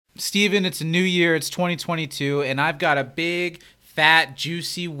Steven, it's a new year, it's 2022, and I've got a big, fat,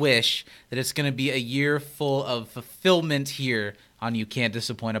 juicy wish that it's going to be a year full of fulfillment here on You Can't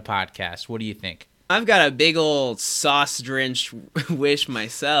Disappoint a Podcast. What do you think? I've got a big old sauce-drenched wish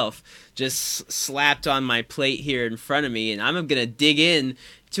myself, just slapped on my plate here in front of me, and I'm going to dig in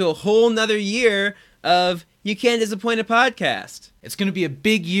to a whole nother year of You Can't Disappoint a Podcast. It's going to be a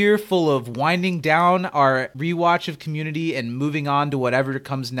big year full of winding down our rewatch of Community and moving on to whatever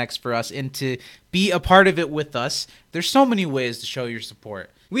comes next for us, and to be a part of it with us. There's so many ways to show your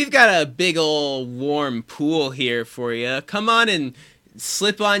support. We've got a big old warm pool here for you. Come on and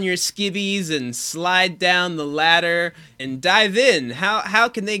slip on your skivvies and slide down the ladder and dive in. How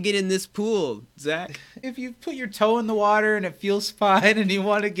can they get in this pool, Zach? If you put your toe in the water and it feels fine and you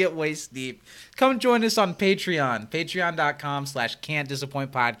want to get waist deep, come join us on Patreon,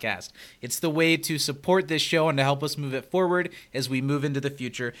 patreon.com/can'tdisappointpodcast. It's the way to support this show and to help us move it forward as we move into the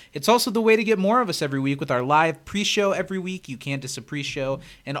future. It's also the way to get more of us every week with our live pre-show every week, You Can't Dis a Pre-Show,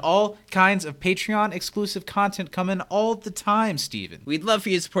 and all kinds of Patreon exclusive content coming all the time, Steven. We'd love for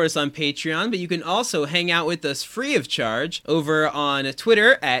you to support us on Patreon, but you can also hang out with us free of charge over on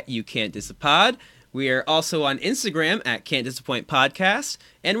Twitter at You Can't Dis a Pod. We are also on Instagram at Can't Disappoint Podcast,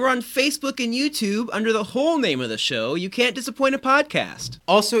 and we're on Facebook and YouTube under the whole name of the show, You Can't Disappoint a Podcast.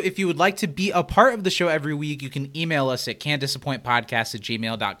 Also, if you would like to be a part of the show every week, you can email us at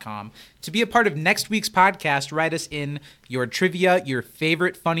can'tdisappointpodcast@gmail.com. To be a part of next week's podcast, write us in your trivia, your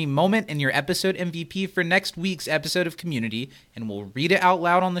favorite funny moment, and your episode MVP for next week's episode of Community, and we'll read it out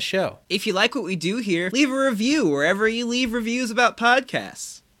loud on the show. If you like what we do here, leave a review wherever you leave reviews about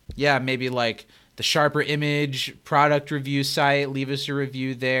podcasts. Yeah, maybe like the Sharper Image product review site. Leave us a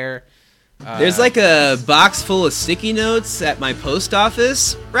review there. There's like a box full of sticky notes at my post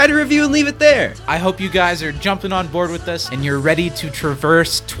office. Write a review and leave it there. I hope you guys are jumping on board with us and you're ready to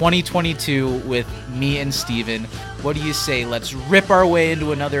traverse 2022 with me and Steven. What do you say? Let's rip our way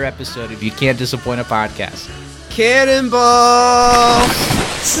into another episode of You Can't Disappoint a Podcast. Cannonball!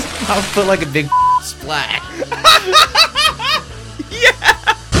 I'll put like a big splat.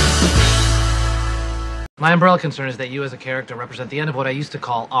 My umbrella concern is that you as a character represent the end of what I used to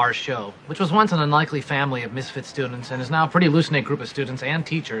call our show, which was once an unlikely family of misfit students and is now a pretty loose-knit group of students and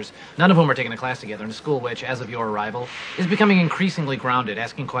teachers, none of whom are taking a class together in a school which, as of your arrival, is becoming increasingly grounded,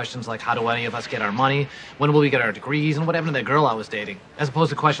 asking questions like how do any of us get our money, when will we get our degrees, and what happened to that girl I was dating, as opposed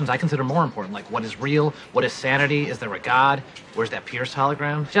to questions I consider more important, like what is real, what is sanity, is there a God, where's that Pierce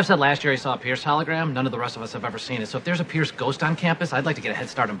hologram? Jeff said last year he saw a Pierce hologram, none of the rest of us have ever seen it, so if there's a Pierce ghost on campus, I'd like to get a head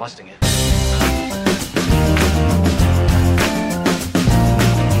start on busting it.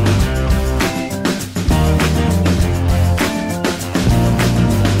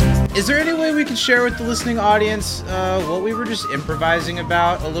 Is there any way we can share with the listening audience what we were just improvising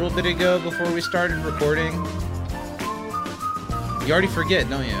about a little bit ago before we started recording? You already forget,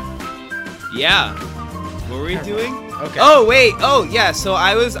 don't you? Yeah. What were we doing? Okay. Oh, wait. Oh, yeah. So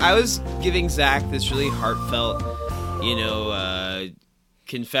I was giving Zach this really heartfelt,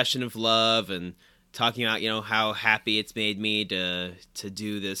 confession of love and talking about, how happy it's made me to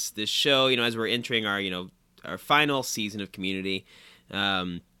do this show, as we're entering our, our final season of Community.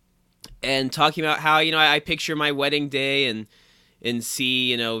 And talking about how, I picture my wedding day and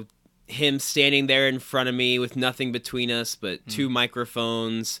see, him standing there in front of me with nothing between us but two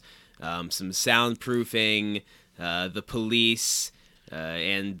microphones, some soundproofing, the police,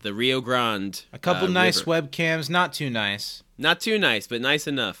 and the Rio Grande. A couple nice river. webcams, not too nice. Not too nice, but nice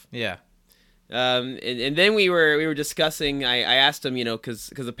enough. Yeah. And then we were discussing. I asked him,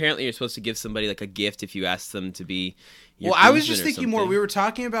 because apparently you're supposed to give somebody like a gift if you ask them to be. Well, I was just thinking more. We were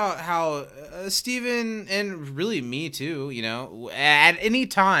talking about how Steven, and really me too, at any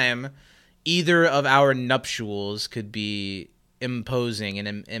time, either of our nuptials could be imposing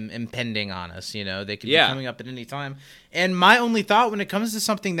and impending on us. They could be coming up at any time. And my only thought when it comes to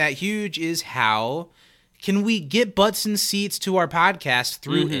something that huge is how can we get butts in seats to our podcast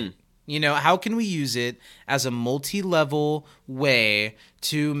through it? How can we use it as a multi-level way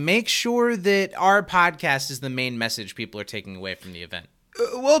to make sure that our podcast is the main message people are taking away from the event?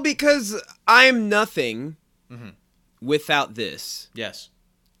 Well, because I'm nothing without this. Yes.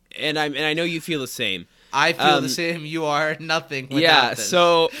 And I know you feel the same. I feel the same. You are nothing without this.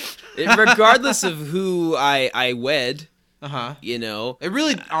 So regardless of who I wed, it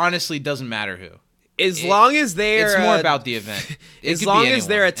really honestly doesn't matter who. As long as they're... It's more about the event. As long as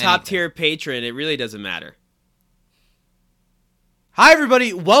they're a top-tier patron, it really doesn't matter. Hi,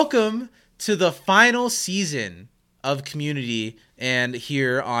 everybody. Welcome to the final season of Community and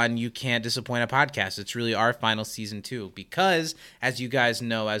here on You Can't Disappoint a Podcast. It's really our final season too, because as you guys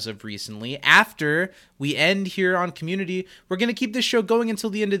know, as of recently, after we end here on Community, we're going to keep this show going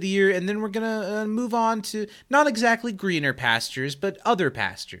until the end of the year, and then we're going to move on to not exactly greener pastures, but other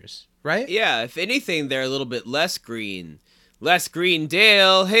pastures, right? Yeah, if anything, they're a little bit less green. Less green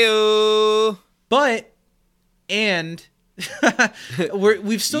Dale, hey-o! But, and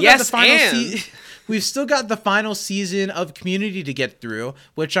we've still Yes, got the final and. We've still got the final season of Community to get through,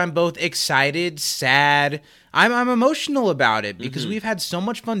 which I'm both excited, sad. I'm emotional about it because we've had so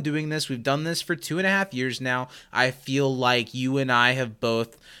much fun doing this. We've done this for 2.5 years now. I feel like you and I have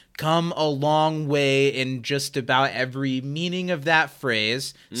both come a long way in just about every meaning of that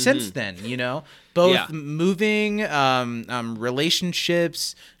phrase since then, you know? Both moving,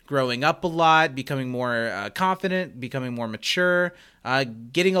 relationships, growing up a lot, becoming more confident, becoming more mature,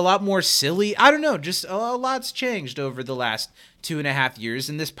 getting a lot more silly. I don't know, just a lot's changed over the last 2.5 years,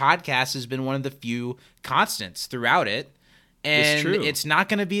 and this podcast has been one of the few constants throughout it. And it's not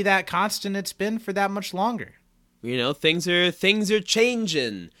going to be that constant it's been for that much longer. You know, things are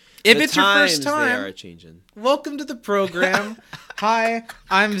changing. If it's your first time, they are changing. Welcome to the program. Hi,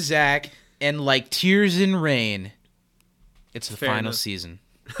 I'm Zach, and like tears in rain, it's the final season.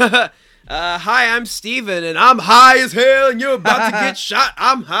 Hi, I'm Steven, and I'm high as hell, and you're about to get shot.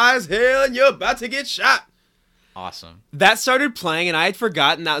 I'm high as hell, and you're about to get shot. Awesome. That started playing, and I had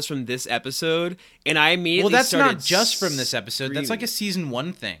forgotten that was from this episode, and I immediately that's started not just from this episode. screaming. That's like a season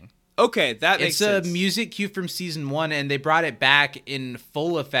 1 thing. Okay, that makes sense. It's a music cue from season 1, and they brought it back in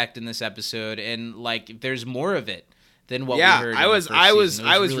full effect in this episode, and like there's more of it than what we heard. I was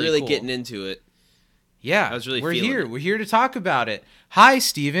really cool. getting into it. Yeah, I was really we're feeling here. it. We're here to talk about it. Hi,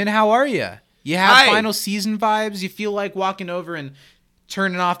 Steven. How are you? You have Hi. final season vibes? You feel like walking over and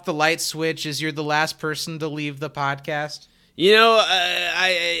turning off the light switch as you're the last person to leave the podcast? You know,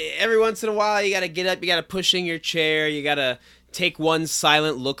 I every once in a while you got to get up, you got to push in your chair, you got to take one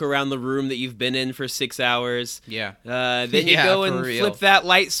silent look around the room that you've been in for 6 hours. Yeah. Then you Yeah, go for and real. flip that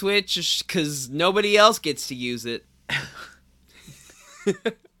light switch because nobody else gets to use it.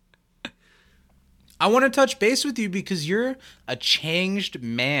 I want to touch base with you because you're a changed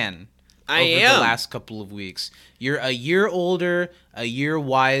man over I the am. last couple of weeks. You're a year older, a year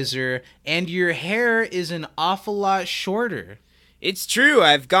wiser, and your hair is an awful lot shorter. It's true.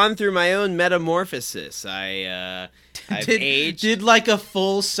 I've gone through my own metamorphosis. I've aged. Did like a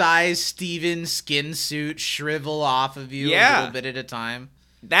full-size Steven skin suit shrivel off of you a little bit at a time?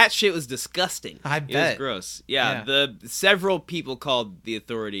 That shit was disgusting. I It was bet. gross. Yeah, the several people called the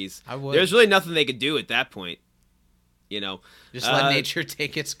authorities. I would. There's really nothing they could do at that point. You know, Just let nature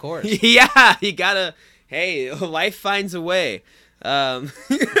take its course. Yeah, you gotta. Hey, life finds a way. But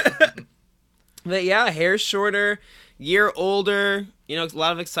yeah, hair's shorter, year older. You know, a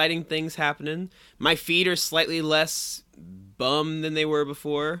lot of exciting things happening. My feet are slightly less bum than they were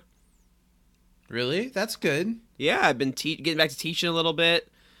before. Really? That's good. Yeah, I've been getting back to teaching a little bit.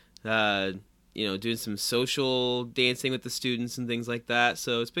 You know, doing some social dancing with the students and things like that.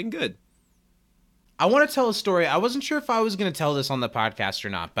 So it's been good. I want to tell a story. I wasn't sure if I was going to tell this on the podcast or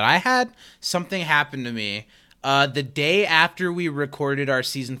not, but I had something happen to me the day after we recorded our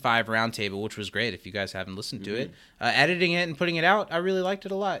season 5 roundtable, which was great. If you guys haven't listened to it, editing it and putting it out, I really liked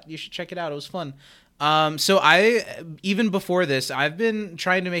it a lot. You should check it out. It was fun. So even before this, I've been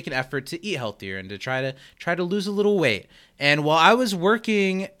trying to make an effort to eat healthier and to try to lose a little weight. And while I was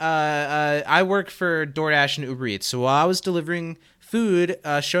working, I work for DoorDash and Uber Eats. So while I was delivering food,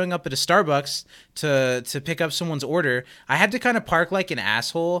 showing up at a Starbucks to pick up someone's order, I had to kind of park like an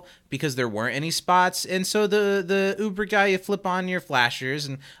asshole because there weren't any spots. And so the Uber guy, you flip on your flashers,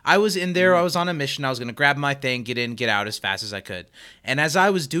 and I was in there. I was on a mission. I was going to grab my thing, get in, get out as fast as I could. And as I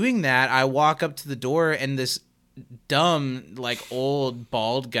was doing that, I walk up to the door, and this dumb, like, old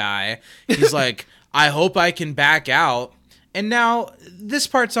bald guy, he's like, I hope I can back out. And now this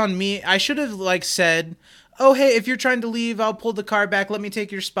part's on me. I should have like said, oh, hey, if you're trying to leave, I'll pull the car back. Let me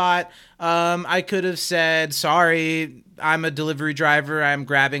take your spot. I could have said, sorry, I'm a delivery driver. I'm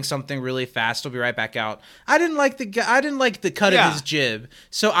grabbing something really fast. I'll be right back out. I didn't like the cut of his jib.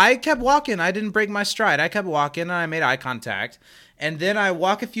 So I kept walking. I didn't break my stride. I kept walking, and I made eye contact. And then I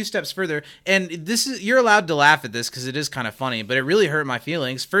walk a few steps further, and you're allowed to laugh at this because it is kind of funny, but it really hurt my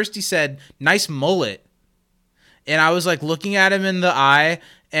feelings. First he said, nice mullet. And I was like looking at him in the eye,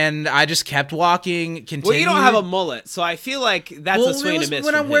 and I just kept walking, continued. Well, you don't have a mullet, so I feel like that's a swing and a miss.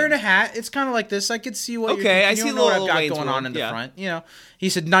 When from I'm wearing him. a hat, it's kind of like this. I could see what Okay, I you see don't know what I've little got Wayne's going on World, in the yeah. front. You know, he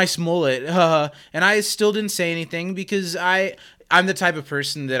said, nice mullet. And I still didn't say anything because I I'm the type of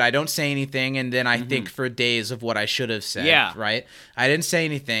person that I don't say anything, and then I think for days of what I should have said. Yeah. Right? I didn't say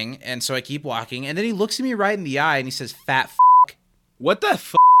anything, and so I keep walking, and then he looks at me right in the eye, and he says, fat What the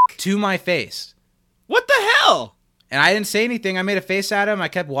f***? to my face. What the hell? And I didn't say anything. I made a face at him. I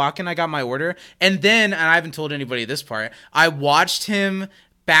kept walking. I got my order. And then, and I haven't told anybody this part, I watched him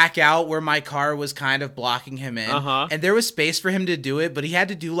back out where my car was kind of blocking him in. And there was space for him to do it, but he had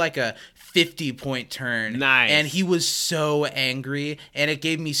to do like a 50-point turn. Nice. And he was so angry, and it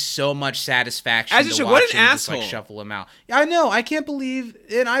gave me so much satisfaction As you to should. watch What an him asshole. just like shuffle him out. I know. I can't believe,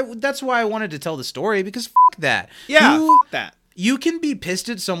 and that's why I wanted to tell the story, because that. Yeah, Who- that. You can be pissed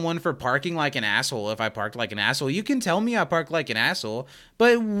at someone for parking like an asshole if I parked like an asshole. You can tell me I parked like an asshole,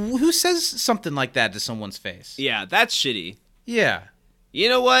 but who says something like that to someone's face? Yeah, that's shitty. Yeah. You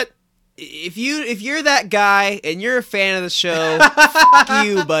know what? If you're that guy and you're a fan of the show, fuck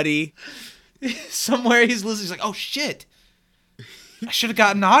you, buddy. Somewhere he's listening, he's like, oh shit. I should have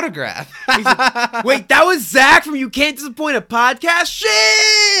gotten an autograph. He's like, wait, that was Zach from You Can't Disappoint a Podcast?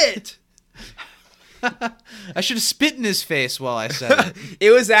 Shit! I should have spit in his face while I said it.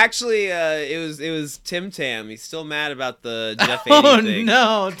 It was actually it was Tim Tam. He's still mad about the Jeff Haney Oh thing.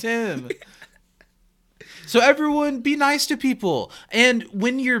 no, Tim. So everyone, be nice to people. And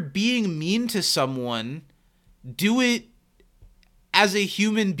when you're being mean to someone, do it as a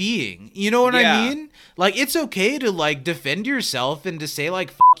human being. You know what Yeah. I mean? Like, it's okay to, like, defend yourself and to say,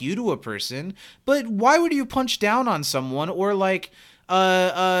 like, F you to a person. But why would you punch down on someone or, like,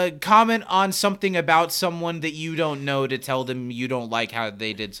 comment on something about someone that you don't know to tell them you don't like how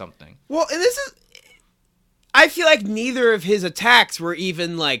they did something? Well, and this is... I feel like neither of his attacks were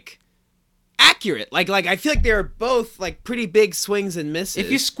even, like, accurate. Like I feel like they were both, like, pretty big swings and misses.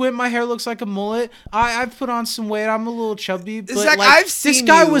 If you squint, my hair looks like a mullet. I've put on some weight. I'm a little chubby. But Zach, like, I've this seen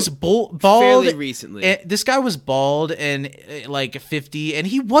guy you was bald fairly recently. This guy was bald and like 50, and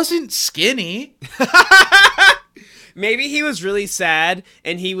he wasn't skinny. Maybe he was really sad,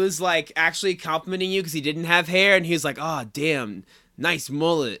 and he was, like, actually complimenting you because he didn't have hair, and he was like, oh, damn, nice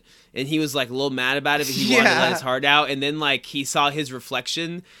mullet. And he was, like, a little mad about it, but he wanted to let his heart out. And then, like, he saw his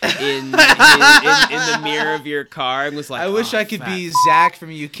reflection in the mirror of your car and was like, I wish "Oh, I could fat." be Zach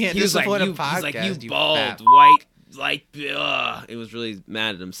from You Can't He was like, Disappoint a you, Podcast. he's like, you you bald, fat white, like, ugh. It was really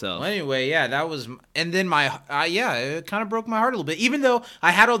mad at himself. Well, anyway, yeah, that was, and then it kind of broke my heart a little bit. Even though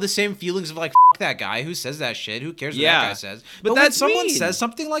I had all the same feelings of like, F that guy who says that shit. Who cares what that guy says? But when that's someone mean. says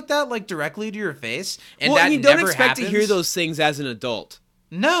something like that, like directly to your face, and well, that and you don't never expect happens, to hear those things as an adult.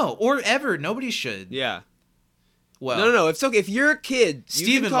 No, or ever. Nobody should. Yeah. Well, No. It's okay. If you're a kid, you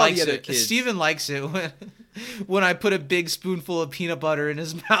Steven can call likes the other it. kids. Steven likes it when I put a big spoonful of peanut butter in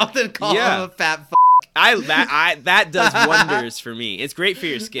his mouth and call Yeah. him a fat. That does wonders for me. It's great for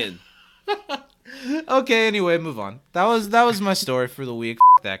your skin. Okay, anyway, move on. That was my story for the week.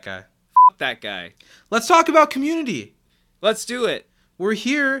 That guy. That guy. Let's talk about Community. Let's do it. We're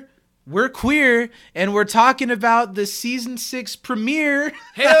here. We're queer, and we're talking about the season 6 premiere.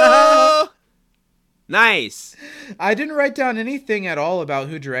 Hey, nice. I didn't write down anything at all about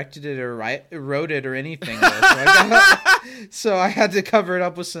who directed it or wrote it or anything. Though, so I had to cover it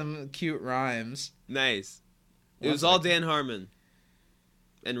up with some cute rhymes. Nice. It was all Dan Harmon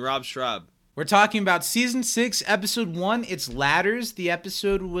and Rob Schraub. We're talking about season 6, episode 1. It's Ladders. The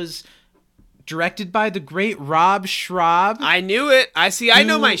episode was directed by the great Rob Schraub. I knew it. I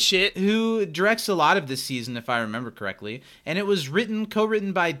know my shit. Who directs a lot of this season, if I remember correctly. And it was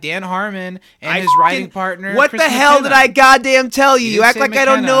co-written by Dan Harmon and his writing partner, What Chris the hell McKenna. did I goddamn tell you? You didn't act say like I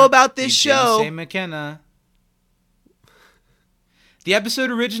don't McKenna. know about this You didn't show. say McKenna. The episode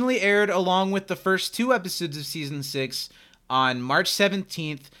originally aired along with the first 2 episodes of season 6 on March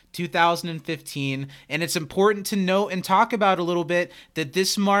 17th, 2015, and it's important to note and talk about a little bit that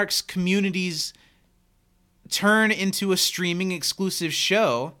this marks Community's turn into a streaming exclusive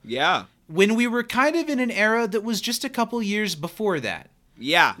show Yeah. when we were kind of in an era that was just a couple years before that.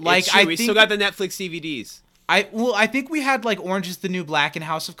 Yeah. Like, It's true. I We think- still got the Netflix DVDs. I think we had like Orange is the New Black and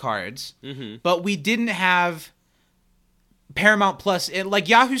House of Cards, but we didn't have Paramount Plus. Like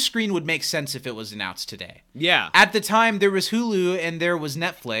Yahoo Screen would make sense if it was announced today. Yeah. At the time, there was Hulu and there was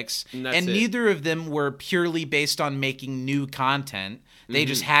Netflix, And that's and it. neither of them were purely based on making new content. They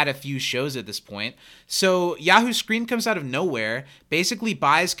just had a few shows at this point. So Yahoo Screen comes out of nowhere, basically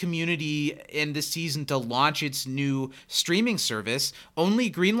buys Community in this season to launch its new streaming service, only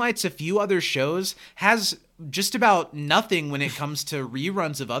greenlights a few other shows, has just about nothing when it comes to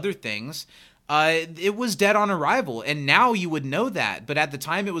reruns of other things. it was dead on arrival, and now you would know that. But at the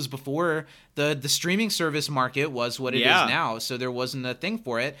time, it was before the streaming service market was what it is now, so there wasn't a thing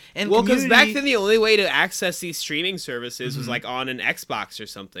for it. And well, because back then the only way to access these streaming services was like on an Xbox or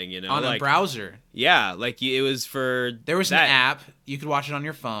something, on like, a browser. Yeah, like it was for there was an app you could watch it on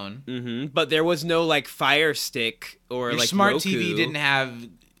your phone, but there was no like Fire Stick or your like smart Roku. TV didn't have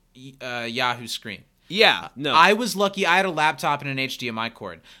Yahoo Screen. Yeah, no. I was lucky. I had a laptop and an HDMI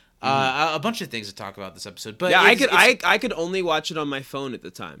cord. A bunch of things to talk about this episode, but yeah, I could only watch it on my phone at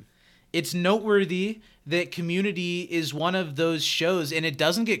the time. It's noteworthy that Community is one of those shows, and it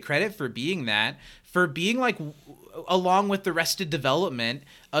doesn't get credit for being that, for being like along with Arrested Development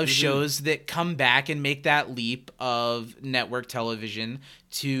of shows that come back and make that leap of network television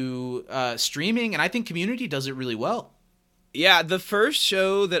to streaming, and I think Community does it really well. Yeah, the first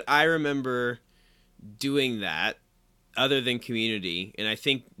show that I remember doing that, other than Community, and I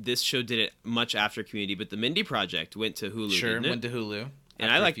think this show did it much after Community, but the Mindy Project went to Hulu, Sure, didn't it? went to Hulu. And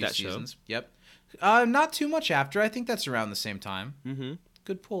I like that show. Yep. Not too much after. I think that's around the same time. Mm-hmm.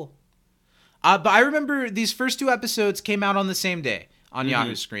 Good pull. But I remember these first 2 episodes came out on the same day on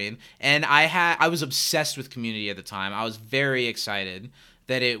Yahoo Screen, and I was obsessed with Community at the time. I was very excited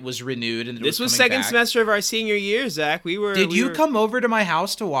that it was renewed and that this it was was coming second back. semester of our senior year, Zach. Did you come over to my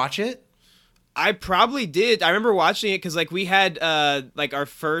house to watch it? I probably did. I remember watching it because like we had like our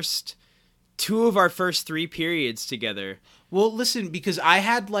first 2 of our first 3 periods together. Well, listen, because I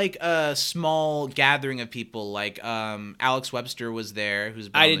had like a small gathering of people, like Alex Webster was there, who's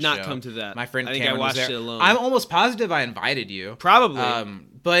been I on did the not show. come to that. My friend I think Cameron I watched was there. it alone. I'm almost positive I invited you. Probably.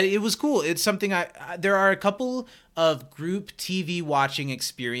 But it was cool. It's something there are a couple of group TV watching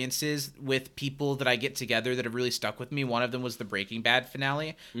experiences with people that I get together that have really stuck with me. One of them was the Breaking Bad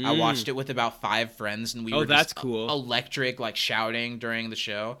finale. I watched it with about 5 friends, and we were that's just cool. Electric, like shouting during the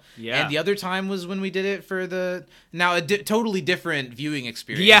show. Yeah. And the other time was when we did it for a totally different viewing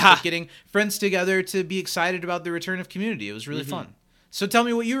experience. Yeah. But getting friends together to be excited about the return of Community. It was really fun. So tell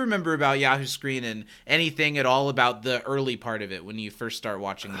me what you remember about Yahoo Screen and anything at all about the early part of it when you first start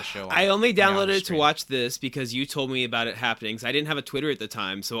watching the show. I only downloaded Yahoo it to Screen. watch this because you told me about it happening. Because I didn't have a Twitter at the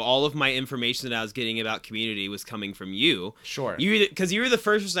time, so all of my information that I was getting about Community was coming from you. Sure. Because you were the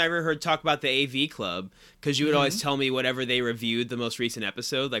first person I ever heard talk about the AV Club. Because you would always tell me whatever they reviewed the most recent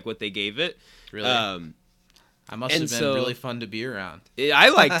episode, like what they gave it. Really? I must have been really fun to be around. I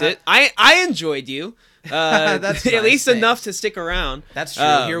liked it. I enjoyed you. That's at nice, least thanks. enough to stick around. That's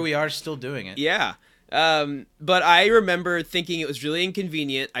true. Here we are still doing it. Yeah. But I remember thinking it was really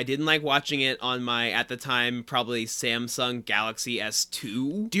inconvenient. I didn't like watching it on my, at the time, probably Samsung Galaxy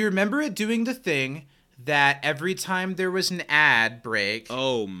S2. Do you remember it doing the thing that every time there was an ad break,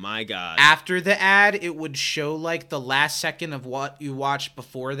 Oh my god. after the ad, it would show like the last second of what you watched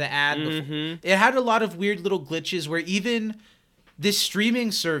before the ad? It had a lot of weird little glitches where even this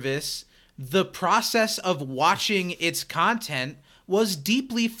streaming service, the process of watching its content was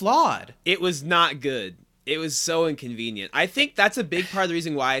deeply flawed. It was not good. It was so inconvenient. I think that's a big part of the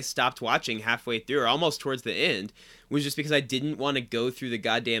reason why I stopped watching halfway through, or almost towards the end, was just because I didn't want to go through the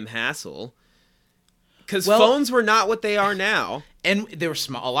goddamn hassle. Because phones were not what they are now. And they were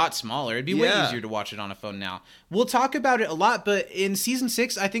a lot smaller. It'd be way easier to watch it on a phone now. We'll talk about it a lot, but in season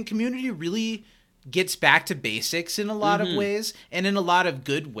 6, I think Community really gets back to basics in a lot of ways, and in a lot of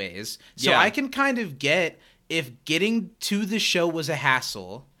good ways. So I can kind of get if getting to the show was a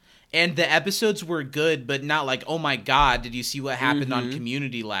hassle, and the episodes were good, but not like, oh my god, did you see what happened on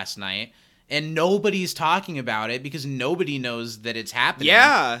Community last night? And nobody's talking about it because nobody knows that it's happening.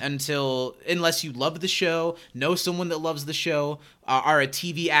 Yeah. Unless you love the show, know someone that loves the show, are a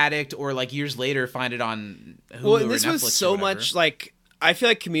TV addict, or like years later find it on Hulu Well, and or this Netflix was so or whatever. much like, I feel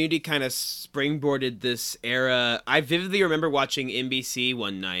like Community kind of springboarded this era. I vividly remember watching NBC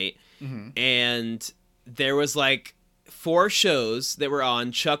one night, and there was like 4 shows that were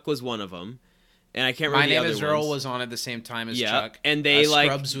on. Chuck was one of them. And I can't remember the other ones. My Name is Earl was on at the same time as Chuck. And they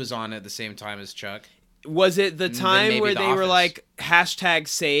Scrubs was on at the same time as Chuck. Was it the time where The they were Office. like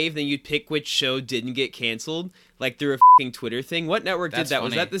 #save, then you'd pick which show didn't get canceled, like through a fucking Twitter thing? What network That's did that?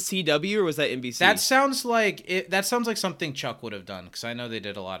 Was funny. that the CW or was that NBC? That sounds like something Chuck would have done, because I know they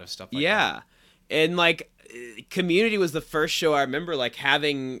did a lot of stuff like that. Yeah. And like Community was the first show I remember like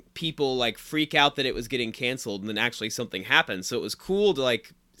having people like freak out that it was getting canceled, and then actually something happened. So it was cool to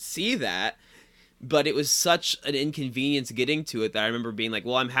like see that. But it was such an inconvenience getting to it that I remember being like,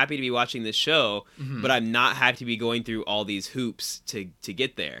 well, I'm happy to be watching this show, but I'm not happy to be going through all these hoops to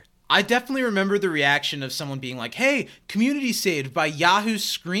get there. I definitely remember the reaction of someone being like, hey, Community saved by Yahoo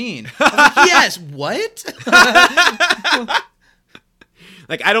Screen. I was like, yes, what?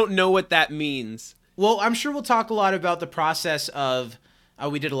 Like, I don't know what that means. Well, I'm sure we'll talk a lot about the process of.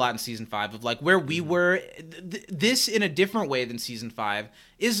 We did a lot in season 5 of like where we were. This in a different way than season 5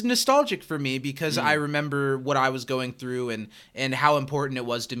 is nostalgic for me because I remember what I was going through and how important it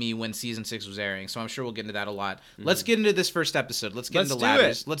was to me when season 6 was airing. So I'm sure we'll get into that a lot. Let's get into this first episode. Let's into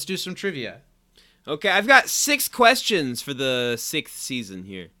ladders. Let's do some trivia. Okay, I've got 6 questions for the 6th season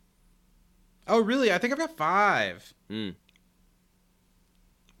here. Oh, really? I think I've got 5.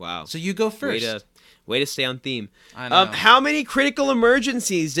 Wow. So you go first. Way to stay on theme. I know. How many critical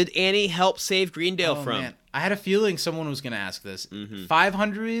emergencies did Annie help save Greendale from? Man. I had a feeling someone was going to ask this.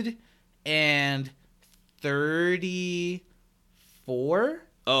 534?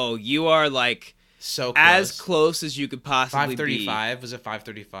 Oh, you are like so close. as close as you could possibly 535? Be. Was it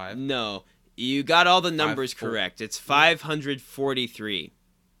 535? No. You got all the numbers correct. It's 543.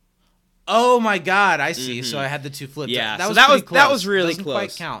 Oh my god, I see. So I had the 2 flipped. Yeah, that was really Doesn't close.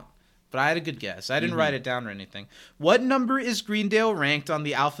 Quite count. But I had a good guess. I didn't write it down or anything. What number is Greendale ranked on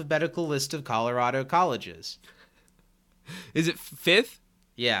the alphabetical list of Colorado colleges? Is it 5th?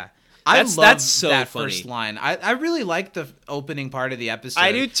 Yeah. That's so that funny. First line. I really like the opening part of the episode.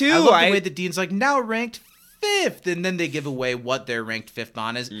 I do too. I love the way the dean's like, now ranked 5th. And then they give away what they're ranked 5th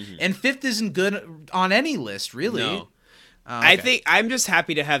on. And 5th isn't good on any list, really. No. Okay. I think I'm just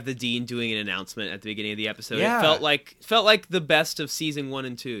happy to have the dean doing an announcement at the beginning of the episode. Yeah. It felt like the best of season 1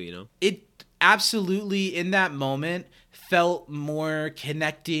 and 2, you know? It absolutely, in that moment, felt more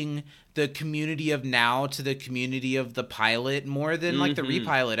connecting the community of now to the community of the pilot more than like the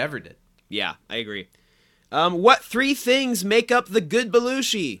repilot ever did. Yeah, I agree. What 3 things make up the good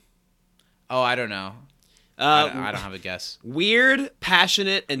Belushi? Oh, I don't know. I don't have a guess. Weird,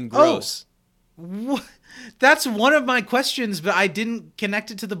 passionate, and gross. What? That's one of my questions, but I didn't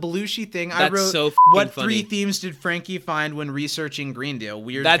connect it to the Belushi thing. I wrote, so what funny. 3 themes did Frankie find when researching Greendale?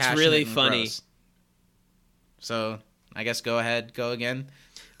 Weird, That's passionate, really and funny. gross. So, I guess go ahead, go again.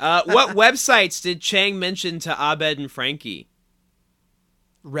 What websites did Chang mention to Abed and Frankie?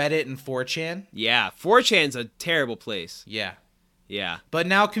 Reddit and 4chan? Yeah, 4chan's a terrible place. Yeah. Yeah. But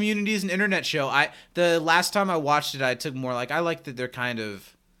now Community is an internet show. The last time I watched it, I took more like, I like that they're kind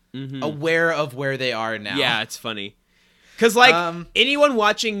of aware of where they are now. Yeah, it's funny. Because, anyone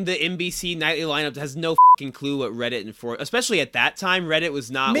watching the NBC nightly lineup has no fucking clue what Reddit and 4... Especially at that time, Reddit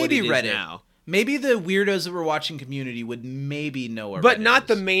was not maybe what it Reddit. is now. Maybe the weirdos that were watching Community would maybe know where But Reddit not is.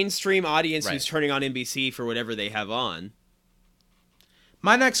 the mainstream audience Right. who's turning on NBC for whatever they have on.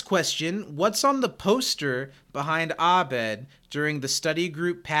 My next question, what's on the poster behind Abed during the study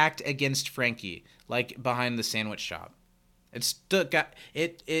group pact against Frankie? Like, behind the sandwich shop. It stuck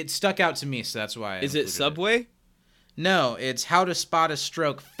out to me, so that's why Is it Subway? No, it's how to spot a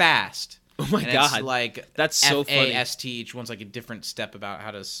stroke fast. Oh my And God. It's like That's so funny. FAST. Each one's like a different step about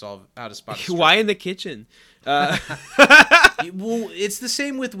how to spot a stroke. Why in the kitchen? Well, it's the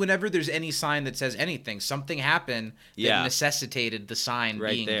same with whenever there's any sign that says anything. Something happened that Yeah. necessitated the sign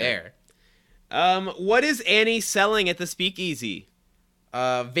Right being there. there. What is Annie selling at the speakeasy?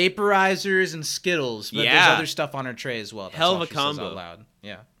 Vaporizers and Skittles, but Yeah. there's other stuff on her tray as well. That's Hell of all a she says combo. out loud.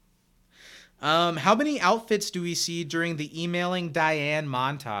 Yeah. How many outfits do we see during the emailing Diane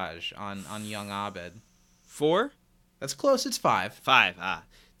montage on young Abed? 4? That's close. It's 5. 5. Ah.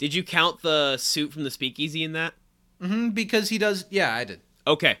 Did you count the suit from the speakeasy in that? Because he does. Yeah, I did.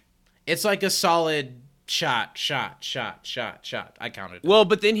 Okay. It's like a solid shot. I counted. Well,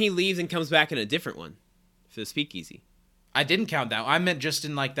 but then he leaves and comes back in a different one for the speakeasy. I didn't count that. I meant just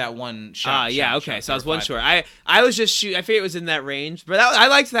in like that one shot. Yeah, okay. So I was one short. I was just shooting. I figured it was in that range, but I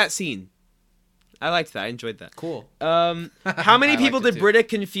liked that scene. I liked that. I enjoyed that. Cool. How many I people liked it did too. Britta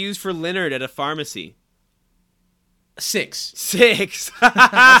confuse for Leonard at a pharmacy? 6. 6.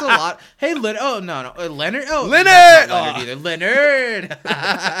 That's a lot. Hey, Oh, no. Leonard? Oh, Leonard! that's not Leonard either. Leonard!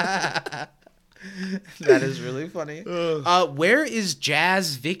 That is really funny. Where is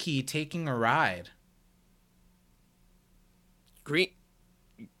Jazz Vicky taking a ride? Green.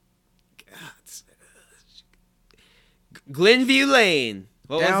 Glenview Lane.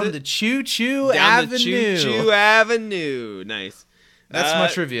 What Down was it? the Choo Choo Down Avenue. the Choo Choo Avenue. Nice. That's my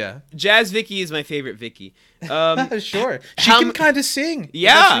trivia. Jazz Vicky is my favorite Vicky. Sure. She how can m- kind of sing.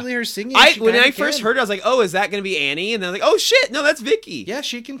 Yeah. That's really her singing. She When kinda I first can. heard it, I was like, oh, is that going to be Annie? And then I was like, oh, shit. No, that's Vicky. Yeah,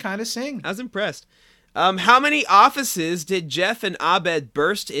 she can kind of sing. I was impressed. How many offices did Jeff and Abed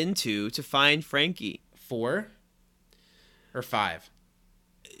burst into to find Frankie? 4 or 5?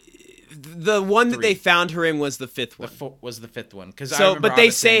 The one that 3. they found her in was the 5th one. Was the 5th one. But they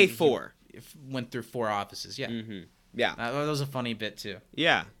say 4. Went through 4 offices. Yeah. Yeah. That was a funny bit too.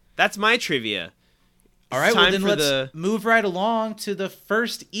 Yeah. That's my trivia. All right, well time then for let's move right along to the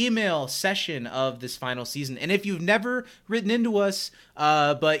first email session of this final season. And if you've never written into us,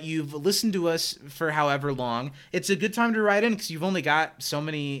 but you've listened to us for however long, it's a good time to write in because you've only got so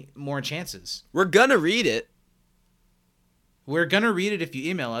many more chances. We're gonna read it. We're going to read it if you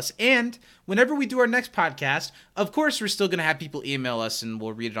email us. And whenever we do our next podcast, of course, we're still going to have people email us and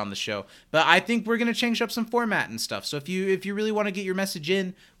we'll read it on the show. But I think we're going to change up some format and stuff. So if you really want to get your message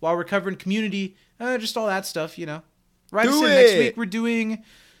in while we're covering community, just all that stuff, you know. Write us in. Next week we're doing...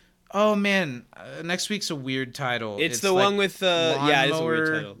 Oh, man. Next week's a weird title. It's the like one with... yeah, it's a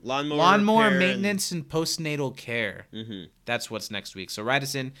weird title. Lawnmower maintenance and postnatal care. Mm-hmm. That's what's next week. So write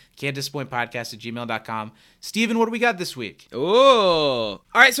us in, can'tdisappointpodcast@gmail.com. Steven, what do we got this week? Oh.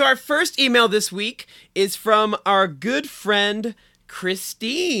 All right, so our first email this week is from our good friend...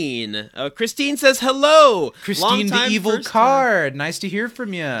 Christine. Christine says hello. Christine the evil card. Nice to hear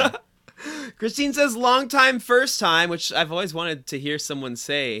from you. Christine says long time, first time, which I've always wanted to hear someone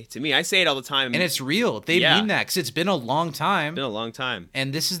say to me. I say it all the time. And it's real. They mean that because it's been a long time. Been a long time.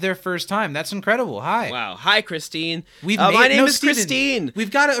 And this is their first time. That's incredible. Hi. Wow. Hi, Christine. My name is Steven. Christine. We've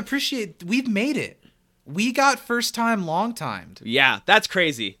got to appreciate, we've made it. We got first time, long timed. Yeah, that's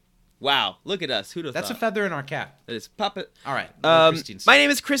crazy. Wow, look at us. Who'd have That's thought? a feather in our cap. That is puppet. All right. My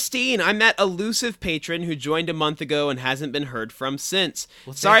name is Christine. I'm that elusive patron who joined a month ago and hasn't been heard from since.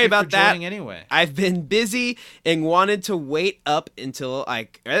 Well, sorry about that. Anyway. I've been busy and wanted to wait until I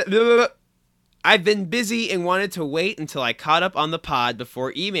caught up on the pod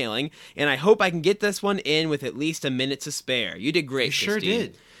before emailing, and I hope I can get this one in with at least a minute to spare. You did great, You Christine. sure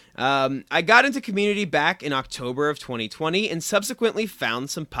did. I got into community back in October of 2020 and subsequently found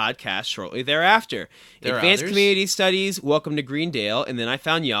some podcasts shortly thereafter. Advanced Community Studies, Welcome to Greendale, and then I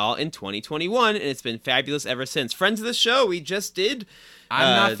found y'all in 2021, and it's been fabulous ever since. Friends of the show, we just did.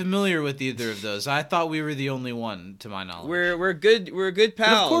 I'm not familiar with either of those. I thought we were the only one, to my knowledge. We're good pals. But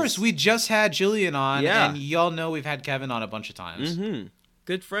of course, we just had Jillian on, and y'all know we've had Kevin on a bunch of times. Mm-hmm.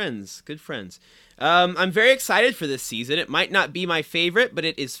 Good friends. I'm very excited for this season. It might not be my favorite, but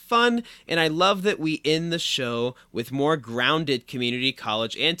it is fun, and I love that we end the show with more grounded community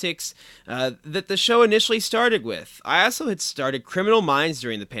college antics that the show initially started with. I also had started Criminal Minds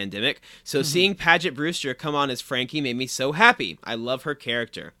during the pandemic, so seeing Paget Brewster come on as Frankie made me so happy. I love her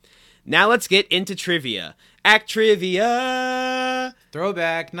character. Now let's get into trivia. Act Trivia!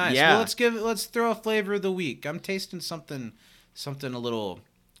 Throwback, nice. Yeah. Well, let's throw a flavor of the week. I'm tasting something a little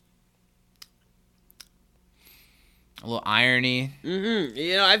irony. Mm-hmm.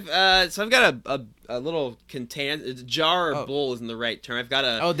 You know, I've got a little container. It's a jar or bowl isn't the right term. I've got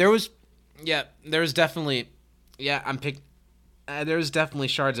a. Oh, there was definitely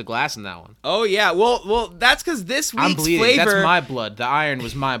shards of glass in that one. Oh yeah, well, that's because this week's I'm bleeding. flavor. That's my blood. The iron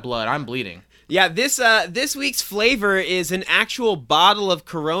was my blood. I'm bleeding. Yeah, this week's flavor is an actual bottle of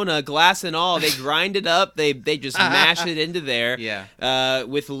Corona, glass and all. They grind it up. They just mash it into there. Yeah.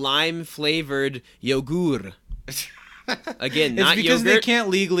 With lime flavored yogurt. Again, it's not because yogurt. they can't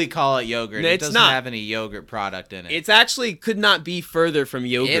legally call it yogurt. No, it it's doesn't not. have any yogurt product in it. It's actually could not be further from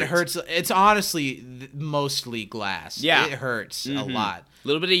yogurt. It hurts. It's honestly mostly glass. Yeah. It hurts a lot. A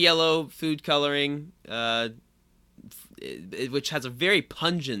little bit of yellow food coloring, which has a very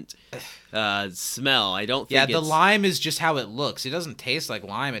pungent smell. I don't think. Yeah, the lime is just how it looks. It doesn't taste like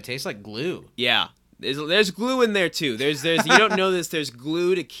lime. It tastes like glue. Yeah. There's glue in there too. There's you don't know this. There's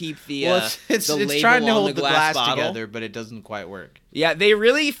glue to keep the it's the label trying to on hold the the glass glass bottle together, but it doesn't quite work. Yeah, they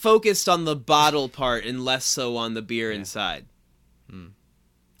really focused on the bottle part and less so on the beer inside.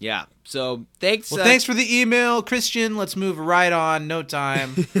 Yeah. So thanks. Well, thanks for the email, Christian. Let's move right on. No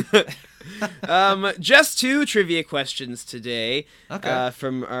time. Just 2 trivia questions today. Okay.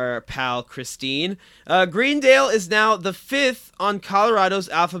 From our pal Christine. Greendale is now the 5th on Colorado's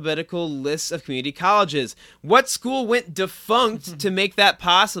alphabetical list of community colleges. What school went defunct to make that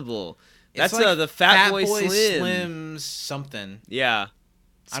possible? That's like the Fat Boy Slim's something. Yeah.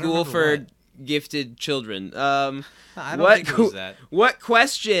 I don't School for remember gifted children. I don't think it was that. What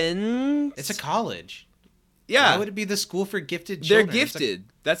question? It's a college. Yeah. Why would it be the school for gifted They're children? gifted.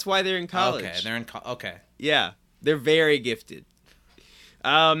 That's why they're in college. Okay, they're in okay. Yeah, they're very gifted.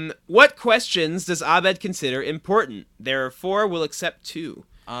 What questions does Abed consider important? There are 4. We'll accept 2.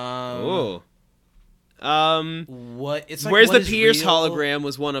 What? It's like, where's what the is Pierce real? hologram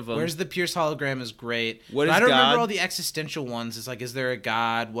was one of them. Where's the Pierce hologram is great. What but is I don't God? remember all the existential ones. It's like, is there a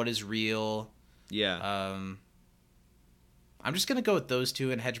God? What is real? Yeah. I'm just gonna go with those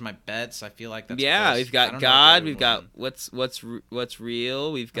 2 and hedge my bets. I feel like that's yeah. close. We've got God. We've got what's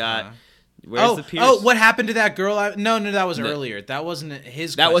real. We've got where's the Pierce? Oh, what happened to that girl? No, that was earlier. That wasn't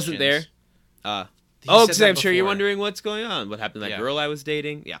his. That wasn't questions. there. Oh, because I'm sure you're wondering what's going on. What happened to that girl I was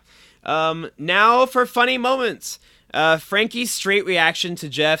dating? Yeah. Now for funny moments. Frankie's straight reaction to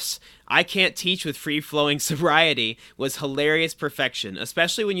Jeff's "I can't teach with free-flowing sobriety" was hilarious perfection,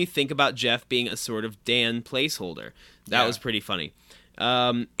 especially when you think about Jeff being a sort of Dan placeholder. That was pretty funny.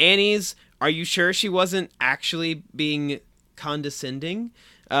 Annie's "Are you sure she wasn't actually being condescending?"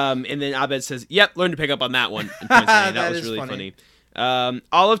 And then Abed says, "Yep, learn to pick up on that one." And points at Annie. That was really funny.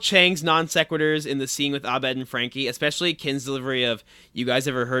 All of Chang's non sequiturs in the scene with Abed and Frankie, especially Ken's delivery of "You guys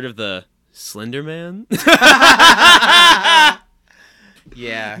ever heard of the Slender Man?"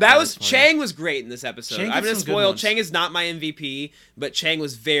 Yeah, that was Chang was great in this episode. Chang I'm gonna spoil. Chang is not my MVP, but Chang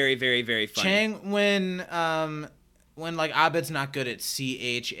was very, very, very funny. Chang when like Abed's not good at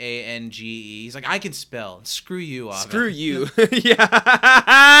Change, he's like, "I can spell. Screw you, Abed." Screw you. Yeah.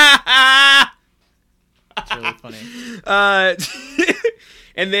 It's really funny.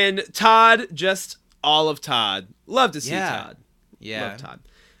 And then Todd, just all of Todd. Love to see Todd. Yeah. Love Todd.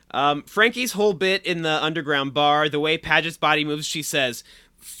 Frankie's whole bit in the underground bar, the way Padgett's body moves, she says,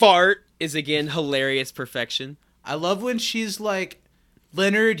 "Fart," is again hilarious perfection. I love when she's like,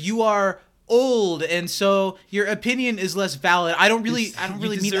 "Leonard, you are old, and so your opinion is less valid. I don't really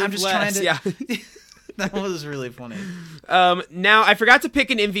mean that. I'm just trying to." Yeah. That was really funny. Now, I forgot to pick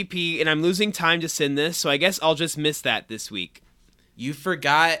an MVP, and I'm losing time to send this, so I guess I'll just miss that this week. You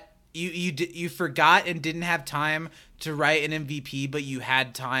forgot. You forgot and didn't have time to write an MVP, but you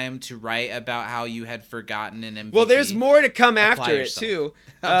had time to write about how you had forgotten an MVP. Well, there's more to come after it too.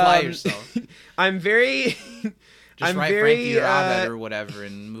 Apply yourself. I'm very. Just write Frankie or Abed or whatever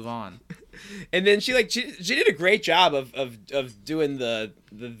and move on. And then she did a great job of doing the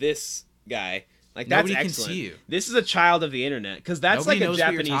this guy. Like, that's Nobody excellent. can see you. This is a child of the internet, because that's Nobody like a knows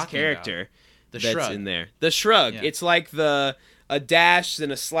what you're Japanese talking character about. The that's shrug. in there. The shrug. Yeah. It's like a dash,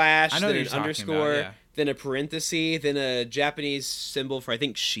 then a slash, I know then what an you're talking underscore, about, yeah. then a parenthesis, then a Japanese symbol for, I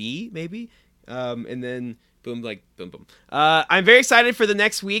think, she, maybe? And then boom, like, boom, boom. I'm very excited for the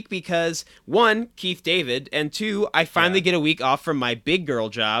next week because, one, Keith David, and two, I finally get a week off from my big girl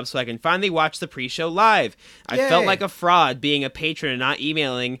job so I can finally watch the pre-show live. I felt like a fraud being a patron and not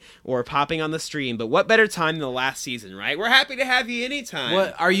emailing or popping on the stream, but what better time than the last season, right? We're happy to have you anytime.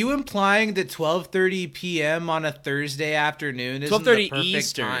 What are you implying that 12:30 p.m. on a Thursday afternoon isn't the 12:30 perfect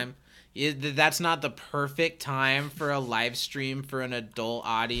Eastern. time? That's not the perfect time for a live stream for an adult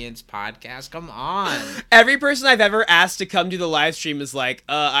audience podcast. Come on. Every person I've ever asked to come to the live stream is like,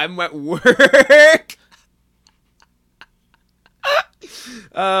 I'm at work.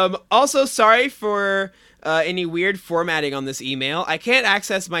 Also, sorry for any weird formatting on this email. I can't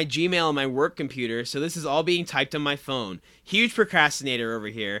access my Gmail on my work computer, so this is all being typed on my phone. Huge procrastinator over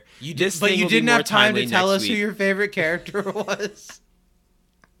here. But you didn't have time to tell us who your favorite character was.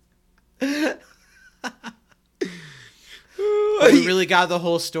 We really got the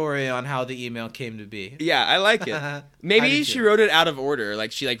whole story on how the email came to be. Yeah, I like it. Maybe she wrote it out of order,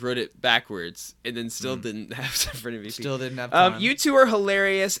 like she wrote it backwards, and then still didn't have time for an MVP. Still didn't have time. You two are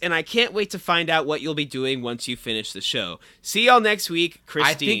hilarious, and I can't wait to find out what you'll be doing once you finish the show. See y'all next week,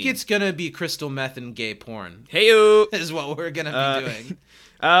 Christine. I think it's gonna be crystal meth and gay porn. Heyo is what we're gonna be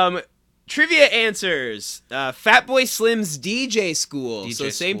doing. Trivia answers. Fatboy Slim's DJ School. DJ so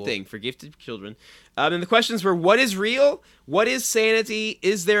same School. thing for gifted children. And the questions were: what is real? What is sanity?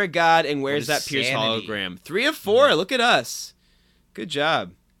 Is there a God? And where's that Pierce sanity? hologram? 3 of 4. Look at us. Good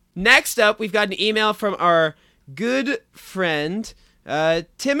job. Next up, we've got an email from our good friend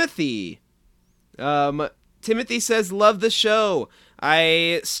Timothy. Timothy says, "Love the show.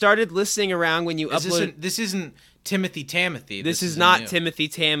 I started listening around when you uploaded." This isn't Timothy Tamothy. This is not Timothy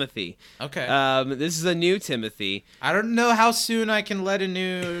Tamothy. Okay. This is a new Timothy. I don't know how soon I can let a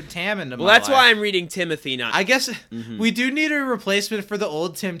new Tam into my Well, that's life. why I'm reading Timothy, not... I guess we do need a replacement for the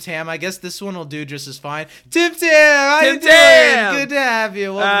old Tim Tam. I guess this one will do just as fine. Tim Tam, how you doing? Good to have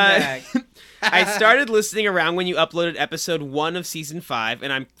you. Welcome back. I started listening around when you uploaded episode 1 of season 5,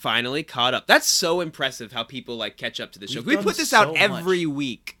 and I'm finally caught up. That's so impressive how people catch up to the show. We put this out every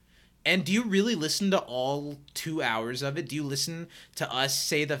week. And do you really listen to all 2 hours of it? Do you listen to us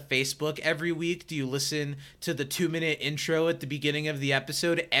say the Facebook every week? Do you listen to the 2-minute intro at the beginning of the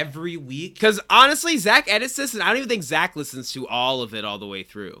episode every week? Because honestly, Zach edits this, and I don't even think Zach listens to all of it all the way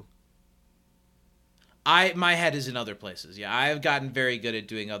through. My head is in other places. Yeah, I have gotten very good at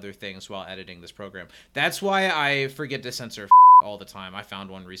doing other things while editing this program. That's why I forget to censor all the time. I found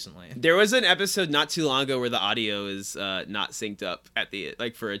one recently. There was an episode not too long ago where the audio is not synced up at the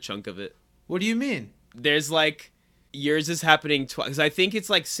for a chunk of it. What do you mean? There's yours is happening twice, because I think it's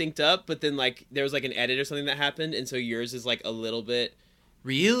synced up, but then there was an edit or something that happened, and so yours is a little bit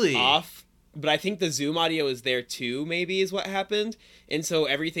really off. but I think the Zoom audio is there too, maybe is what happened. And so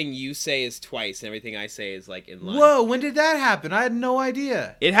everything you say is twice and everything I say is like in line. Whoa, when did that happen? I had no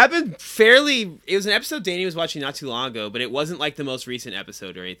idea. It happened fairly... It was an episode Danny was watching not too long ago, but it wasn't like the most recent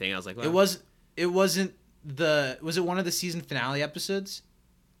episode or anything. I was like, wow. It wasn't was it one of the season finale episodes?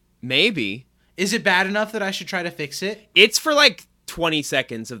 Maybe. Is it bad enough that I should try to fix it? It's for like 20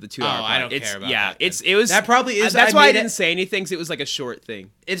 seconds of the 2 hour. I don't care about that. It was that probably is. That's why I didn't say anything. Cause it was like a short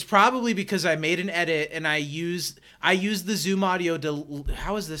thing. It's probably because I made an edit and I used the Zoom audio to.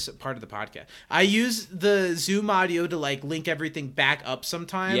 How is this part of the podcast? I use the Zoom audio to like link everything back up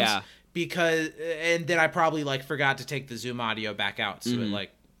sometimes. Yeah. And then I probably like forgot to take the Zoom audio back out. So it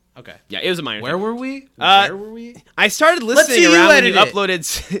like. Okay. Yeah, it was a minor Where thing. were we? Where were we? I started listening see you around when you edit it.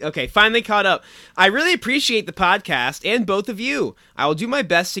 uploaded... Okay, finally caught up. I really appreciate the podcast and both of you. I will do my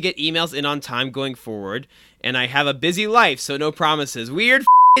best to get emails in on time going forward, and I have a busy life, so no promises. Weird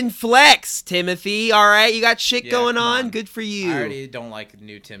f***ing flex, Timothy. All right, you got shit going come on? Good for you. I already don't like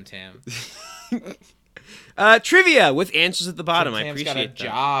new Tim Tam. Trivia with answers at the bottom. Tim I Tam's appreciate got a that.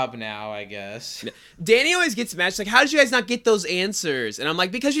 job now, I guess. Danny always gets mad. She's like, how did you guys not get those answers? And I'm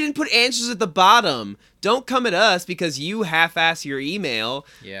like, because you didn't put answers at the bottom. Don't come at us because you half-ass your email.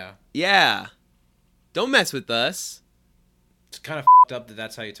 Yeah. Yeah. Don't mess with us. It's kind of up that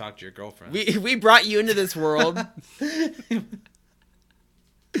that's how you talk to your girlfriend. We brought you into this world.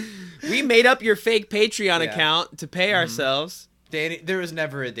 We made up your fake Patreon account to pay ourselves. Danny, there was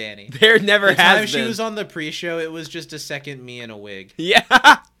never a Danny. There never The time has been. she was on the pre-show, it was just a second me in a wig.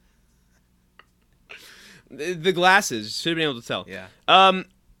 Yeah. The glasses. Should have been able to tell. Yeah.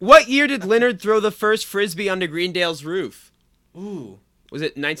 What year did Leonard throw the first frisbee onto Greendale's roof? Ooh. Was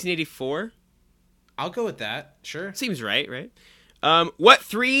it 1984? I'll go with that. Sure. Seems right? What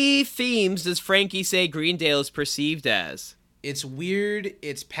 3 themes does Frankie say Greendale is perceived as? It's weird,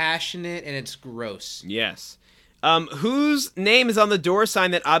 it's passionate, and it's gross. Yes. Whose name is on the door sign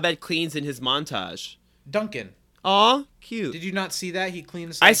that Abed cleans in his montage? Duncan. Aw, cute. Did you not see that? He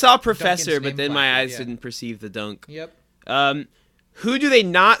cleans. I like, saw Professor, Duncan's but name then my placard. eyes Yeah. didn't perceive the dunk. Yep. Who do they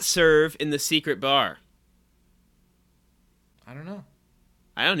not serve in the secret bar? I don't know.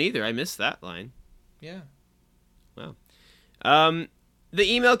 I don't either. I missed that line. Yeah. Wow.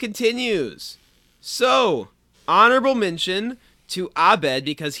 The email continues. So, honorable mention to Abed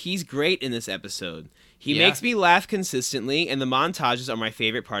because he's great in this episode. He Yeah. makes me laugh consistently, and the montages are my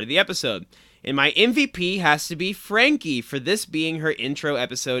favorite part of the episode. And my MVP has to be Frankie for this being her intro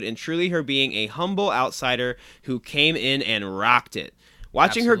episode and truly her being a humble outsider who came in and rocked it.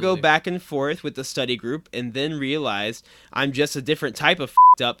 Watching her go Absolutely. back and forth with the study group and then realized I'm just a different type of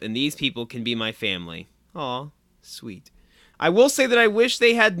f***ed up and these people can be my family. Aw, sweet. I will say that I wish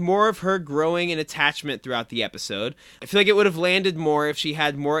they had more of her growing and attachment throughout the episode. I feel like it would have landed more if she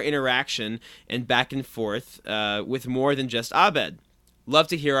had more interaction and back and forth with more than just Abed. Love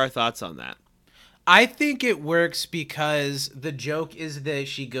to hear our thoughts on that. I think it works because the joke is that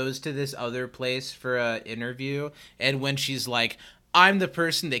she goes to this other place for an interview, and when she's like, I'm the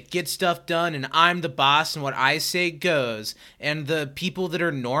person that gets stuff done, and I'm the boss, and what I say goes, and the people that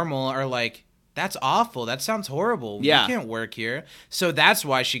are normal are like, that's awful. That sounds horrible. Yeah. You can't work here. So that's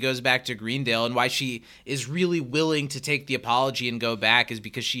why she goes back to Greendale, and why she is really willing to take the apology and go back is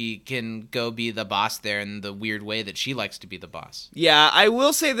because she can go be the boss there in the weird way that she likes to be the boss. Yeah, I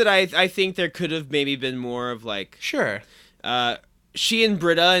will say that I think there could have maybe been more of like... Sure. She and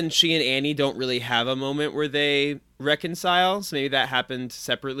Britta and she and Annie don't really have a moment where they reconcile, so maybe that happened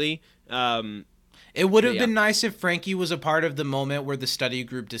separately. It would have Yeah. been nice if Frankie was a part of the moment where the study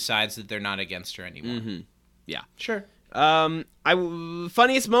group decides that they're not against her anymore. Mm-hmm. Yeah. Sure.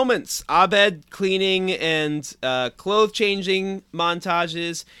 Funniest moments: Abed cleaning and clothes changing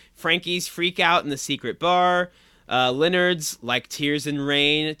montages. Frankie's freak out in the secret bar. Leonard's like tears in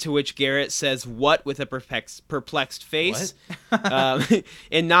rain, to which Garrett says "what" with a perplexed face.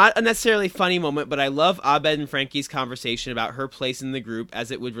 And not a necessarily funny moment, but I love Abed and Frankie's conversation about her place in the group as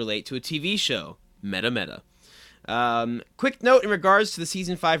it would relate to a TV show. Meta. Quick note in regards to the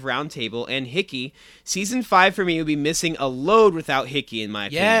season 5 roundtable and Hickey. Season 5 for me would be missing a load without Hickey, in my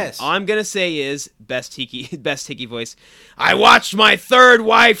opinion. Yes. All I'm gonna say is best Hickey voice. I watched my third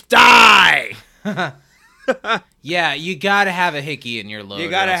wife die. Yeah, you gotta have a Hickey in your load. You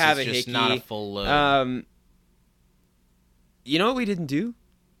gotta or else have it's a just Hickey. not a full load. You know what we didn't do?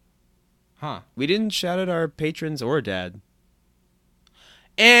 Huh. We didn't shout out our patrons or dad.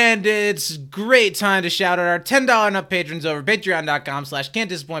 And it's great time to shout out our $10 and up patrons over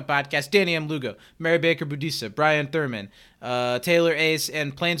patreon.com/can'tdisappointpodcast. Danny M. Lugo, Mary Baker Budisa, Brian Thurman, Taylor Ace,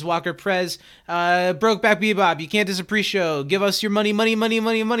 and Planeswalker Prez. Brokeback Bebop, You Can't Disappreciate Show. Give us your money.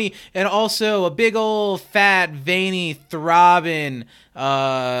 And also a big old fat, veiny, throbbing,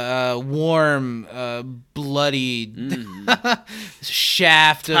 warm, bloody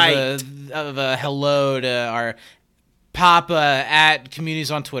shaft of a hello to our Papa at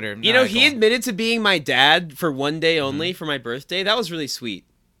Communities on Twitter. You know, he admitted to being my dad for one day only for my birthday. That was really sweet.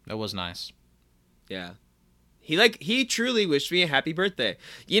 That was nice. Yeah. He truly wished me a happy birthday.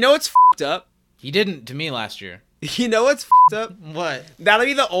 You know what's f***ed up? He didn't to me last year. You know what's f***ed up? What? That'll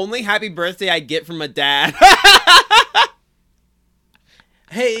be the only happy birthday I get from a dad.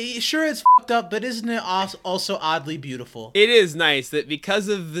 Hey, sure it's f***ed up, but isn't it also oddly beautiful? It is nice that because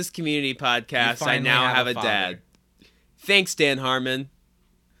of this community podcast, I now have a dad. Thanks, Dan Harmon.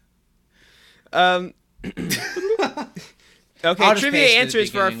 Okay, trivia answers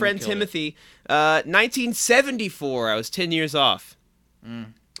for our friend Timothy. 1974, I was 10 years off.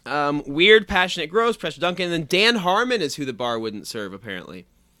 Weird, passionate, gross, Pressure Duncan, and then Dan Harmon is who the bar wouldn't serve, apparently.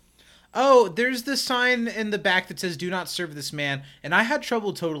 Oh, there's the sign in the back that says, "Do not serve this man," and I had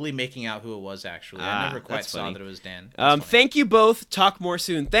trouble totally making out who it was, actually. I never quite saw that it was Dan. Thank you both. Talk more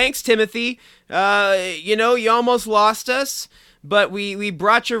soon. Thanks, Timothy. You know, you almost lost us, but we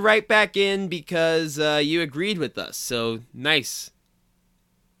brought you right back in because you agreed with us, so nice.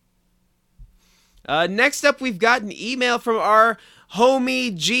 Next up, we've got an email from our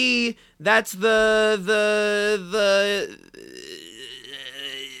homie G. That's the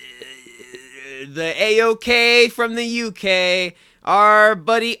AOK from the UK, our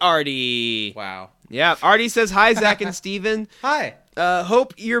buddy Artie. Wow. Yeah, Artie says, hi, Zach and Steven. Hi.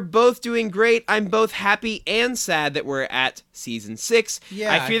 Hope you're both doing great. I'm both happy and sad that we're at Season 6.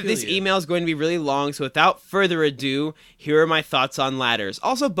 Yeah, I fear that this email is going to be really long, so without further ado, here are my thoughts on Ladders.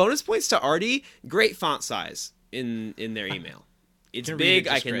 Also, bonus points to Artie. Great font size in their email. It's big.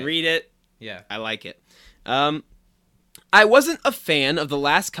 I can read it. Yeah. I like it. I wasn't a fan of the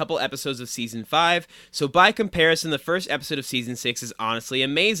last couple episodes of Season 5, so by comparison, the first episode of Season 6 is honestly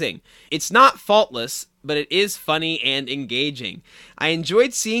amazing. It's not faultless, but it is funny and engaging. I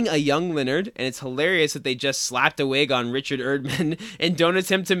enjoyed seeing a young Leonard, and it's hilarious that they just slapped a wig on Richard Erdman and don't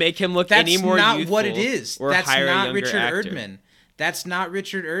attempt to make him look any more youthful. That's not what it is. That's not Richard actor. Erdman. That's not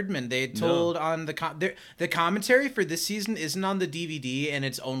Richard Erdman. They told on the commentary for this season isn't on the DVD, and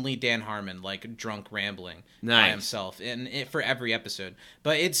it's only Dan Harmon, like drunk rambling by himself, and for every episode.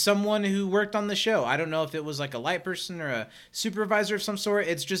 But it's someone who worked on the show. I don't know if it was like a light person or a supervisor of some sort.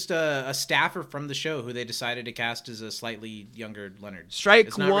 It's just a staffer from the show who they decided to cast as a slightly younger Leonard.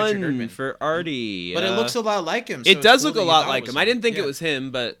 Strike one for Artie. But it looks a lot like him. So it does look a lot like him. I didn't think it was him,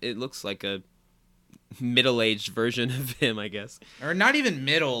 but it looks like a middle-aged version of him, I guess. Or not even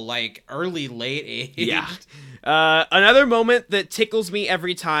middle, like early, late age. Yeah. Another moment that tickles me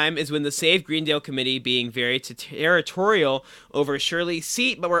every time is when the Save Greendale committee being very territorial over Shirley's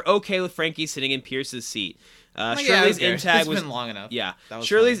seat, but we're okay with Frankie sitting in Pierce's seat. Shirley's in-tag was been long enough. Yeah.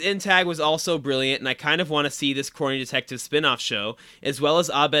 Shirley's in-tag was also brilliant, and I kind of want to see this corny detective spin-off show, as well as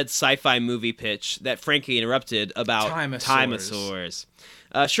Abed's sci-fi movie pitch that Frankie interrupted about Timosaurs.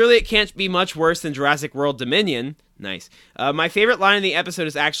 Surely it can't be much worse than Jurassic World Dominion. Nice. My favorite line in the episode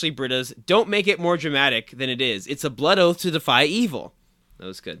is actually Britta's, "Don't make it more dramatic than it is. It's a blood oath to defy evil." That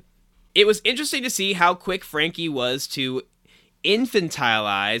was good. It was interesting to see how quick Frankie was to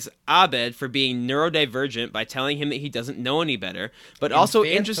infantilize Abed for being neurodivergent by telling him that he doesn't know any better, but also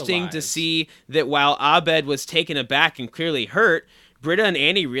interesting to see that while Abed was taken aback and clearly hurt, Britta and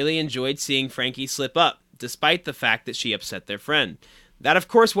Annie really enjoyed seeing Frankie slip up, despite the fact that she upset their friend. That, of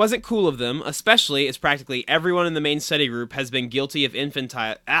course, wasn't cool of them, especially as practically everyone in the main study group has been guilty of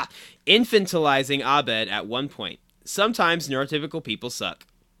infantilizing Abed at one point. Sometimes neurotypical people suck.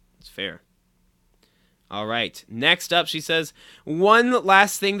 It's fair. All right. Next up, she says, one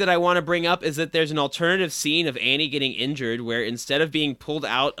last thing that I want to bring up is that there's an alternative scene of Annie getting injured where instead of being pulled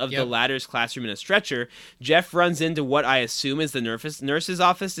out of the Ladders classroom in a stretcher, Jeff runs into what I assume is the nurse's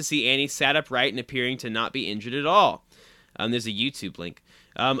office to see Annie sat upright and appearing to not be injured at all. There's a YouTube link.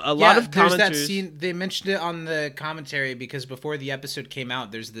 A lot of commenters... There's that scene. They mentioned it on the commentary because before the episode came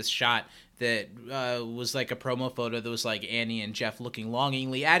out, there's this shot that was like a promo photo that was like Annie and Jeff looking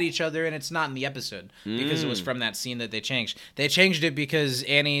longingly at each other, and it's not in the episode because it was from that scene that they changed. They changed it because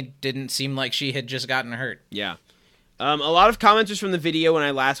Annie didn't seem like she had just gotten hurt. Yeah. A lot of commenters from the video when I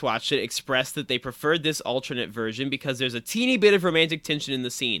last watched it expressed that they preferred this alternate version because there's a teeny bit of romantic tension in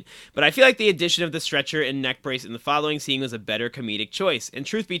the scene. But I feel like the addition of the stretcher and neck brace in the following scene was a better comedic choice. And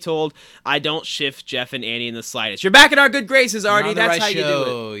truth be told, I don't shift Jeff and Annie in the slightest. You're back in our good graces, Artie. That's how you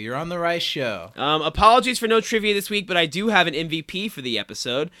do it. You're on the right show. Apologies for no trivia this week, but I do have an MVP for the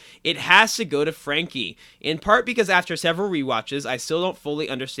episode. It has to go to Frankie. In part because after several rewatches, I still don't fully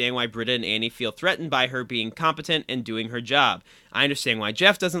understand why Britta and Annie feel threatened by her being competent and doing her job. I understand why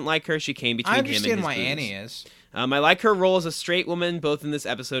Jeff doesn't like her. She came between him and his I understand why booze. Annie is. I like her role as a straight woman, both in this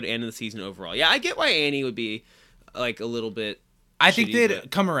episode and in the season overall. Yeah, I get why Annie would be like a little bit. I think they'd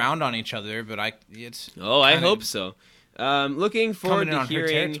come around on each other, but I hope so. Looking forward to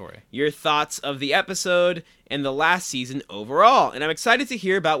hearing your thoughts of the episode and the last season overall. And I'm excited to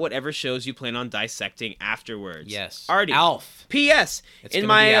hear about whatever shows you plan on dissecting afterwards. Yes. Artie. Alf. P.S. It's In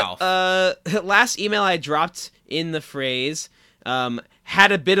gonna be my Alf. last email I dropped in the phrase,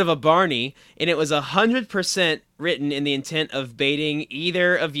 had a bit of a Barney, and it was 100% written in the intent of baiting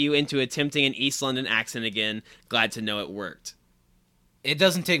either of you into attempting an East London accent again. Glad to know it worked. It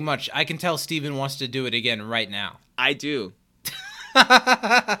doesn't take much. I can tell Steven wants to do it again right now. I do.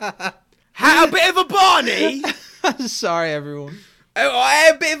 Had a bit of a Barney. Sorry, everyone. Oh, I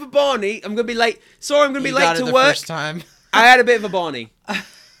had a bit of a Barney. I'm gonna be late. Sorry, I'm gonna be late to the work. First time. I had a bit of a Barney.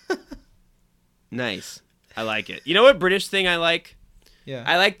 Nice. I like it. You know what British thing I like? Yeah.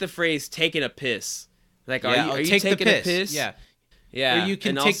 I like the phrase "taking a piss." Like, are you take taking the a piss? Yeah. Yeah. Or you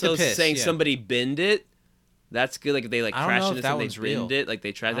can and take also the piss. saying yeah. somebody binned it. That's good. Like they like I don't crash know into if that something, one's they real. binned it. Like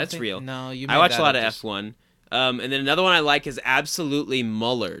they tried. That's real. No, you. I watch a lot of F1. And then another one I like is absolutely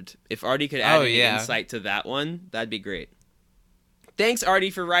mullered. If Artie could add any insight to that one, that'd be great. Thanks, Artie,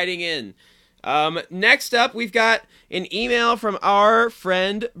 for writing in. Next up, we've got an email from our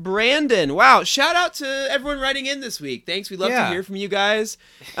friend Brandon. Wow, shout out to everyone writing in this week. Thanks, we'd love to hear from you guys.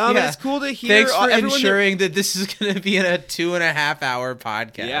 And it's cool to hear. Thanks for ensuring that this is going to be a 2.5 hour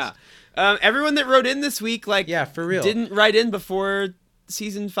podcast. Yeah. Everyone that wrote in this week, for real, didn't write in before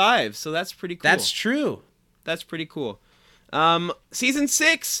season 5, so that's pretty cool. That's true. That's pretty cool. Season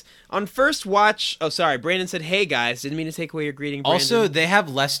 6 on first watch. Oh, sorry. Brandon said, "Hey guys, didn't mean to take away your greeting." Brandon. Also, they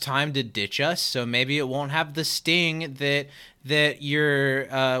have less time to ditch us, so maybe it won't have the sting that your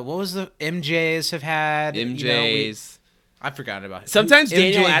what was the MJs have had. MJs. I forgot about it. Sometimes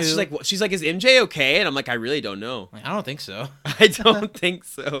Daniel asks, she's like, "Is MJ okay?" And I'm like, "I really don't know." I don't think so. I don't think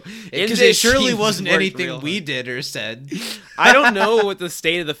so. Because it surely wasn't anything we did or said. I don't know what the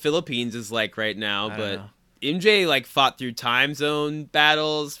state of the Philippines is like right now, but MJ fought through time zone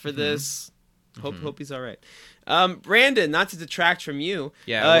battles for this. Hope he's all right. Brandon, not to detract from you.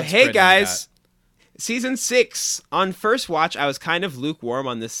 Yeah. Hey guys. Season 6. On first watch, I was kind of lukewarm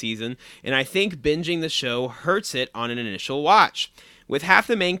on this season, and I think binging the show hurts it on an initial watch. With half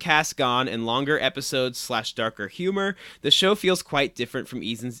the main cast gone and longer episodes / darker humor, the show feels quite different from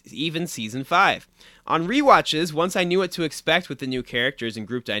even Season 5. On rewatches, once I knew what to expect with the new characters and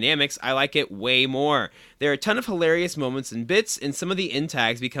group dynamics, I like it way more. There are a ton of hilarious moments and bits, and some of the in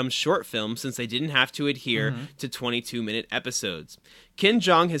tags become short films since they didn't have to adhere to 22-minute episodes. Ken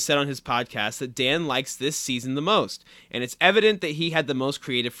Jeong has said on his podcast that Dan likes this season the most, and it's evident that he had the most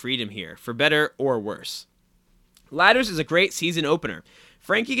creative freedom here, for better or worse. Ladders is a great season opener.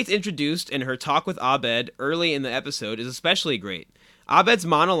 Frankie gets introduced, and her talk with Abed early in the episode is especially great. Abed's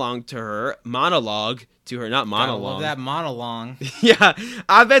monologue to her, not monologue. Love that monologue. Yeah,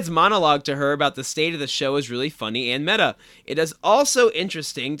 Abed's monologue to her about the state of the show is really funny and meta. It is also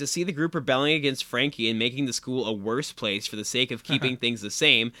interesting to see the group rebelling against Frankie and making the school a worse place for the sake of keeping things the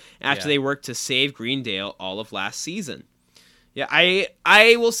same after they worked to save Greendale all of last season. Yeah,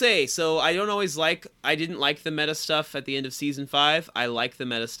 I will say, so I didn't like the meta stuff at the end of season 5. I like the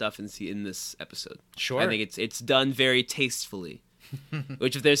meta stuff in this episode. Sure. I think it's done very tastefully.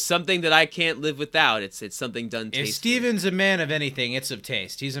 Which, if there's something that I can't live without, it's something done tastefully. If Steven's a man of anything, it's of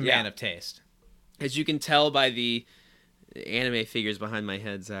taste. He's a man of taste. As you can tell by the anime figures behind my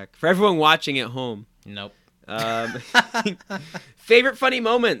head, Zach. For everyone watching at home. Nope. Favorite funny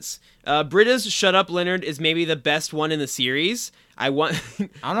moments. Britta's "Shut Up, Leonard" is maybe the best one in the series. I don't know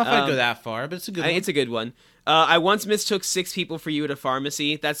if I'd go that far, but it's a good one. It's a good one. I once mistook 6 people for you at a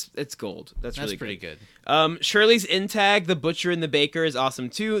pharmacy. It's gold. That's really pretty good. Shirley's in tag, the butcher and the baker, is awesome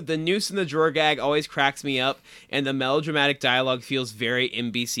too. The noose in the drawer gag always cracks me up, and the melodramatic dialogue feels very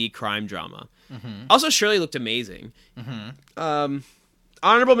NBC crime drama. Also, Shirley looked amazing.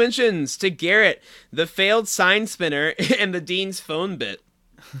 Honorable mentions to Garrett, the failed sign spinner, and the dean's phone bit,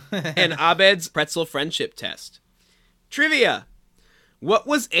 and Abed's pretzel friendship test. Trivia. What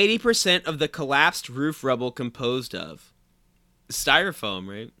was 80% of the collapsed roof rubble composed of? Styrofoam,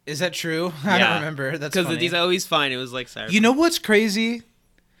 right? Is that true? I don't remember. That's because funny. these I always find it was like styrofoam. You know what's crazy?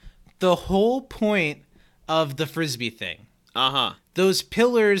 The whole point of the Frisbee thing. Those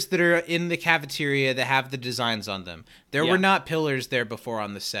pillars that are in the cafeteria that have the designs on them. There were not pillars there before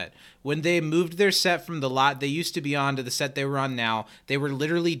on the set. When they moved their set from the lot they used to be on to the set they were on now, they were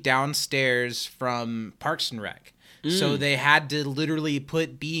literally downstairs from Parks and Rec. So they had to literally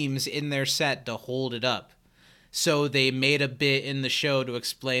put beams in their set to hold it up. So they made a bit in the show to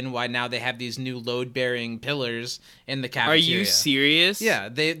explain why now they have these new load-bearing pillars in the cafeteria. Are you serious? Yeah,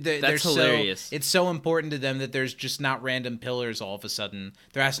 That's hilarious. It's so important to them that there's just not random pillars all of a sudden.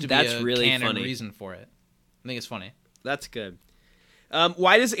 There has to be a really canon funny. reason for it. I think it's funny. That's good.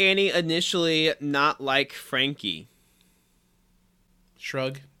 Why does Annie initially not like Frankie?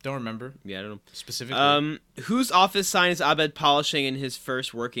 Shrug. Don't remember Yeah, I don't know. specifically. Whose office sign is Abed polishing in his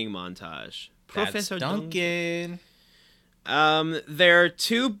first working montage? That's Professor Duncan. There are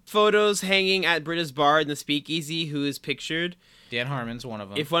 2 photos hanging at Britta's bar in the Speakeasy. Who is pictured? Dan Harmon's one of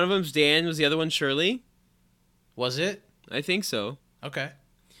them. If one of them's Dan, was the other one Shirley? Was it? I think so. Okay.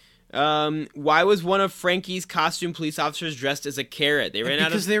 Why was one of Frankie's costume police officers dressed as a carrot? They ran out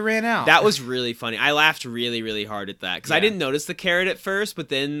Because of... they ran out. That was really funny. I laughed really, really hard at that because I Yeah. didn't notice the carrot at first, but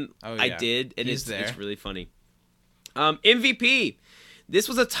then I yeah. did, and He's it's there. really funny. MVP. This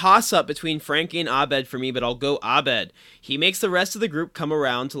was a toss-up between Frankie and Abed for me, but I'll go Abed. He makes the rest of the group come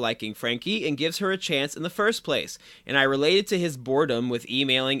around to liking Frankie and gives her a chance in the first place, and I related to his boredom with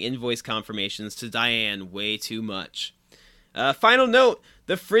emailing invoice confirmations to Diane way too much. Final note,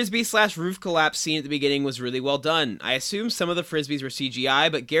 the Frisbee/roof collapse scene at the beginning was really well done. I assume some of the Frisbees were CGI,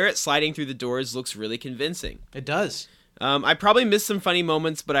 but Garrett sliding through the doors looks really convincing. It does. I probably missed some funny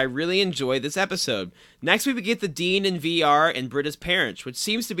moments, but I really enjoyed this episode. Next we get the Dean in VR and Britta's parents, which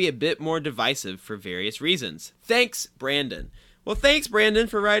seems to be a bit more divisive for various reasons. Thanks, Brandon. Well, thanks, Brandon,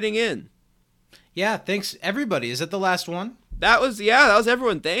 for writing in. Yeah, thanks everybody. Is that the last one? That was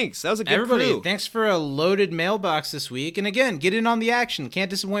everyone. Thanks. That was a good Everybody, crew. thanks for a loaded mailbox this week. And again, get in on the action. Can't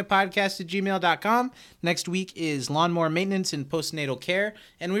disappoint podcast@gmail.com. Next week is lawnmower maintenance and postnatal care.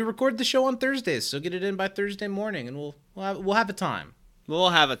 And we record the show on Thursdays, so get it in by Thursday morning and we'll have a time. We'll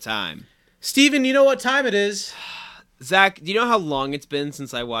have a time. Steven, you know what time it is? Zach, do you know how long it's been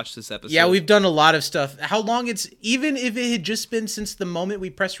since I watched this episode? Yeah, we've done a lot of stuff. How long even if it had just been since the moment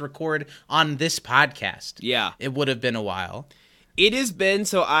we pressed record on this podcast. Yeah. It would have been a while. It has been,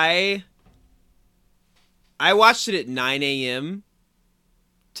 so I watched it at 9 a.m.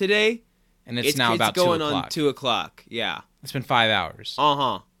 today. And it's now about 2 going o'clock. on 2 o'clock. Yeah. It's been 5 hours.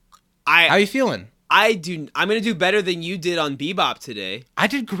 How How you feeling? I'm gonna do better than you did on Bebop today. I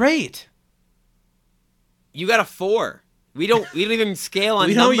did great. You got a 4. We don't even scale on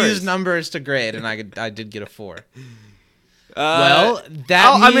We numbers. don't use numbers to grade, and I did get a 4. I'm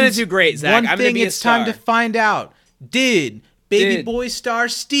gonna do great, Zach. One I'm gonna thing be a it's time to star. find out. Did baby Did- boy star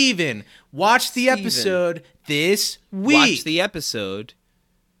Steven watch the episode this week? Watch the episode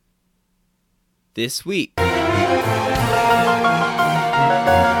this week.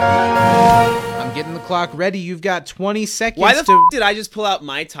 I'm getting the clock ready. You've got 20 seconds Why the to did I just pull out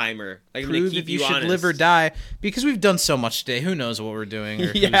my timer? Like, I'm gonna prove keep if you should honest. live or die. Because we've done so much today. Who knows what we're doing, or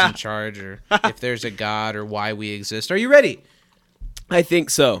who's Yeah. in charge, or if there's a god, or why we exist. Are you ready? I think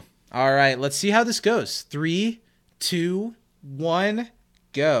so. All right, let's see how this goes. 3, 2, 1,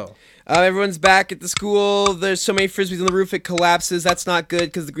 go. Everyone's back at the school. There's so many frisbees on the roof, it collapses. That's not good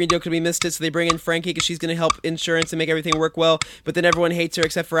because the green doe could be missed it. So they bring in Frankie because she's going to help insurance and make everything work well. But then everyone hates her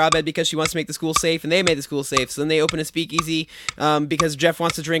except for Abed because she wants to make the school safe, and they made the school safe. So then they open a speakeasy because Jeff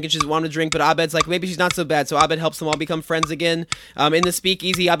wants to drink and she doesn't want to drink. But Abed's like, maybe she's not so bad. So Abed helps them all become friends again. In the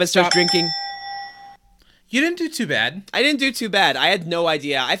speakeasy, Abed starts Stop. drinking. You didn't do too bad. I didn't do too bad. I had no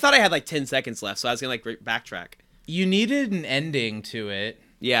idea. I thought I had like 10 seconds left, so I was going to backtrack. You needed an ending to it.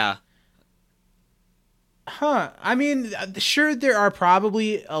 Yeah. Huh. I mean, sure, there are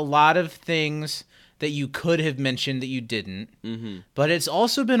probably a lot of things that you could have mentioned that you didn't. Mm-hmm. But it's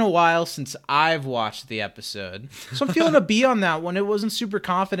also been a while since I've watched the episode. So I'm feeling a B on that one. It wasn't super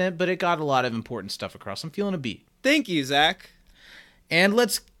confident, but it got a lot of important stuff across. I'm feeling a B. Thank you, Zach. And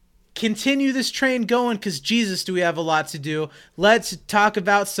let's continue this train going because, Jesus, do we have a lot to do. Let's talk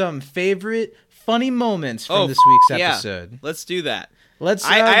about some favorite funny moments from this week's episode. Yeah. Let's do that. Let's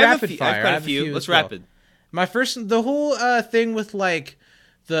I have rapid a few. fire. I've got a few. Let's as well. rapid. My first, the whole thing with like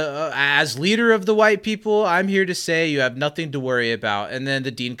as leader of the white people, I'm here to say you have nothing to worry about. And then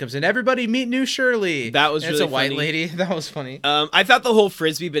the dean comes in. Everybody meet new Shirley. That was and really it's a white funny. lady. That was funny. I thought the whole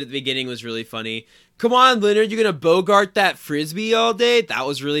frisbee bit at the beginning was really funny. Come on, Leonard, you're gonna bogart that frisbee all day? That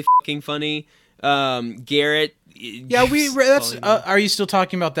was really fucking funny. Garrett. Yeah, that's. Are you still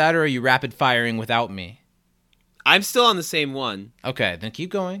talking about that, or are you rapid firing without me? I'm still on the same one. Okay, then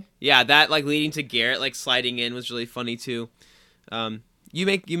keep going. Yeah, that like leading to Garrett like sliding in was really funny too. You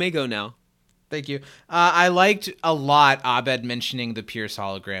may go now. Thank you. I liked a lot Abed mentioning the Pierce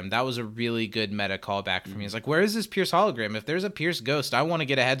hologram. That was a really good meta callback for me. It's like, where is this Pierce hologram? If there's a Pierce ghost, I want to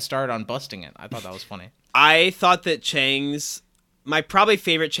get a head start on busting it. I thought that was funny. I thought that my probably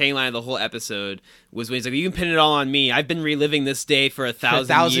favorite Chang line of the whole episode was when he's like, "You can pin it all on me. I've been reliving this day for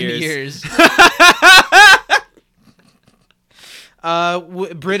 1,000 years."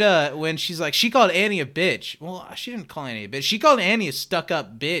 Britta, when she's like, she called Annie a bitch. Well, she didn't call Annie a bitch. She called Annie a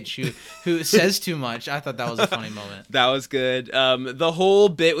stuck-up bitch who says too much. I thought that was a funny moment. That was good. The whole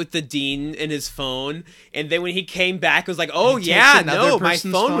bit with the dean and his phone, and then when he came back, it was like, "Oh yeah, no, my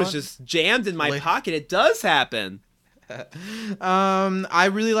phone was just jammed in my pocket." It does happen. I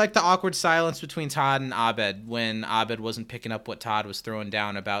really like the awkward silence between Todd and Abed when Abed wasn't picking up what Todd was throwing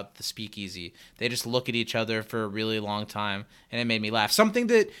down about the speakeasy. They just look at each other for a really long time, and it made me laugh. Something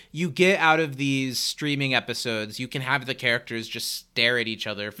that you get out of these streaming episodes, you can have the characters just stare at each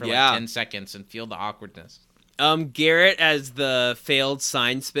other for like 10 seconds and feel the awkwardness. Garrett as the failed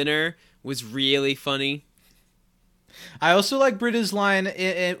sign spinner was really funny. I also like Britta's line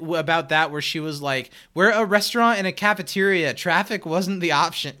about that where she was like, we're a restaurant and a cafeteria. Traffic wasn't the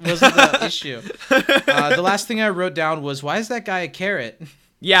option, wasn't the issue. The last thing I wrote down was, why is that guy a carrot?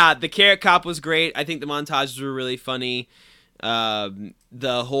 Yeah, the carrot cop was great. I think the montages were really funny. The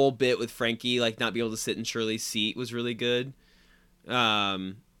whole bit with Frankie, like not being able to sit in Shirley's seat was really good. Yeah,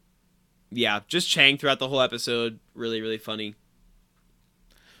 just Chang throughout the whole episode. Really, really funny.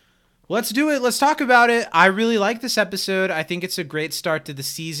 Let's do it. Let's talk about it. I really like this episode. I think it's a great start to the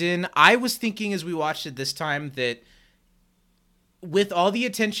season. I was thinking as we watched it this time that with all the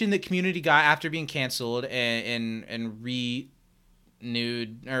attention that Community got after being canceled and renewed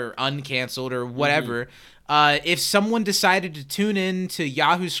or uncanceled or whatever, if someone decided to tune in to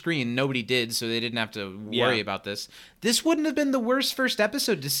Yahoo Screen, nobody did, so they didn't have to worry about this. This wouldn't have been the worst first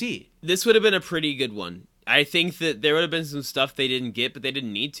episode to see. This would have been a pretty good one. I think that there would have been some stuff they didn't get, but they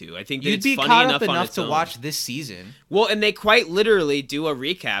didn't need to. I think that you'd be funny caught up enough enough to own. watch this season. Well, and they quite literally do a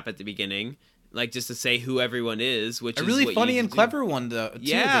recap at the beginning, like just to say who everyone is, which a is really what funny you and do. clever one though. Too,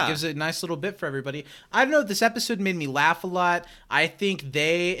 Yeah, that gives a nice little bit for everybody. I don't know. This episode made me laugh a lot. I think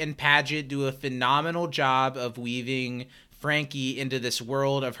they and Paget do a phenomenal job of weaving Frankie into this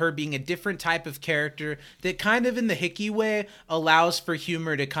world of her being a different type of character that kind of in the Hickey way allows for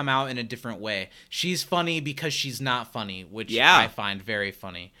humor to come out in a different way. She's funny because she's not funny, which I find very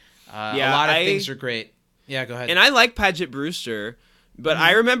funny. A lot of things are great. Yeah, go ahead. And I like Paget Brewster, but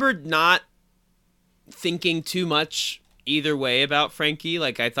I remember not thinking too much either way about Frankie.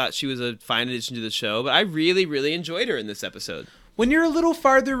 Like, I thought she was a fine addition to the show, but I really, really enjoyed her in this episode. When you're a little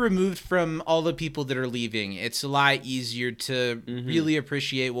farther removed from all the people that are leaving, it's a lot easier to really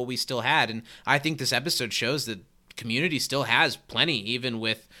appreciate what we still had. And I think this episode shows that Community still has plenty, even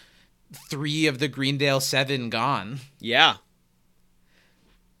with 3 of the Greendale 7 gone. Yeah.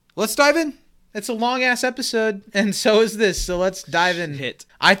 Let's dive in. It's a long-ass episode, and so is this, so let's dive in. Hit.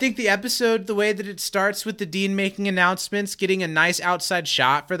 I think the episode, the way that it starts with the dean making announcements, getting a nice outside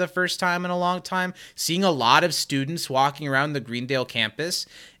shot for the first time in a long time, seeing a lot of students walking around the Greendale campus,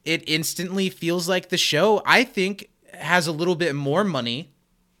 it instantly feels like the show, I think, has a little bit more money.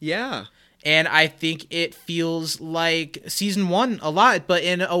 Yeah. And I think it feels like season 1 a lot, but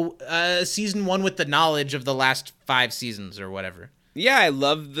in a season 1 with the knowledge of the last 5 seasons or whatever. Yeah, I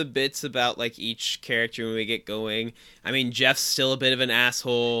love the bits about, like, each character when we get going. I mean, Jeff's still a bit of an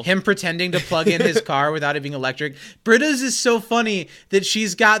asshole. Him pretending to plug in his car without it being electric. Britta's is so funny that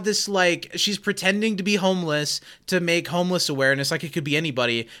she's got this, like, she's pretending to be homeless to make homeless awareness, like it could be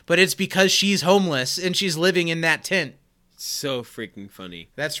anybody, but it's because she's homeless and she's living in that tent. So freaking funny.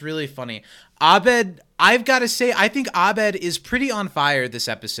 That's really funny. Abed, I've got to say, I think Abed is pretty on fire this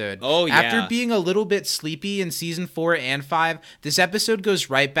episode. Oh, yeah. After being a little bit sleepy in season 4 and 5, this episode goes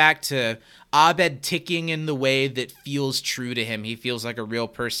right back to Abed ticking in the way that feels true to him. He feels like a real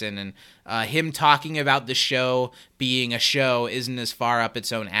person, and him talking about the show being a show isn't as far up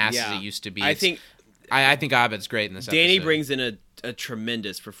its own ass as it used to be. I think Abed's great in this episode. Danny brings in a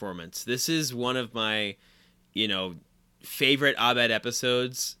tremendous performance. This is one of my, favorite Abed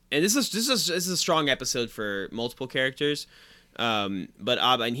episodes, and this is a strong episode for multiple characters, But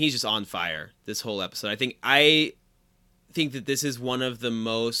Abed, and he's just on fire this whole episode. I think that this is one of the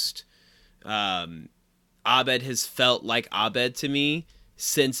most Abed has felt like Abed to me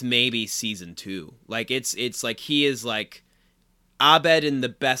since maybe season 2. Like it's like he is like Abed in the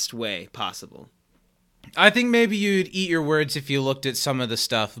best way possible. I think maybe you'd eat your words if you looked at some of the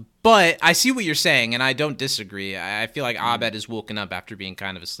stuff, but I see what you're saying, and I don't disagree. I feel like Abed is woken up after being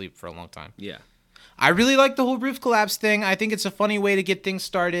kind of asleep for a long time. Yeah. I really like the whole roof collapse thing. I think it's a funny way to get things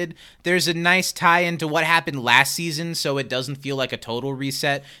started. There's a nice tie into what happened last season, so it doesn't feel like a total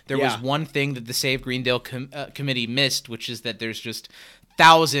reset. There was one thing that the Save Greendale committee missed, which is that there's just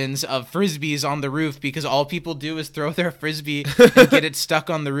thousands of frisbees on the roof because all people do is throw their frisbee and get it stuck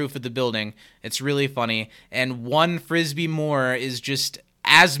on the roof of the building. It's really funny. And one frisbee more is just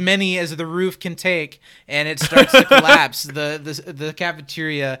as many as the roof can take, and it starts to collapse. The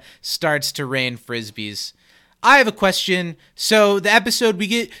cafeteria starts to rain frisbees. I have a question. So the episode, we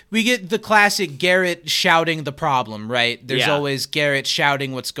get the classic Garrett shouting the problem, right? There's always Garrett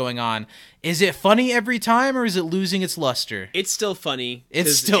shouting what's going on. Is it funny every time, or is it losing its luster? It's still funny.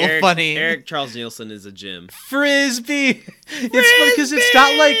 It's still funny. Eric Charles Nielsen is a gem. Frisbee. It's because it's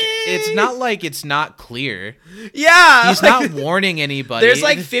not like it's not clear. Yeah, he's not warning anybody. There's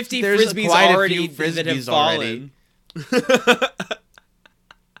like 50 frisbees already that have fallen.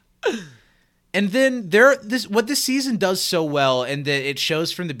 And then what this season does so well, and that it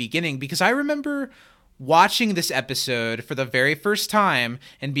shows from the beginning, because I remember watching this episode for the very first time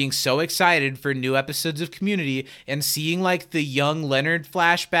and being so excited for new episodes of Community and seeing like the young Leonard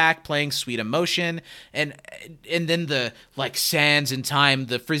flashback playing Sweet Emotion and then the like sands in time,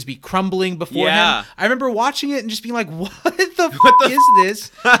 the frisbee crumbling before him. I remember watching it and just being like, what the fuck is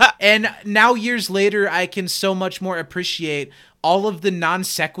this? And now years later, I can so much more appreciate all of the non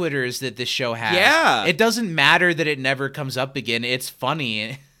sequiturs that this show has. Yeah. It doesn't matter that it never comes up again. It's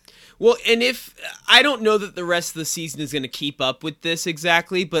funny. Well, and if I don't know that the rest of the season is going to keep up with this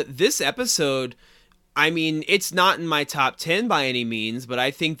exactly, but this episode, I mean, it's not in my top 10 by any means, but I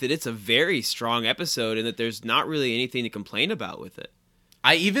think that it's a very strong episode and that there's not really anything to complain about with it.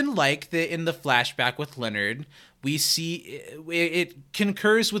 I even like that in the flashback with Leonard, we see it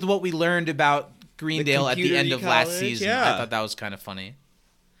concurs with what we learned about Greendale at the end of last season. I thought that was kind of funny.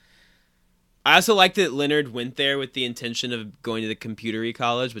 I also like that Leonard went there with the intention of going to the computery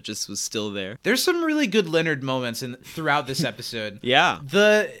college, but just was still there. There's some really good Leonard moments throughout this episode. Yeah.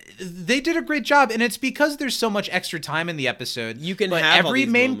 They did a great job, and it's because there's so much extra time in the episode. You can but have every all these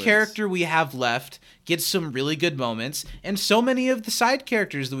main moments. character we have left gets some really good moments, and so many of the side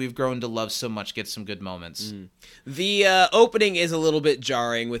characters that we've grown to love so much get some good moments. The opening is a little bit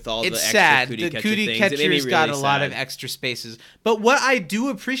jarring with all the extra sad. cootie The catcher cootie things. catcher's got a lot of sad. extra spaces. But what I do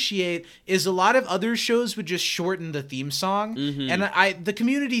appreciate is a lot of other shows would just shorten the theme song. And the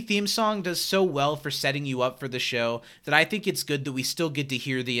Community theme song does so well for setting you up for the show that I think it's good that we still get to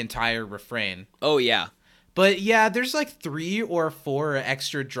hear the entire refrain. Oh, yeah. But yeah, there's like 3 or 4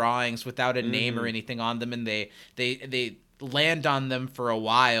 extra drawings without a name or anything on them, and they land on them for a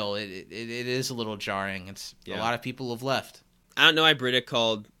while. It is a little jarring. A lot of people have left. I don't know why Britta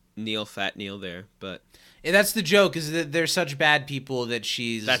called Neil Fat Neil there, but That's the joke, is that they're such bad people that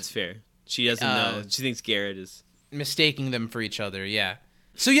she's... That's fair. She doesn't know. She thinks Garrett is... mistaking them for each other, yeah.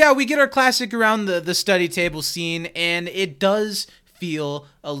 So yeah, we get our classic around the study table scene, and it does feel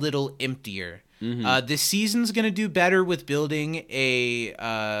a little emptier. This season's going to do better with building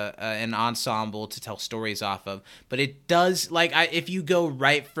an ensemble to tell stories off of. But it does, like, if you go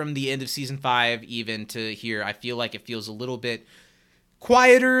right from the end of season 5 even to here, I feel like it feels a little bit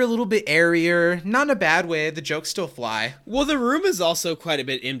quieter, a little bit airier. Not in a bad way. The jokes still fly. Well, the room is also quite a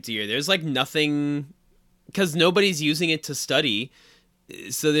bit emptier. There's, like, nothing... Because nobody's using it to study.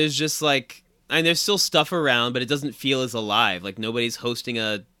 So there's just, like... And there's still stuff around, but it doesn't feel as alive. Like, nobody's hosting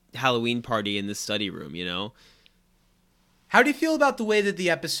a Halloween party in the study room, you know? How do you feel about the way that the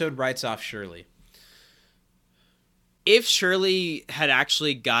episode writes off Shirley? If Shirley had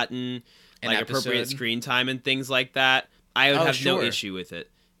actually gotten like appropriate screen time and things like that, I would have no issue with it.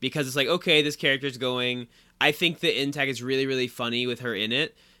 Because it's like, okay, this character's going. I think the Intag is really, really funny with her in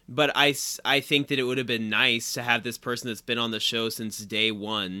it. But I think that it would have been nice to have this person that's been on the show since day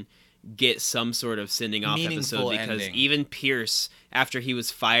one get some sort of sending off episode, because even Pierce, after he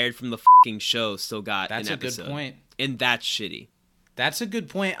was fired from the fucking show, still got an episode. That's a good point. And that's shitty. That's a good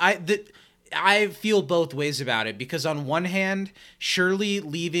point. I feel both ways about it, because on one hand, Shirley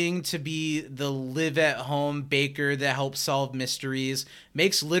leaving to be the live-at-home baker that helps solve mysteries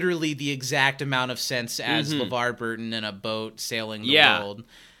makes literally the exact amount of sense as LeVar Burton in a boat sailing the world.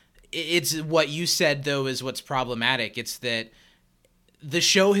 It's what you said, though, is what's problematic. It's that the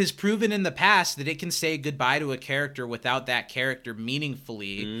show has proven in the past that it can say goodbye to a character without that character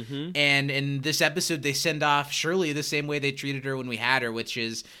meaningfully. Mm-hmm. And in this episode, they send off Shirley the same way they treated her when we had her, which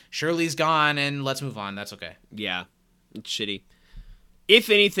is Shirley's gone and let's move on. That's okay. Yeah, it's shitty. If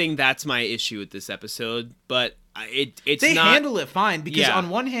anything, that's my issue with this episode, but it's they not... handle it fine because Yeah. on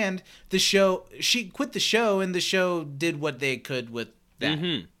one hand, she quit the show and the show did what they could with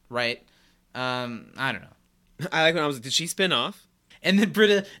that, right? I don't know. I like when I was like, did she spin off? And then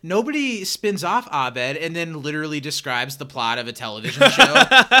Britta, nobody spins off Abed and then literally describes the plot of a television show.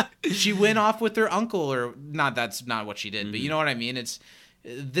 She went off with her uncle, or not. That's not what she did, but you know what I mean. It's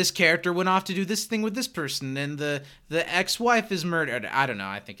this character went off to do this thing with this person, and the ex-wife is murdered. I don't know.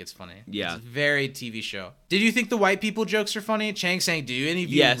 I think it's funny. Yeah. It's very TV show. Did you think the white people jokes are funny? Chang saying, do any of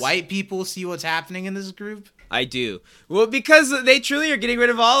you Yes. white people see what's happening in this group? I do. Well, because they truly are getting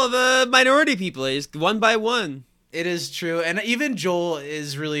rid of all of the minority people, just one by one. It is true, and even Joel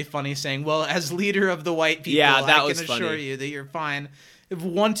is really funny saying, well, as leader of the white people, Yeah, that I was can assure funny. you that you're fine. If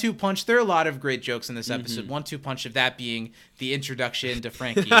 1-2 punch, there are a lot of great jokes in this episode. 1-2 punch of that being the introduction to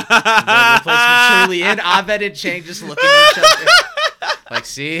Frankie. The replacement Shirley and Abed and Chang just looking at each other. Like,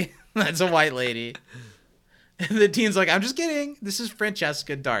 see? That's a white lady. And the teen's like, I'm just kidding. This is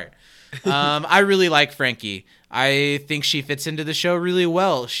Francesca Dart. I really like Frankie. I think she fits into the show really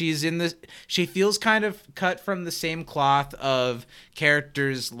well. She feels kind of cut from the same cloth of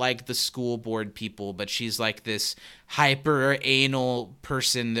characters like the school board people, but she's like this hyper anal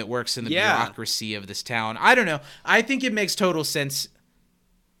person that works in the bureaucracy of this town. I don't know. I think it makes total sense.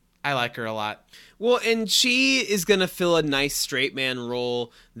 I like her a lot. Well, and she is going to fill a nice straight man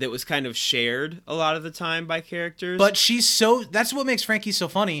role that was kind of shared a lot of the time by characters. But that's what makes Frankie so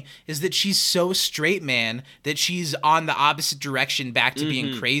funny, is that she's so straight man that she's on the opposite direction back to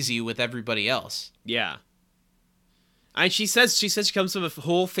being crazy with everybody else. Yeah. And she says she comes from a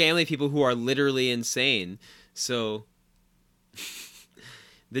whole family of people who are literally insane. So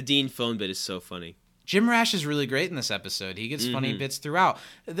the Dean phone bit is so funny. Jim Rash is really great in this episode. He gets funny bits throughout.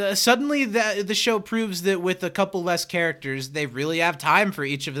 Suddenly, the show proves that with a couple less characters, they really have time for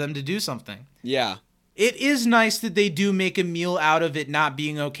each of them to do something. Yeah. It is nice that they do make a meal out of it not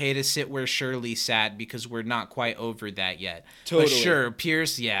being okay to sit where Shirley sat, because we're not quite over that yet. Totally. But sure,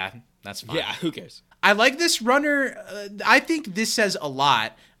 Pierce, yeah, that's fine. Yeah, who cares? I like this runner. I think this says a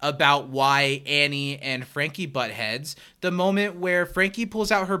lot about why Annie and Frankie butt heads. The moment where Frankie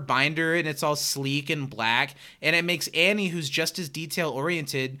pulls out her binder and it's all sleek and black, and it makes Annie, who's just as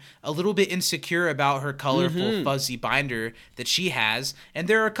detail-oriented, a little bit insecure about her colorful, fuzzy binder that she has. And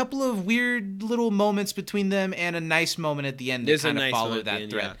there are a couple of weird little moments between them and a nice moment at the end that kind of follow that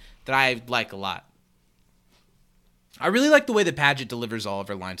thread that I like a lot. I really like the way that Padgett delivers all of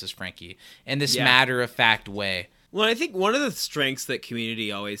her lines as Frankie in this matter-of-fact way. Well, I think one of the strengths that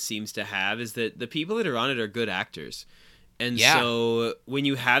Community always seems to have is that the people that are on it are good actors. And so when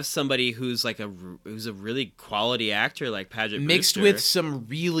you have somebody who's like who's a really quality actor like Padgett mixed Brewster, with some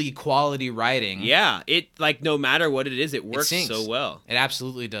really quality writing. Yeah, it like no matter what it is, it works so well. It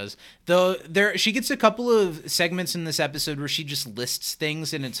absolutely does. Though she gets a couple of segments in this episode where she just lists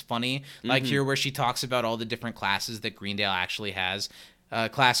things and it's funny. Like here where she talks about all the different classes that Greendale actually has. A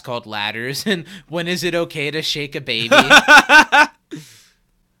class called Ladders, and when is it okay to shake a baby?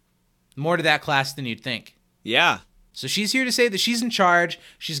 More to that class than you'd think. Yeah. So she's here to say that she's in charge.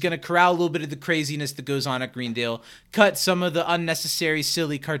 She's going to corral a little bit of the craziness that goes on at Greendale, cut some of the unnecessary,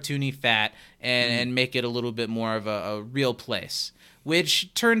 silly, cartoony fat, and make it a little bit more of a real place.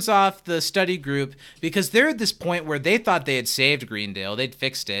 Which turns off the study group because they're at this point where they thought they had saved Greendale. They'd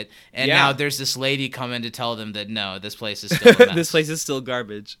fixed it. And now there's this lady coming to tell them that, no, this place is still a mess. This place is still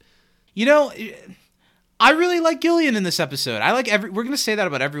garbage. You know, I really like Gillian in this episode. We're going to say that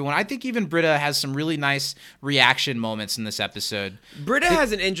about everyone. I think even Britta has some really nice reaction moments in this episode. Britta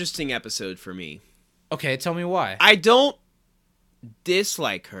has an interesting episode for me. Okay, tell me why. I don't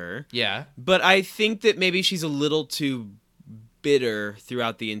dislike her. Yeah. But I think that maybe she's a little too bitter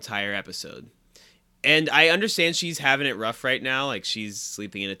throughout the entire episode. And I understand she's having it rough right now. Like she's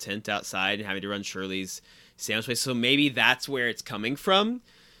sleeping in a tent outside and having to run Shirley's sandwich place. So maybe that's where it's coming from.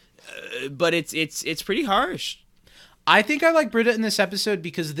 But it's pretty harsh. I think I like Britta in this episode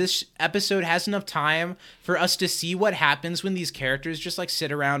because this episode has enough time for us to see what happens when these characters just like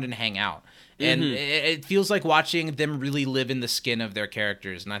sit around and hang out. And it feels like watching them really live in the skin of their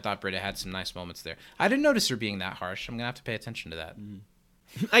characters. And I thought Britta had some nice moments there. I didn't notice her being that harsh. I'm going to have to pay attention to that.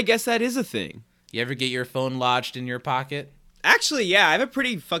 I guess that is a thing. You ever get your phone lodged in your pocket? Actually, yeah, I have a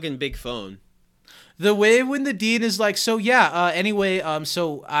pretty fucking big phone. The way when the dean is like, so yeah, anyway,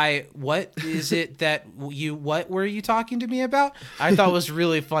 what is it that what were you talking to me about? I thought was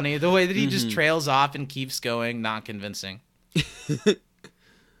really funny. The way that he just trails off and keeps going, not convincing.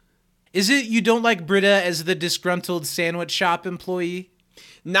 Is it you don't like Britta as the disgruntled sandwich shop employee?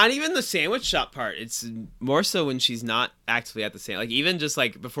 Not even the sandwich shop part. It's more so when she's not actively at the sandwich. Like, even just,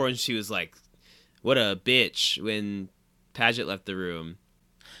 like, before when she was like, what a bitch when Paget left the room.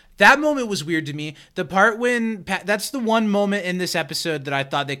 That moment was weird to me. The part when that's the one moment in this episode that I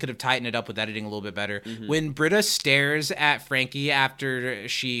thought they could have tightened it up with editing a little bit better. When Britta stares at Frankie after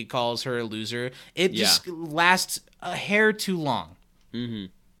she calls her a loser, it just lasts a hair too long.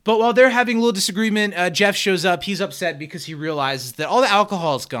 But while they're having a little disagreement, Jeff shows up. He's upset because he realizes that all the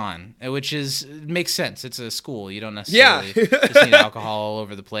alcohol is gone, which makes sense. It's a school. You don't necessarily just need alcohol all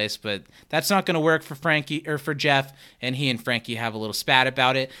over the place. But that's not going to work for Frankie or for Jeff. And he and Frankie have a little spat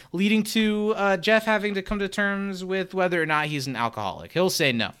about it, leading to Jeff having to come to terms with whether or not he's an alcoholic. He'll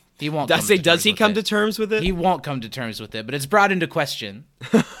say no. He won't. Does he come to terms with it? He won't come to terms with it, but it's brought into question.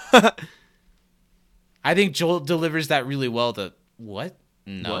 I think Joel delivers that really well. What?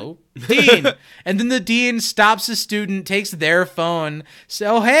 No. What? Dean. And then the dean stops the student, takes their phone.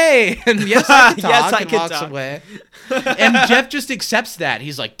 So, hey. And yes, I can talk. Yes, I and can walks talk. away. And Jeff just accepts that.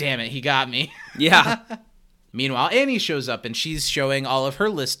 He's like, damn it, he got me. Yeah. Meanwhile, Annie shows up and she's showing all of her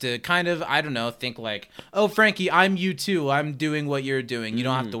list to kind of, I don't know, think like, oh, Frankie, I'm you too. I'm doing what you're doing. You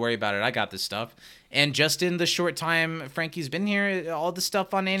don't have to worry about it. I got this stuff. And just in the short time Frankie's been here, all the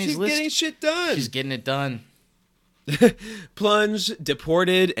stuff on Annie's list. She's getting shit done. She's getting it done. Plunged,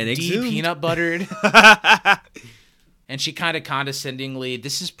 deported, and exhumed. Peanut buttered. And she kind of condescendingly,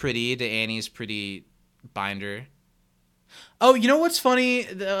 this is pretty, to Annie's pretty binder. Oh, you know what's funny?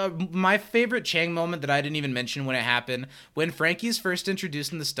 My favorite Chang moment that I didn't even mention when it happened, when Frankie's first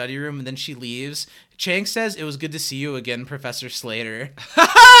introduced in the study room and then she leaves, Chang says, "It was good to see you again, Professor Slater."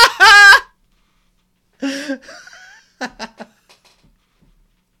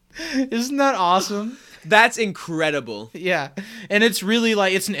 Isn't that awesome? That's incredible. Yeah. And it's really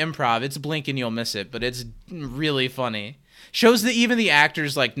like, it's an improv. It's blink and you'll miss it, but it's really funny. Shows that even the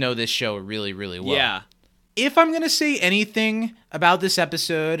actors like know this show really, really well. Yeah. If I'm going to say anything about this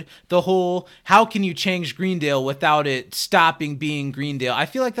episode, the whole, how can you change Greendale without it stopping being Greendale? I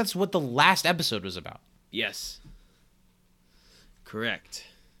feel like that's what the last episode was about. Yes. Correct.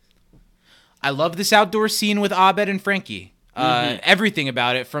 I love this outdoor scene with Abed and Frankie. Everything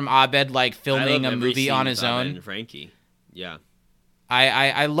about it, from Abed like filming a movie on his own. And Frankie. Yeah.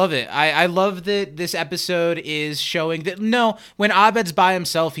 I love it. I love that this episode is showing that, no, when Abed's by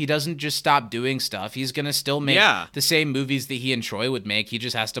himself, he doesn't just stop doing stuff. He's going to still make the same movies that he and Troy would make. He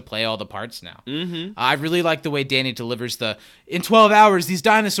just has to play all the parts now. I really like the way Danny delivers in 12 hours, these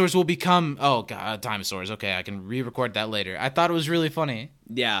dinosaurs will become, oh, God, dinosaurs. Okay, I can re-record that later. I thought it was really funny.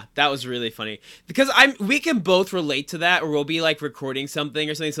 Yeah, that was really funny. Because we can both relate to that, or we'll be like recording something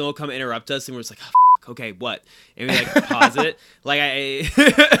or something, someone will come interrupt us, and we're just like, oh, okay, what? And we like pause it. Like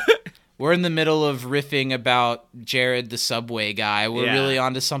we're in the middle of riffing about Jared the Subway guy. We're really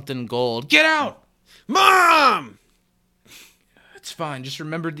onto something gold. Get out! Mom! It's fine. Just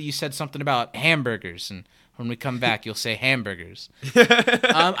remember that you said something about hamburgers, and when we come back, you'll say hamburgers.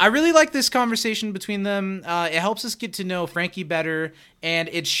 I really like this conversation between them. It helps us get to know Frankie better, and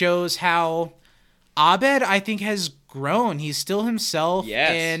it shows how Abed, I think, has grown. He's still himself. Yes.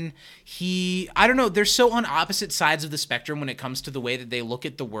 And I don't know, they're so on opposite sides of the spectrum when it comes to the way that they look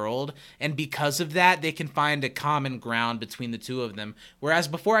at the world. And because of that, they can find a common ground between the two of them. Whereas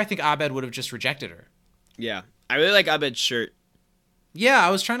before, I think Abed would have just rejected her. Yeah. I really like Abed's shirt. Yeah,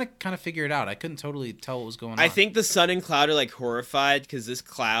 I was trying to kind of figure it out. I couldn't totally tell what was going on. I think the Sun and Cloud are like horrified because this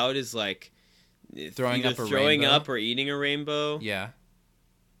cloud is like throwing up or eating a rainbow. Yeah.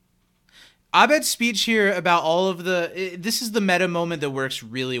 Abed's speech here about all of this is the meta moment that works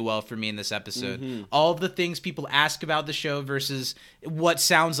really well for me in this episode. All of the things people ask about the show versus what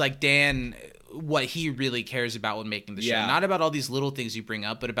sounds like Dan, what he really cares about when making the show. Not about all these little things you bring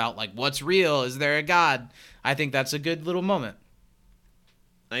up, but about like, what's real? Is there a God? I think that's a good little moment.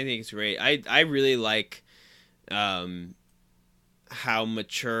 I think it's great. I really like how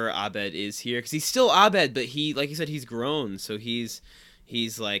mature Abed is here, because he's still Abed, but he, like you said, he's grown. So he's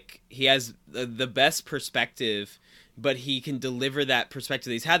like, he has the best perspective, but he can deliver that perspective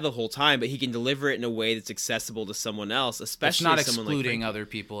that he's had the whole time, but he can deliver it in a way that's accessible to someone else, especially it's not someone excluding like other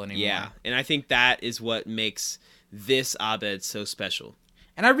people anymore. Yeah, and I think that is what makes this Abed so special.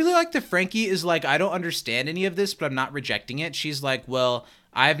 And I really like that Frankie is like, I don't understand any of this, but I'm not rejecting it. She's like, well,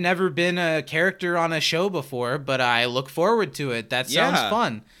 I've never been a character on a show before, but I look forward to it. That sounds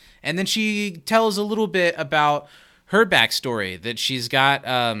fun. And then she tells a little bit about her backstory, that she's got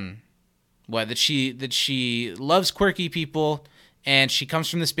that she loves quirky people, and she comes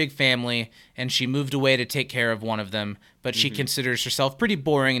from this big family, and she moved away to take care of one of them, but she considers herself pretty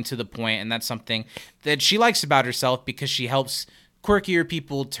boring and to the point, and that's something that she likes about herself because she helps quirkier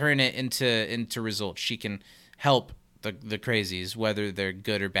people turn it into results. She can help the crazies, whether they're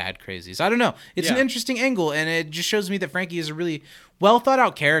good or bad crazies. I don't know. It's an interesting angle, and it just shows me that Frankie is a really well thought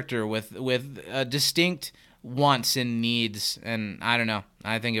out character with distinct wants and needs, and I don't know.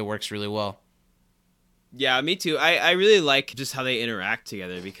 I think it works really well. Yeah, me too. I really like just how they interact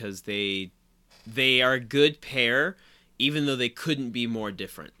together because they are a good pair, even though they couldn't be more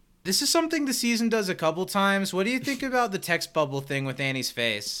different. This is something the season does a couple times. What do you think about the text bubble thing with Annie's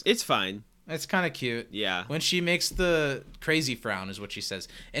face? It's fine. It's kind of cute. Yeah. When she makes the crazy frown is what she says.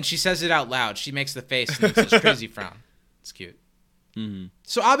 And she says it out loud. She makes the face and it says crazy frown. It's cute. Mm-hmm.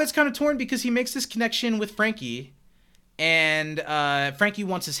 So Abed's kind of torn because he makes this connection with Frankie. And Frankie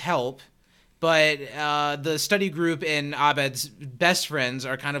wants his help. But the study group and Abed's best friends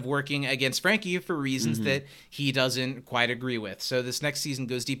are kind of working against Frankie for reasons that he doesn't quite agree with. So this next season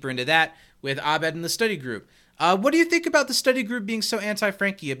goes deeper into that with Abed and the study group. What do you think about the study group being so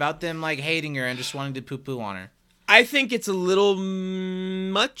anti-Frankie, about them like hating her and just wanting to poo-poo on her? I think it's a little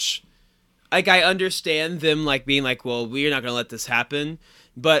much. Like, I understand them like being like, well, we're not going to let this happen.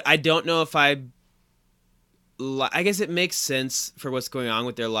 But I don't know if I guess it makes sense for what's going on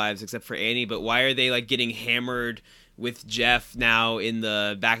with their lives, except for Annie. But why are they like getting hammered with Jeff now in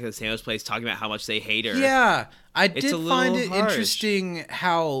the back of the sandwich place, talking about how much they hate her? Yeah, I It's did a little find it harsh. interesting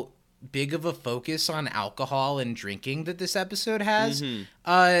how big of a focus on alcohol and drinking that this episode has.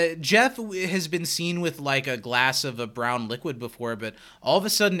 Jeff has been seen with like a glass of a brown liquid before, but all of a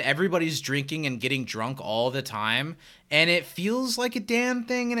sudden everybody's drinking and getting drunk all the time, and it feels like a Dan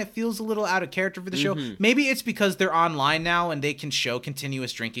thing, and it feels a little out of character for the show. Maybe it's because they're online now and they can show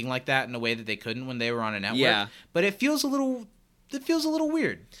continuous drinking like that in a way that they couldn't when they were on a network. Yeah. But it feels a little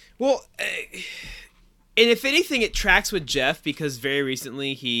weird. Well, and if anything, it tracks with Jeff because very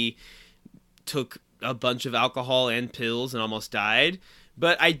recently he took a bunch of alcohol and pills and almost died.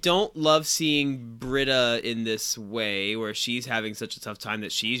 But I don't love seeing Britta in this way, where she's having such a tough time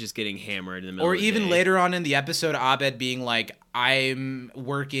that she's just getting hammered in the middle Or of the even day. later on in the episode, Abed being like, I'm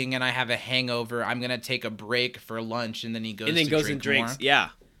working and I have a hangover. I'm going to take a break for lunch. And then he goes and then to goes drink and drinks. more. Yeah.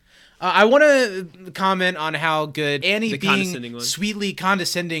 I want to comment on how good Annie The condescending being one. sweetly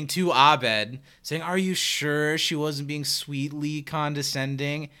condescending to Abed, saying, are you sure she wasn't being sweetly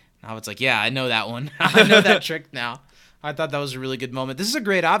condescending? And Abed's like, yeah, I know that one. I know that trick now. I thought that was a really good moment. This is a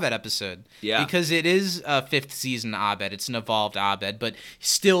great Abed episode. Yeah. Because it is a 5th season Abed. It's an evolved Abed, but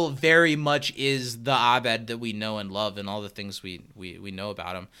still very much is the Abed that we know and love and all the things we know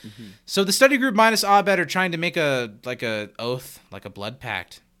about him. So the study group minus Abed are trying to make a oath, like a blood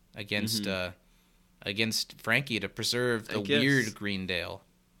pact against Frankie to preserve the weird Greendale.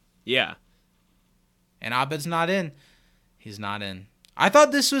 Yeah. And Abed's not in. He's not in. I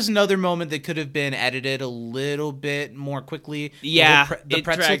thought this was another moment that could have been edited a little bit more quickly. Yeah, the it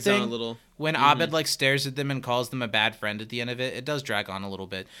pretzel drags thing, on a little. when Abed like stares at them and calls them a bad friend at the end of it, it does drag on a little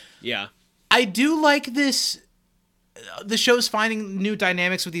bit. Yeah. I do like this. The show's finding new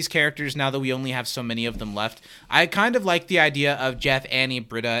dynamics with these characters now that we only have so many of them left. I kind of like the idea of Jeff, Annie,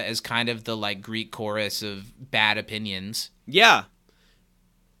 Britta as kind of the like Greek chorus of bad opinions. Yeah.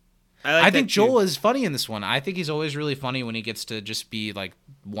 I think Joel is funny in this one. I think he's always really funny when he gets to just be like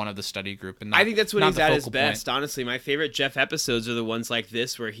one of the study group. And not, I think that's when not he's the at his focal best. point. Honestly, my favorite Jeff episodes are the ones like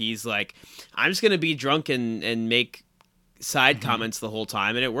this where he's like, I'm just going to be drunk and make side comments the whole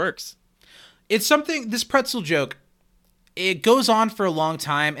time, and it works. It's something, this pretzel joke, it goes on for a long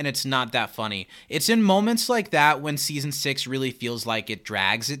time and it's not that funny. It's in moments like that when season 6 really feels like it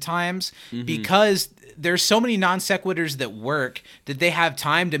drags at times because there's so many non sequiturs that work that they have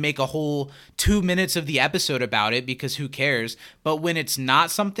time to make a whole 2 minutes of the episode about it because who cares? But when it's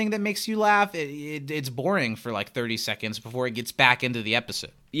not something that makes you laugh, it's boring for like 30 seconds before it gets back into the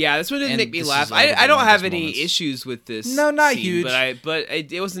episode. Yeah, this one didn't And make me this laugh. is like I don't one of have those any moments. issues with this. No, not scene, huge. But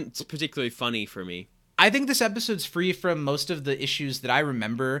it wasn't particularly funny for me. I think this episode's free from most of the issues that I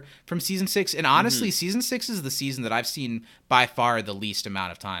remember from season 6. And honestly, season 6 is the season that I've seen by far the least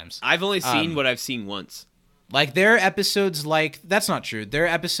amount of times. I've only seen what I've seen once. Like, there are episodes like... That's not true. There are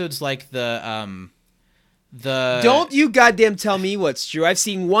episodes like the... Don't you goddamn tell me what's true. I've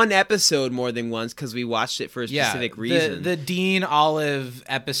seen one episode more than once because we watched it for a specific reason. The Dean Olive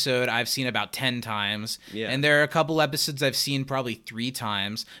episode I've seen about 10 times. Yeah. And there are a couple episodes I've seen probably 3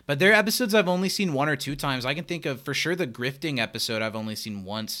 times. But there are episodes I've only seen 1 or 2 times. I can think of, for sure, the grifting episode I've only seen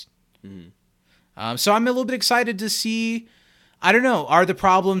once So I'm a little bit excited to see. I don't know. Are the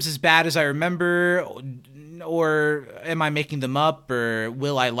problems as bad as I remember, or am I making them up, or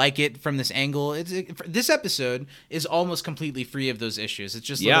will I like it from this angle? This episode is almost completely free of those issues. It's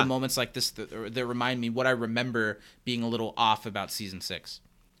just little moments like this that remind me what I remember being a little off about season 6.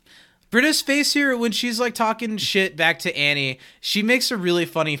 Britta's face here when she's like talking shit back to Annie, she makes a really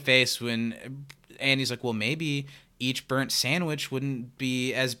funny face when Annie's like, well, maybe each burnt sandwich wouldn't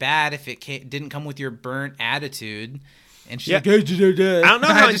be as bad if it didn't come with your burnt attitude. And she's like, I don't know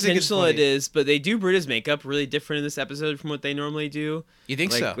how intentional it is, but they do Britta's makeup really different in this episode from what they normally do. You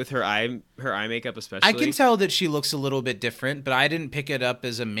think so? With her eye makeup especially. I can tell that she looks a little bit different, but I didn't pick it up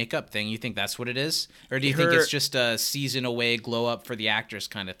as a makeup thing. You think that's what it is? Or do you think it's just a season away glow up for the actress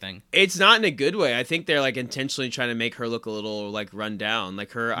kind of thing? It's not in a good way. I think they're like intentionally trying to make her look a little like run down.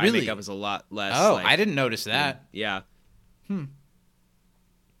 Like her eye makeup is a lot less. Oh, I didn't notice that. Yeah.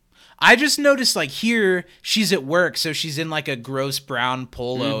 I just noticed like here she's at work, so she's in like a gross brown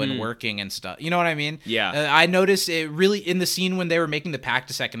polo and working and stuff. You know what I mean? Yeah. I noticed it really in the scene when they were making the pact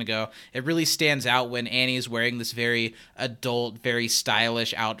a second ago. It really stands out when Annie is wearing this very adult, very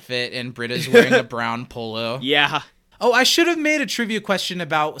stylish outfit, and Britta's wearing a brown polo. Yeah. Oh, I should have made a trivia question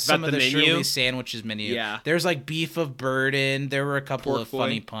about some of the menu? Shirley sandwiches menu. Yeah. There's like beef of burden. There were a couple Pork of boy.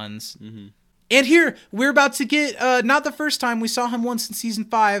 funny puns. And here, we're about to get, not the first time, we saw him once in season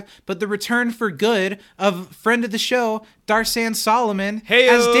 5, but the return for good of friend of the show, Darsan Solomon,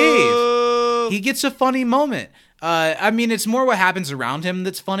 as Dave. He gets a funny moment. I mean, it's more what happens around him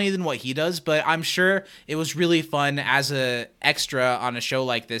that's funny than what he does, but I'm sure it was really fun as a extra on a show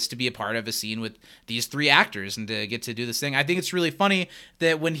like this to be a part of a scene with these 3 actors and to get to do this thing. I think it's really funny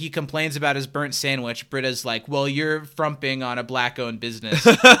that when he complains about his burnt sandwich, Britta's like, well, you're frumping on a black-owned business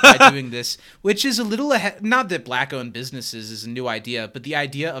by doing this, which is a little ahead. Not that black-owned businesses is a new idea, but the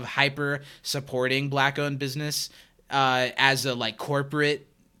idea of hyper-supporting black-owned business as a like corporate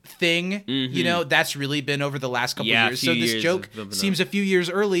thing, you know, that's really been over the last couple years. So this joke seems a few years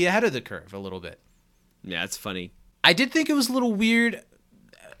early ahead of the curve a little bit. Yeah, it's funny. I did think it was a little weird.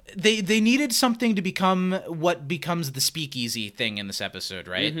 They needed something to become what becomes the speakeasy thing in this episode,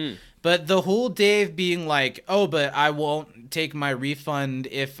 right? But the whole Dave being like, oh, but I won't take my refund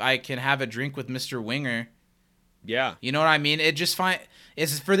if I can have a drink with Mr. Winger. Yeah. You know what I mean? It just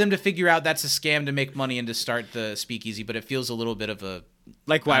it's for them to figure out that's a scam to make money and to start the speakeasy, but it feels a little bit of a...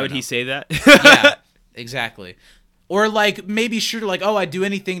 Like, why would he say that? Yeah, exactly. Or like maybe sure, like, oh, I'd do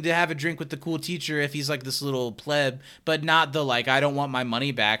anything to have a drink with the cool teacher if he's like this little pleb, but not the like, I don't want my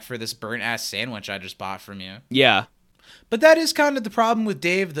money back for this burnt ass sandwich I just bought from you. Yeah. But that is kind of the problem with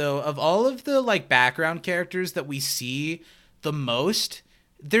Dave, though. Of all of the like background characters that we see the most,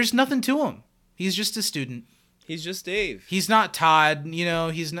 there's nothing to him. He's just a student. He's just Dave. He's not Todd. You know,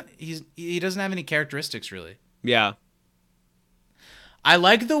 he doesn't have any characteristics really. Yeah. I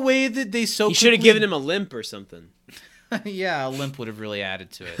like the way that they so. You should have given him a limp or something. Yeah, a limp would have really added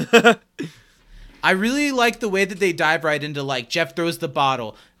to it. I really like the way that they dive right into like Jeff throws the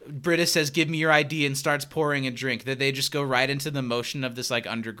bottle. Britta says, "Give me your ID," and starts pouring a drink. That they just go right into the motion of this like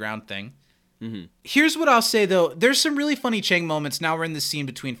underground thing. Here's what I'll say though: there's some really funny Chang moments. Now we're in the scene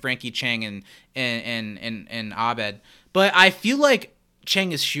between Frankie Chang and Abed, but I feel like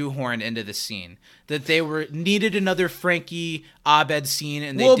Chang is shoehorned into the scene. That they needed another Frankie Abed scene,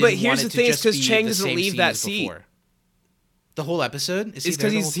 and they didn't but here's want it the to thing: just is because be Chang the doesn't same leave scene that as seat. before. The whole episode? Is he It's there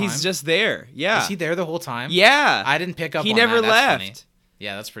because the whole time? he's just there. Yeah. Is he there the whole time? Yeah. I didn't pick up He on never that. That's left. funny.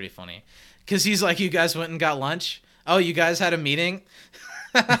 Yeah, that's pretty funny. Because he's like, you guys went and got lunch? Oh, you guys had a meeting?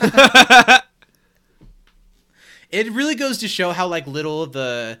 It really goes to show how like little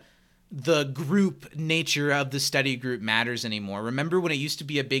the group nature of the study group matters anymore. Remember when it used to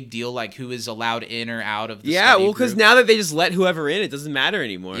be a big deal, like who is allowed in or out of the study group? Because now that they just let whoever in, it doesn't matter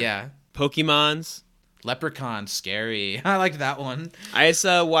anymore. Yeah. Pokemons. Leprechaun, scary. I liked that one. I just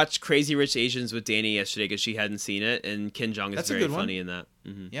watched Crazy Rich Asians with Danny yesterday because she hadn't seen it, and Ken Jeong is That's a very good one. funny in that.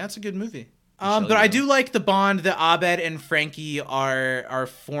 Yeah, it's a good movie. Michelle But I Yeoh. do like the bond that Abed and Frankie are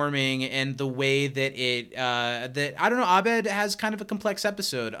forming, and the way that it that I don't know. Abed has kind of a complex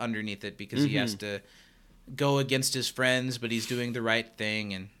episode underneath it because he has to go against his friends, but he's doing the right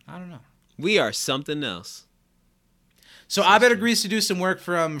thing, and I don't know. We are something else. So Abed agrees to do some work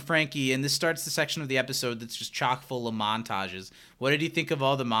from Frankie, and this starts the section of the episode that's just chock full of montages. What did you think of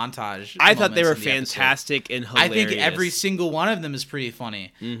all the montage? I thought they moments were in the episode? fantastic and I hilarious. think every single one of them is pretty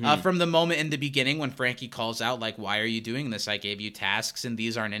funny. From the moment in the beginning when Frankie calls out, like, why are you doing this? I gave you tasks and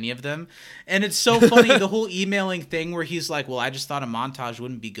these aren't any of them. And it's so funny, the whole emailing thing where he's like, well, I just thought a montage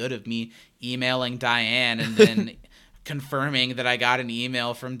wouldn't be good of me emailing Diane. And then confirming that I got an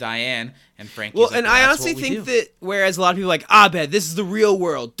email from Diane, and Frankie's Well, like, and "Well, I that's honestly what we think do." that whereas a lot of people are like, Abed, this is the real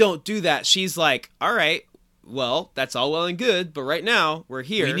world. Don't do that. She's like, all right, well, that's all well and good, but right now we're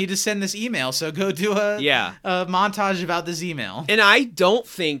here. We need to send this email, so go do a montage about this email. And I don't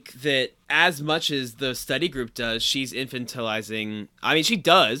think that as much as the study group does, she's infantilizing. I mean, she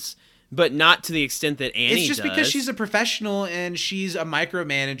does, but not to the extent that Annie does. It's just because she's a professional and she's a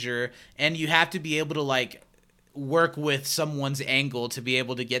micromanager, and you have to be able to like work with someone's angle to be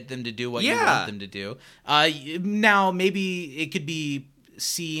able to get them to do what you want them to do. Now maybe it could be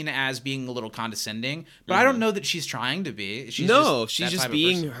seen as being a little condescending, but I don't know that she's trying to be. She's just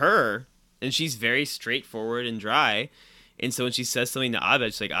being her, and she's very straightforward and dry. And so when she says something to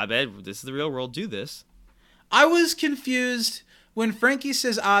Abed, she's like, Abed, this is the real world, do this. I was confused when Frankie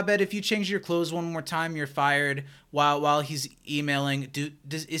says, Abed, if you change your clothes one more time, you're fired, while he's emailing.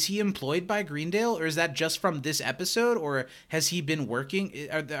 Is he employed by Greendale, or is that just from this episode, or has he been working?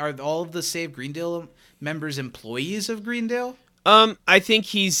 Are all of the Save Greendale members employees of Greendale? I think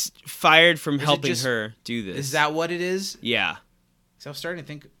he's fired from helping her do this. Is that what it is? Yeah. So I was starting to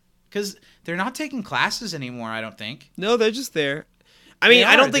think, because they're not taking classes anymore, I don't think. No, they're just there. I mean,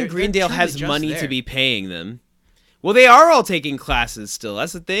 I don't think Greendale has money there to be paying them. Well, they are all taking classes still.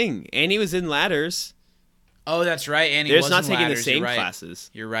 That's the thing. Annie was in Ladders. Oh, that's right. Annie They're was just not in taking Ladders. the same You're right. classes.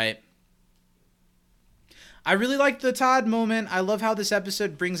 You're right. I really like the Todd moment. I love how this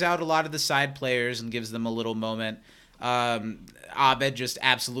episode brings out a lot of the side players and gives them a little moment. Abed just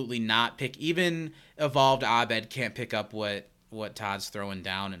absolutely not pick. Even evolved Abed can't pick up what Todd's throwing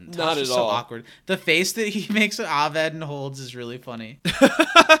down, and Todd's Not just at so all. awkward. The face that he makes at Abed and holds is really funny.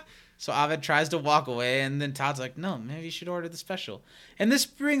 So Abed tries to walk away, and then Todd's like, no, maybe you should order the special. And this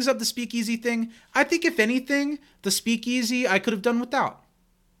brings up the speakeasy thing. I think, if anything, the speakeasy I could have done without.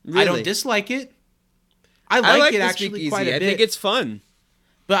 Really? I don't dislike it. I like it the actually speakeasy. quite a bit. I think it's fun.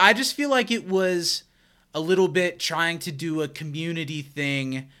 But I just feel like it was a little bit trying to do a community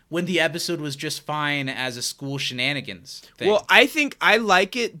thing when the episode was just fine as a school shenanigans thing. Well, I think I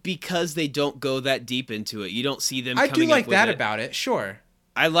like it because they don't go that deep into it. You don't see them I coming do like up with that it. about it, sure.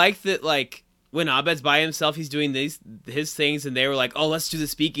 I like that, like, when Abed's by himself, he's doing his things, and they were like, oh, let's do the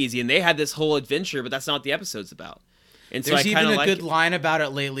speakeasy. And they had this whole adventure, but that's not what the episode's about. And so There's I even kind a of like good it. line about it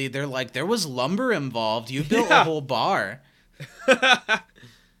lately. They're like, there was lumber involved. You built a whole bar.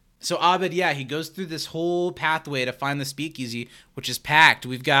 So Abed, he goes through this whole pathway to find the speakeasy, which is packed.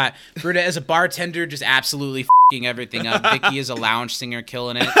 We've got Britta as a bartender just absolutely f***ing everything up. Vicky is a lounge singer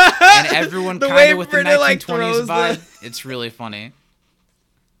killing it. And everyone The kind way of with the Britta, 1920s throws vibe. It's really funny.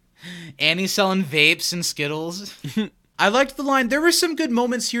 Annie's selling vapes and Skittles. I liked the line. There were some good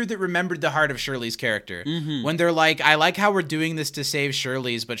moments here that remembered the heart of Shirley's character. Mm-hmm. When they're like, I like how we're doing this to save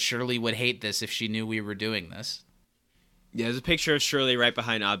Shirley's, but Shirley would hate this if she knew we were doing this. Yeah, there's a picture of Shirley right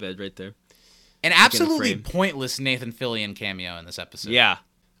behind Abed right there. An absolutely pointless Nathan Fillion cameo in this episode. Yeah.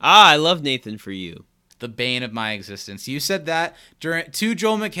 I love Nathan for you. The bane of my existence. You said that to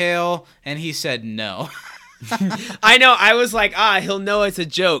Joel McHale, and he said no. I know. I was like, he'll know it's a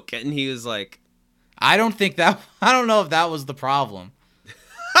joke. And he was like, I don't know if that was the problem.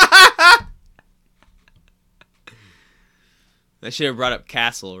 I should have brought up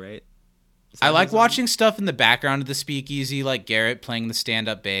Castle, right? I like watching stuff in the background of the speakeasy, like Garrett playing the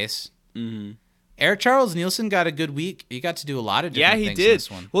stand-up bass. Mm-hmm. Eric Charles Nielsen got a good week. He got to do a lot of different things in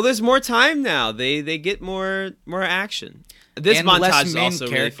this one. Well, there's more time now. They get more action. This And montage less is main also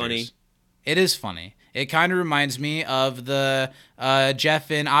really characters. funny. It is funny. It kind of reminds me of the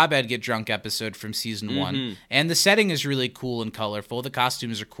Jeff and Abed get drunk episode from season 1. And the setting is really cool and colorful. The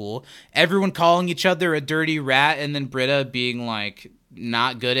costumes are cool. Everyone calling each other a dirty rat, and then Britta being like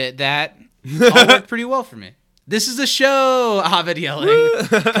not good at that. All worked pretty well for me. This is a show, Abed yelling,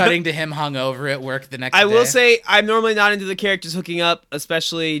 cutting to him hungover at work the next day. I will say I'm normally not into the characters hooking up,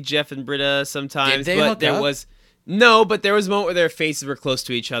 especially Jeff and Britta sometimes. Did they but hook there up? was no, but there was a moment where their faces were close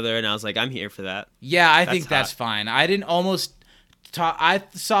to each other, and I was like, I'm here for that. Yeah, I That's think that's hot. fine. I didn't almost talk. I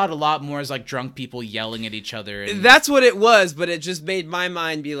saw it a lot more as like drunk people yelling at each other. And That's what it was, but it just made my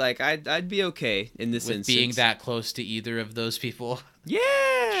mind be like, I'd be okay in this with instance. being that close to either of those people. Yeah.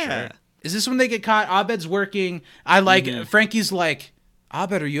 Sure. Is this when they get caught? Abed's working. I like Frankie's like,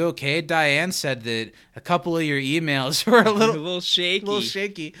 Abed, are you okay? Diane said that a couple of your emails were a A little little shaky.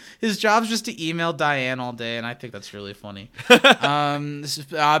 shaky. His job's just to email Diane all day, and I think that's really funny.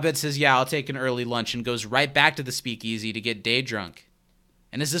 Abed says, yeah, I'll take an early lunch, and goes right back to the speakeasy to get day drunk.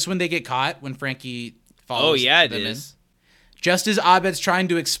 And is this when they get caught? When Frankie follows Oh, yeah, it them in? is. Just as Abed's trying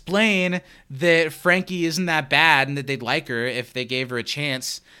to explain that Frankie isn't that bad and that they'd like her if they gave her a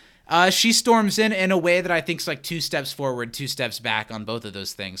chance, She storms in a way that I think is like 2 steps forward, 2 steps back on both of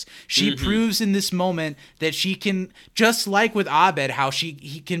those things. She proves in this moment that she can, just like with Abed, how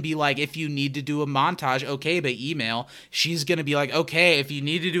he can be like, if you need to do a montage, okay, but email. She's going to be like, okay, if you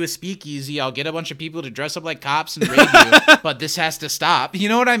need to do a speakeasy, I'll get a bunch of people to dress up like cops and raid you, but this has to stop. You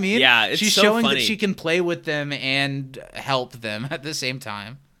know what I mean? Yeah, it's She's so showing funny. that she can play with them and help them at the same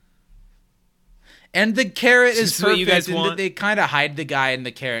time. And the carrot is What perfect. you guys and want? they kind of hide the guy in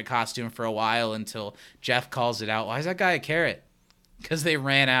the carrot costume for a while until Jeff calls it out. Why is that guy a carrot? Because they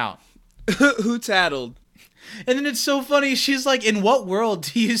ran out. Who tattled? And then it's so funny. She's like, in what world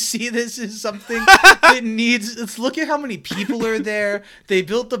do you see this as something that needs... Let's look at how many people are there. They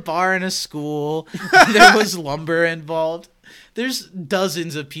built the bar in a school. There was lumber involved. There's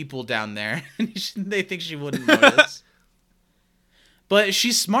dozens of people down there. And they think she wouldn't notice. But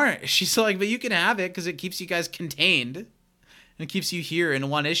she's smart. She's like, but you can have it because it keeps you guys contained. And it keeps you here in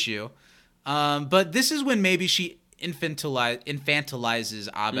one issue. But this is when maybe she infantilizes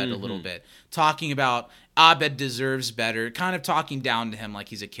Abed a little bit. Talking about Abed deserves better. Kind of talking down to him like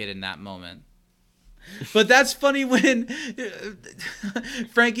he's a kid in that moment. But that's funny when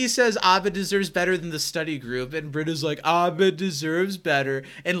Frankie says Abed deserves better than the study group. And Britta's like, Abed deserves better.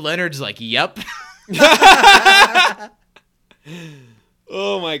 And Leonard's like, yep.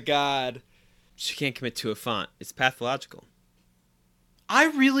 Oh my god. She can't commit to a font. It's pathological. I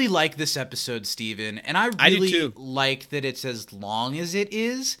really like this episode, Steven, and I do really too. like that it's as long as it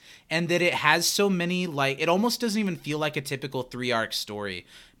is, and that it has so many, like, it almost doesn't even feel like a typical 3-arc story,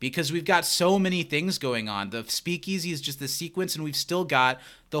 because we've got so many things going on. The speakeasy is just the sequence, and we've still got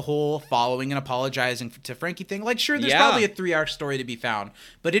the whole following and apologizing to Frankie thing. Like, sure, there's probably a 3-arc story to be found,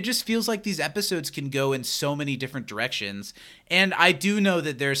 but it just feels like these episodes can go in so many different directions, and I do know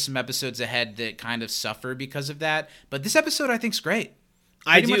that there's some episodes ahead that kind of suffer because of that, but this episode I think's great.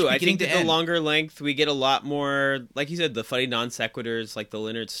 I Pretty do. much I beginning think to that the end. longer length, we get a lot more, like you said, the funny non sequiturs, like the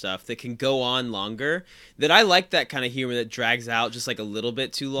Leonard stuff that can go on longer. That I like that kind of humor that drags out just like a little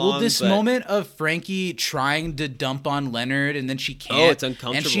bit too long. Well, this but... moment of Frankie trying to dump on Leonard and then she can't. Oh, it's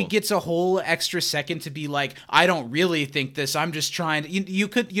uncomfortable. And she gets a whole extra second to be like, I don't really think this. I'm just trying to.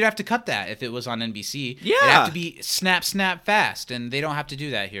 You'd have to cut that if it was on NBC. Yeah. It'd have to be snap, snap, fast. And they don't have to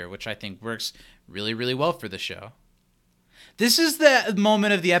do that here, which I think works really, really well for the show. This is the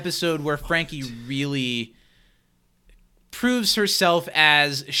moment of the episode where Frankie really proves herself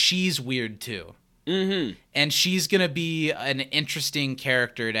as she's weird too. Mm-hmm. And she's going to be an interesting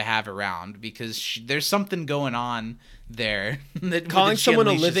character to have around because there's something going on there. Calling someone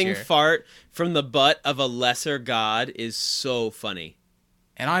a living fart from the butt of a lesser god is so funny.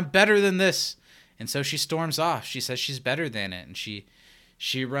 And I'm better than this. And so she storms off. She says she's better than it. And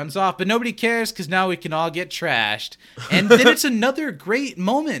she runs off, but nobody cares because now we can all get trashed. And then it's another great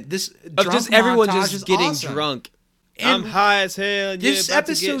moment. This Of drunk just everyone montage just is getting awesome. drunk. And I'm high as hell. This about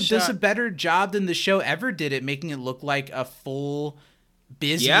to get episode does a shot. better job than the show ever did at making it look like a full,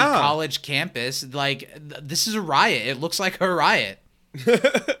 busy Yeah. college campus. Like, this is a riot. It looks like a riot.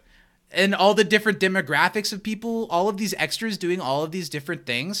 And all the different demographics of people, all of these extras doing all of these different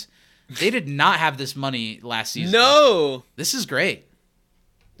things. They did not have this money last season. No! This is great.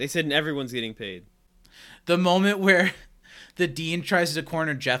 They said everyone's getting paid. The moment where the dean tries to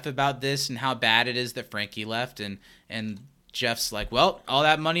corner Jeff about this and how bad it is that Frankie left, and Jeff's like, well, all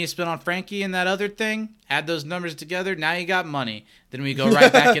that money you spent on Frankie and that other thing, add those numbers together, now you got money. Then we go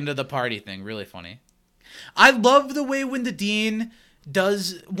right back into the party thing. Really funny. I love the way when the dean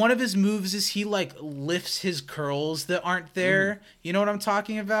does, one of his moves is he like lifts his curls that aren't there. You know what I'm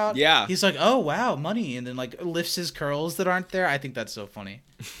talking about? Yeah. He's like, oh wow, money, and then like lifts his curls that aren't there. I think that's so funny.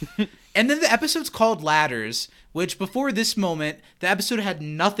 And then the episode's called Ladders, which before this moment, the episode had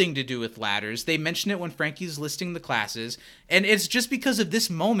nothing to do with ladders. They mention it when Frankie's listing the classes, and it's just because of this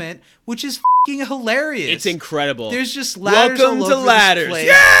moment, which is fucking hilarious. It's incredible. There's just ladders Welcome all to over Ladders. this place.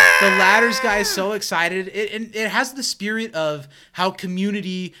 Yeah! The Ladders guy is so excited. It has the spirit of how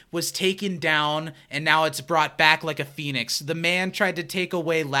Community was taken down and now it's brought back like a phoenix. The man tried to take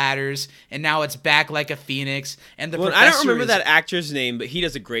away Ladders and now it's back like a phoenix. And the Well, professor I don't remember is, that actor's name, but he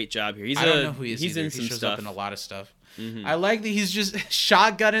does a great job here. I don't know who he is. He's either. in some he shows stuff. up in a lot of stuff. I like that he's just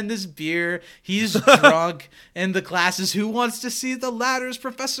shotgunning this beer. He's drunk, and the class is, who wants to see the ladders,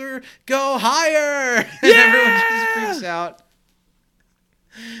 Professor? Go higher! And everyone just freaks out.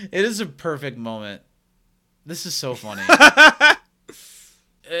 It is a perfect moment. This is so funny.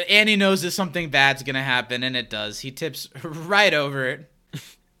 Annie knows that something bad's gonna happen, and it does. He tips right over it.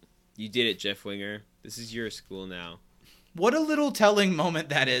 You did it, Jeff Winger. This is your school now. What a little telling moment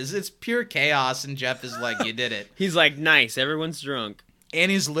that is. It's pure chaos, and Jeff is like, you did it. He's like, nice, everyone's drunk.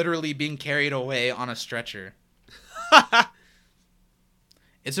 Annie's literally being carried away on a stretcher.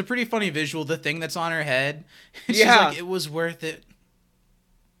 It's a pretty funny visual, the thing that's on her head. She's like, it was worth it.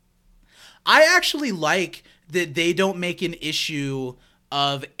 I actually like that they don't make an issue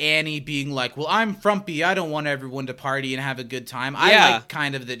of Annie being like, well, I'm frumpy. I don't want everyone to party and have a good time. I like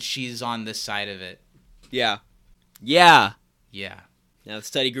kind of that she's on this side of it. Yeah. Now the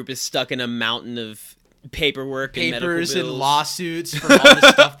study group is stuck in a mountain of paperwork and medical bills. And lawsuits for all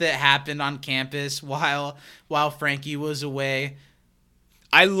the stuff that happened on campus while Frankie was away.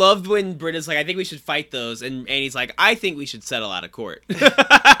 I loved when Britta's like, I think we should fight those, and Annie's like, I think we should settle out of court.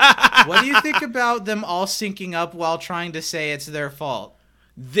 What do you think about them all syncing up while trying to say it's their fault?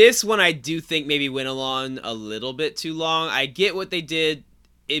 This one I do think maybe went along a little bit too long. I get what they did.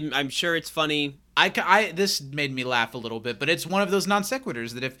 I'm sure it's funny. This made me laugh a little bit, but it's one of those non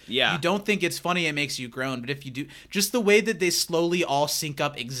sequiturs that if you don't think it's funny, it makes you groan. But if you do, just the way that they slowly all sync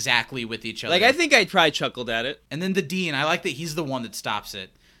up exactly with each other. Like, I think I probably chuckled at it. And then the dean, I like that he's the one that stops it.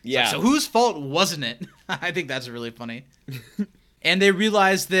 It's yeah. Like, so whose fault wasn't it? I think that's really funny. And they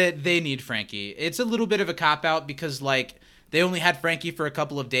realize that they need Frankie. It's a little bit of a cop-out because, like, they only had Frankie for a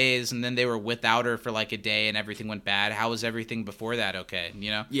couple of days, and then they were without her for like a day, and everything went bad. How was everything before that? Okay, you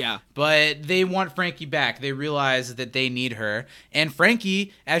know? Yeah. But they want Frankie back. They realize that they need her. And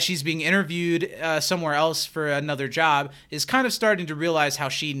Frankie, as she's being interviewed somewhere else for another job, is kind of starting to realize how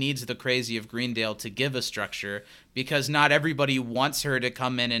she needs the crazy of Greendale to give a structure, because not everybody wants her to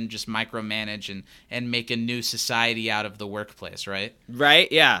come in and just micromanage and make a new society out of the workplace, right? Right,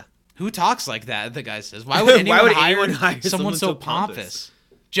 yeah. Who talks like that? The guy says. Why would anyone, hire someone so pompous?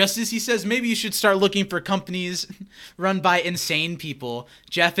 Just as he says, maybe you should start looking for companies run by insane people.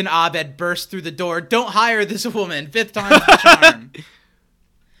 Jeff and Abed burst through the door. Don't hire this woman. 5th time's the charm.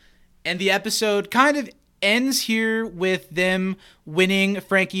 And the episode kind of ends here with them winning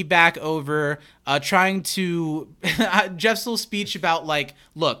Frankie back over, trying to... Jeff's little speech about, like,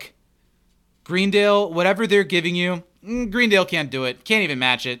 look, Greendale, whatever they're giving you, Greendale can't do it. Can't even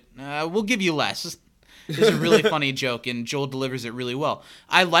match it. We'll give you less. It's a really funny joke, and Joel delivers it really well.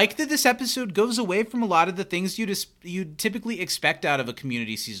 I like that this episode goes away from a lot of the things you'd typically expect out of a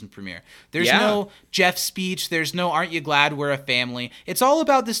community season premiere. There's no Jeff speech. There's no aren't you glad we're a family. It's all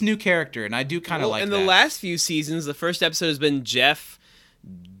about this new character, and I do kind of like that. In the last few seasons, the first episode has been Jeff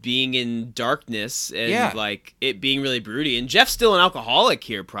being in darkness and like it being really broody. And Jeff's still an alcoholic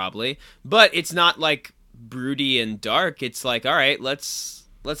here, probably, but it's not like broody and dark. It's like, all right, let's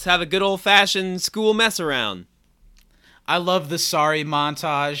have a good old-fashioned school mess around. I love the sorry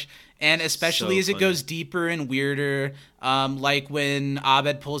montage, and especially as it goes deeper and weirder, like when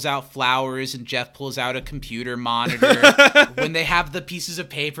Abed pulls out flowers and Jeff pulls out a computer monitor, when they have the pieces of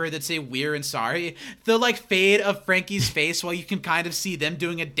paper that say we're and sorry, the like fade of Frankie's face while you can kind of see them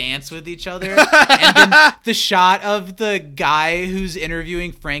doing a dance with each other, and then the shot of the guy who's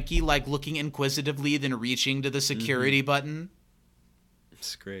interviewing Frankie like looking inquisitively, then reaching to the security button.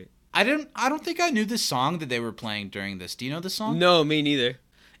 It's great. I don't think I knew the song that they were playing during this. Do you know the song? No, me neither.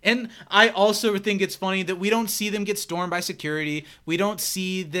 And I also think it's funny that we don't see them get stormed by security. We don't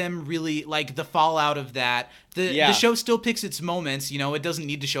see them really, like, the fallout of that. The show still picks its moments. You know, it doesn't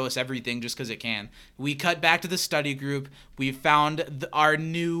need to show us everything just because it can. We cut back to the study group. We found our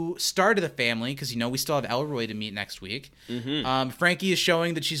new start of the family because, you know, we still have Elroy to meet next week. Mm-hmm. Frankie is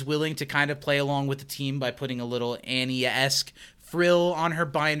showing that she's willing to kind of play along with the team by putting a little Annie-esque frill on her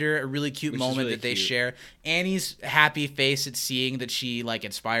binder, a really cute moment really that they share. Annie's happy face at seeing that she like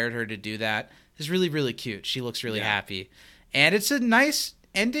inspired her to do that is really, really cute. She looks really happy. And it's a nice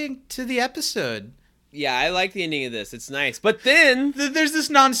ending to the episode. Yeah, I like the ending of this. It's nice. But then there's this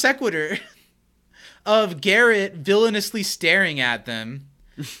non sequitur of Garrett villainously staring at them.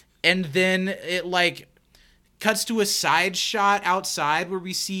 And then it like cuts to a side shot outside where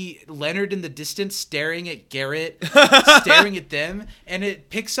we see Leonard in the distance staring at Garrett, staring at them, and it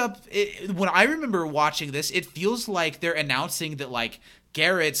picks up. When I remember watching this, it feels like they're announcing that like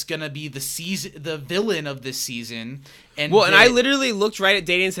Garrett's gonna be the villain of this season. And I literally looked right at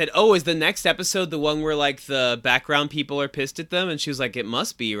Dana and said, "Oh, is the next episode the one where like the background people are pissed at them?" And she was like, "It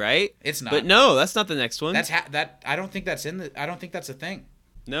must be, right?" It's not. But no, that's not the next one. I don't think that's I don't think that's a thing.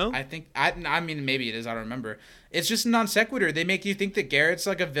 No? I mean, maybe it is. I don't remember. It's just a non sequitur. They make you think that Garrett's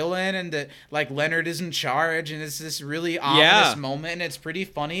like a villain and that like Leonard is in charge, and it's this really ominous moment, and it's pretty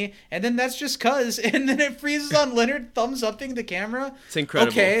funny. And then that's just cuz, and then it freezes on Leonard thumbs upping the camera. It's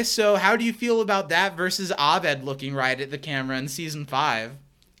incredible. Okay, so how do you feel about that versus Abed looking right at the camera in season 5?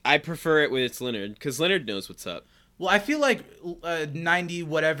 I prefer it when it's Leonard, because Leonard knows what's up. Well, I feel like 90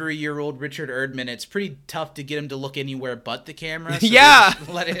 whatever year old Richard Erdman, it's pretty tough to get him to look anywhere but the camera. So Yeah. just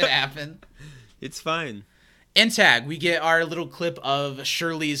let it happen. It's fine. In tag, we get our little clip of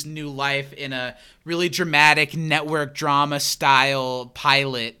Shirley's new life in a really dramatic network drama style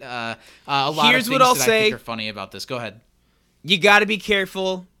pilot. A lot Here's of things what I'll that I say. think are funny about this. Go ahead. You got to be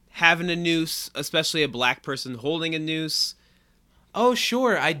careful having a noose, especially a black person holding a noose. Oh,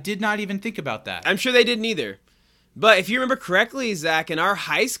 sure. I did not even think about that. I'm sure they didn't either. But if you remember correctly, Zach, in our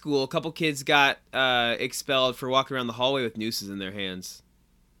high school, a couple kids got expelled for walking around the hallway with nooses in their hands.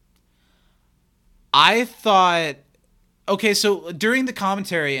 I thought, okay, so during the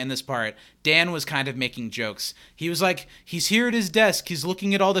commentary in this part, Dan was kind of making jokes. He was like, he's here at his desk. He's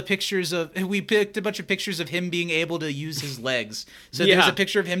looking at all the pictures of, we picked a bunch of pictures of him being able to use his legs. So Yeah. there's a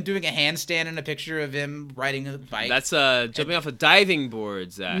picture of him doing a handstand and a picture of him riding a bike. That's jumping off a diving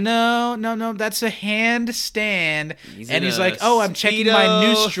board, Zach. No, that's a handstand. He's And in he's a like, oh, I'm checking my Speedo.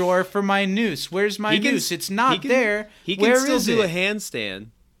 noose drawer for my noose. Where's my noose? It's not there. He can Where still is do it? a handstand.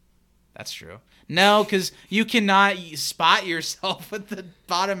 That's true. No, because you cannot spot yourself with the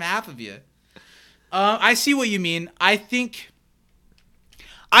bottom half of you. I see what you mean. I think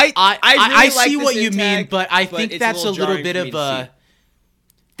I really like see this what you in mean, tag, but I think it's that's a little jarring bit for me of to see.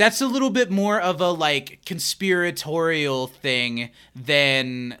 that's a little bit more of a like conspiratorial thing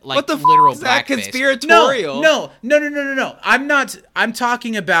than like What the literal f- is that blackface. conspiratorial? No. I'm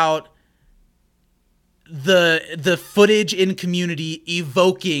talking about the footage in Community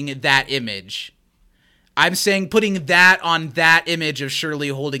evoking that image. I'm saying putting that on that image of Shirley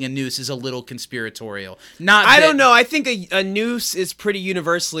holding a noose is a little conspiratorial. I don't know. I think a noose is pretty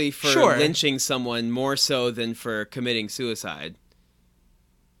universally for Sure. lynching someone more so than for committing suicide.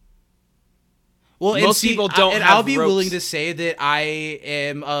 Well, and Most see, people don't and have I'll be ropes. willing to say that I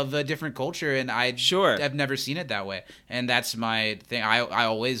am of a different culture, and Sure. I've never seen it that way, and that's my thing. I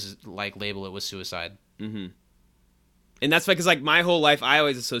always like label it with suicide. And that's because like my whole life I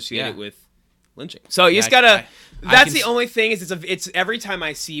always associate Yeah. it with lynching. So you Yeah, just gotta. I That's can the s- only thing is it's every time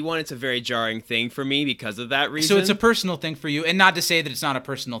I see one, it's a very jarring thing for me because of that reason. So it's a personal thing for you, and not to say that it's not a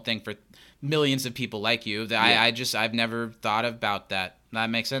personal thing for millions of people like you. I've never thought about that.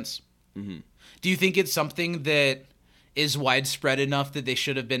 That makes sense. Do you think it's something that is widespread enough that they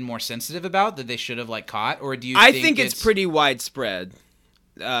should have been more sensitive about, that they should have like caught, or do you? I think it's pretty widespread.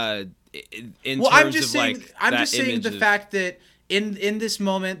 In Well, terms I'm just of saying. like I'm that just saying image the of- fact that in this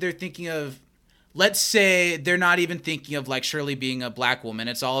moment they're thinking of. Let's say they're not even thinking of like Shirley being a black woman.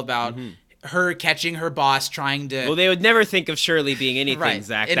 It's all about her catching her boss trying to. Well, they would never think of Shirley being anything, Right,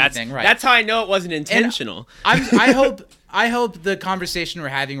 Zach. anything, right. That's how I know it wasn't intentional. I hope the conversation we're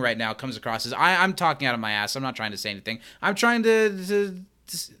having right now comes across as I'm talking out of my ass. I'm not trying to say anything. I'm trying to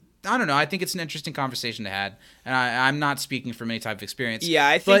I don't know. I think it's an interesting conversation to have, and I'm not speaking from any type of experience. Yeah,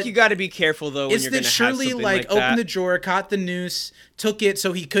 I think But you got to be careful though when it's you're that going to have Shirley something like like opened that. the drawer, caught the noose, took it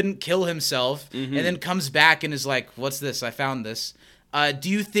so he couldn't kill himself, and then comes back and is like, "What's this? I found this." Do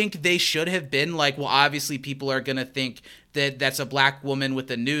you think they should have been like, well, obviously people are going to think that that's a black woman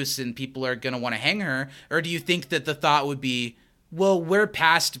with a noose and people are going to want to hang her? Or do you think that the thought would be, well, we're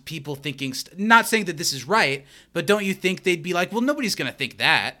past people thinking, not saying that this is right, but don't you think they'd be like, well, nobody's going to think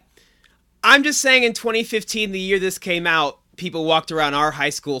that? I'm just saying in 2015, the year this came out, people walked around our high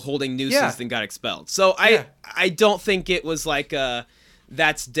school holding nooses Yeah. and got expelled. So Yeah. I don't think it was like a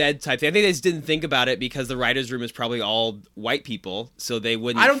that's dead type thing. I think they just didn't think about it because the writer's room is probably all white people, so they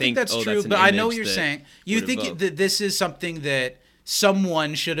wouldn't I don't think that's oh, true, that's an but I know what image you're that saying. You would think evoke. that this is something that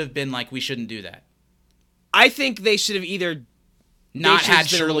someone should have been like, we shouldn't do that. I think they should have either Not should have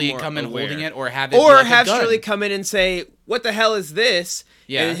had been a little Shirley more come in aware. holding it, or have it be or like a have gun. Shirley come in and say, "What the hell is this?"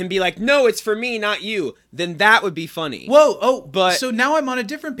 Yeah. and him be like, "No, it's for me, not you." Then that would be funny. Whoa, oh, But- so now I'm on a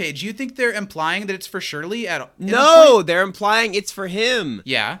different page. You think they're implying that it's for Shirley at all? No, they're implying it's for him.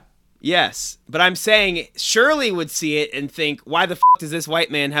 Yeah. Yes, but I'm saying Shirley would see it and think, "Why the f*** does this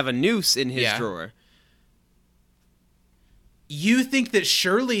white man have a noose in his Yeah. drawer?" You think that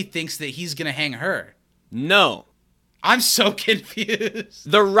Shirley thinks that he's going to hang her? No. I'm so confused.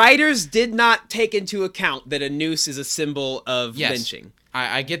 The writers did not take into account that a noose is a symbol of Yes. lynching.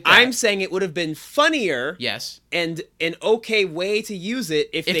 I get that. I'm saying it would have been funnier yes. and an okay way to use it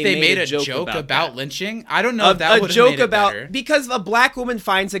if If they made a a joke about about that. lynching, I don't know if that a would have joke made it about better. because a black woman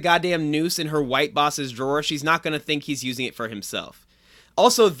finds a goddamn noose in her white boss's drawer, she's not going to think he's using it for himself.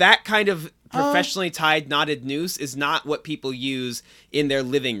 Also, that kind of professionally tied knotted noose is not what people use in their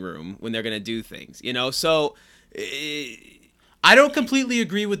living room when they're going to do things, you know? So I don't completely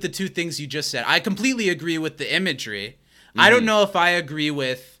agree with the two things you just said. I completely agree with the imagery. I don't know if I agree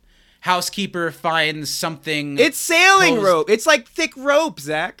with housekeeper finds something. It's sailing rope. It's like thick rope,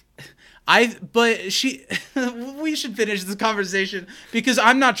 Zach. But we should finish this conversation because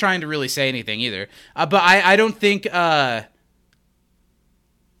I'm not trying to really say anything either. But I don't think, I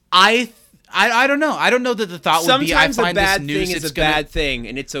don't know. I don't know that the thought would be, I Sometimes a find bad this news, thing is it's a gonna- bad thing,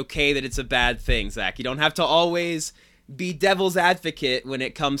 and it's okay that it's a bad thing, Zach. You don't have to always be devil's advocate when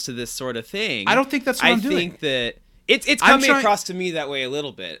it comes to this sort of thing. I don't think that's what I'm doing. I think that it's I'm coming trying- across to me that way a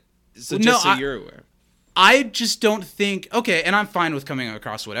little bit. So No, just so you're aware. I just don't think, okay, and I'm fine with coming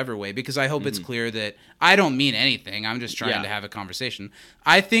across whatever way because I hope it's clear that I don't mean anything. I'm just trying Yeah. to have a conversation.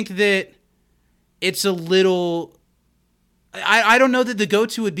 I think that it's a little... I don't know that the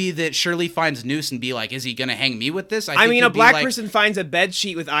go-to would be that Shirley finds Noose and be like, is he going to hang me with this? I think mean, it'd a be black like, person finds a bed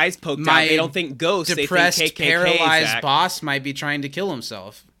sheet with eyes poked out. my They don't think ghosts. depressed, they think KKK, paralyzed Zach. boss might be trying to kill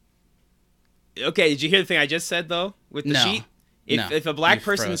himself. Okay, did you hear the thing I just said, though, with the No. sheet? No. If a black You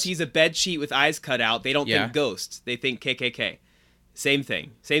person froze. sees a bed sheet with eyes cut out, they don't Yeah. think ghosts. They think KKK. Same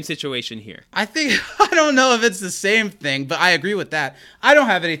thing. Same situation here. I think, I don't know if it's the same thing, but I agree with that. I don't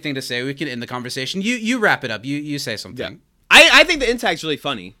have anything to say. We can end the conversation. You wrap it up. You say something. I think the intag's really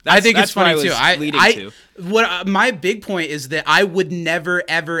funny. I think it's that's what funny I was too. leading to. What my big point is that I would never,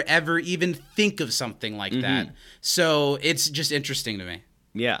 ever, ever even think of something like that. So it's just interesting to me.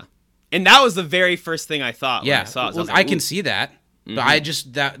 Yeah. And that was the very first thing I thought when I saw it. So well, was like, I can ooh. see that, but I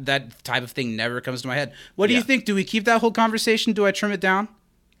just that type of thing never comes to my head. What do you Yeah. think? Do we keep that whole conversation? Do I trim it down?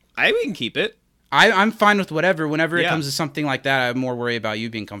 We can keep it. I'm fine with whatever. Whenever it Yeah. comes to something like that, I'm more worried about you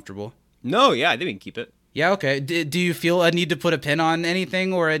being comfortable. No, yeah, I think we can keep it. Yeah, okay. Do you feel a need to put a pin on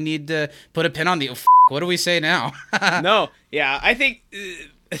anything or a need to put a pin on the... Oh, what do we say now? No, yeah, I think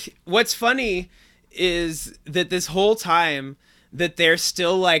what's funny is that this whole time that they're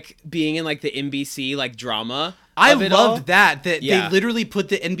still like being in like the NBC like drama. I of it all. loved that Yeah. they literally put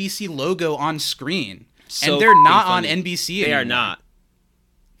the NBC logo on screen. So and they're not funny. on NBC They anymore. are not.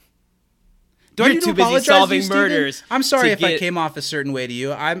 Do I You're need to too busy apologize to solving you, Steven? murders I'm sorry to if I get- came off a certain way to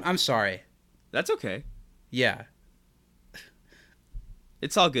you. I'm sorry. That's okay. Yeah.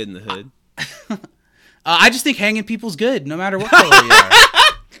 It's all good in the hood. I just think hanging people's good, no matter what color you are.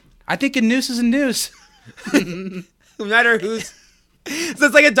 I think a noose is a noose. No matter who's. So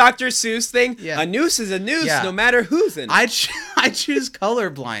it's like a Dr. Seuss thing. Yeah. A noose is a noose, Yeah. no matter who's in it. I choose color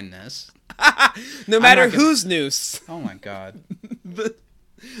blindness. No matter not gonna- whose noose. Oh my god.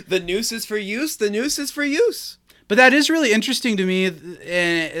 The noose is for use. The noose is for use. But that is really interesting to me,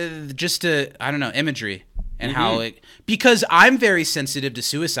 just to, I don't know, imagery and how it, because I'm very sensitive to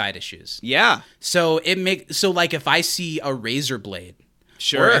suicide issues. Yeah. So like if I see a razor blade,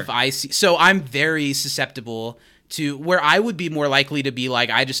 Sure. or if I see, so I'm very susceptible to where I would be more likely to be like,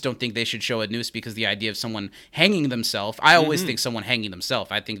 I just don't think they should show a noose because the idea of someone hanging themselves, I always think someone hanging themselves.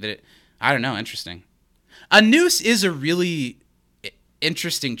 I think that I don't know, interesting. A noose is a really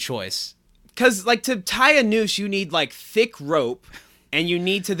interesting choice. Because, like, to tie a noose, you need, like, thick rope, and you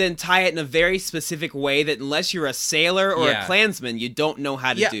need to then tie it in a very specific way that unless you're a sailor or Yeah. a Klansman, you don't know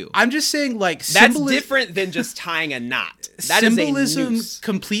how to Yeah, do. I'm just saying, like, That's different than just tying a knot. That is a symbolism noose.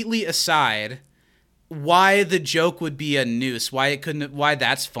 completely aside, why the joke would be a noose? Why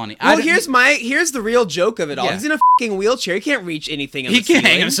that's funny? Well, here's the real joke of it all. Yeah. He's in a fucking wheelchair. He can't reach anything on he the can't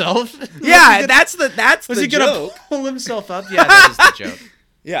hang ceiling. himself. Yeah, that's the Was the he gonna joke. pull himself up? Yeah, that is the joke.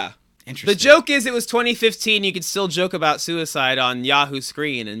 Yeah. Interesting. The joke is it was 2015. You could still joke about suicide on Yahoo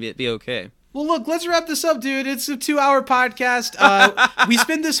Screen and it'd be okay. Well, look, let's wrap this up, dude. It's a 2-hour podcast. We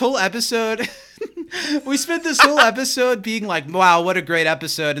spent this whole episode. Being like, wow, what a great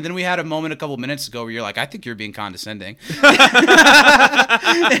episode. And then we had a moment a couple minutes ago where you're like, I think you're being condescending.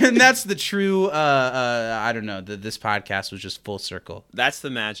 And that's the true, I don't know, this podcast was just full circle. That's the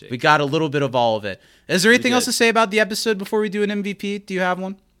magic. We got a little bit of all of it. Is there anything did. else to say about the episode before we do an MVP? Do you have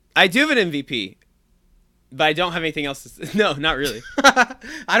one? I do have an MVP, but I don't have anything else to say. No, not really.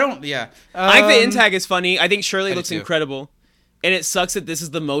 I don't, yeah. I think the intag is funny. I think Shirley I do looks too. incredible. And it sucks that this is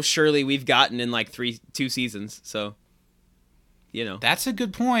the most Shirley we've gotten in like 2 seasons. So, you know. That's a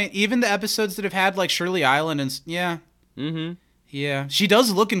good point. Even the episodes that have had like Shirley Island and yeah. Mm-hmm. Yeah. She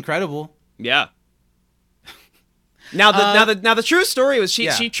does look incredible. Yeah. Now the true story was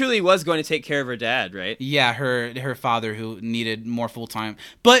Yeah. she truly was going to take care of her dad, right? Yeah, her father who needed more full time.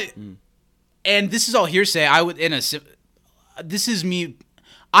 But and this is all hearsay. This is me.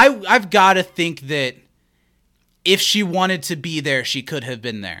 I've got to think that if she wanted to be there, she could have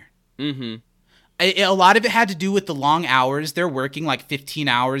been there. Mm-hmm. A lot of it had to do with the long hours. They're working like 15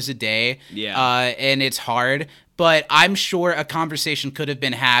 hours a day. Yeah. And it's hard. But I'm sure a conversation could have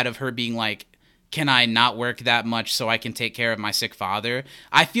been had of her being like, can I not work that much so I can take care of my sick father?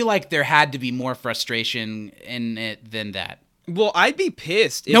 I feel like there had to be more frustration in it than that. Well, I'd be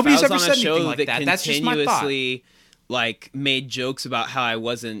pissed if Nobody's I was ever on said a show anything like that that. That's just my thought. continuously like made jokes about how I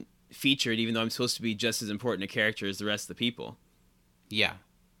wasn't featured, even though I'm supposed to be just as important a character as the rest of the people. Yeah.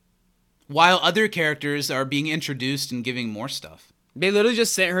 While other characters are being introduced and giving more stuff. They literally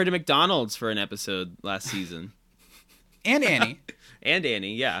just sent her to McDonald's for an episode last season. And Annie. And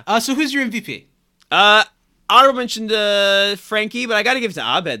Annie, yeah. So who's your MVP? Honorable mention to Frankie, but I got to give it to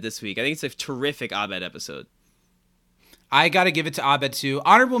Abed this week. I think it's a terrific Abed episode. I got to give it to Abed too.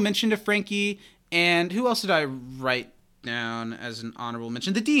 Honorable mention to Frankie, and who else did I write down as an honorable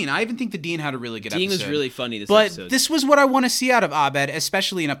mention? The Dean. I even think the Dean had a really good Dean episode. was really funny this but episode. But this was what I want to see out of Abed,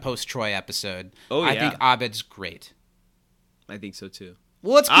 especially in a post-Troy episode. Oh, yeah. I think Abed's great. I think so too.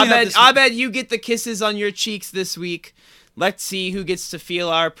 Well, let's clean up this week. Abed, you get the kisses on your cheeks this week. Let's see who gets to feel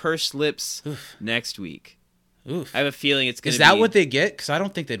our pursed lips next week. Oof. I have a feeling it's going to be... Is that what they get? Because I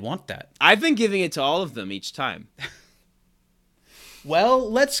don't think they'd want that. I've been giving it to all of them each time. Well,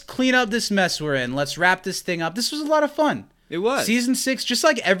 let's clean up this mess we're in. Let's wrap this thing up. This was a lot of fun. It was. Season 6, just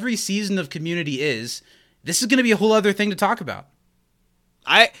like every season of Community is, this is going to be a whole other thing to talk about.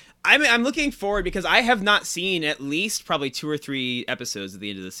 I'm looking forward because I have not seen at least probably 2 or 3 episodes at the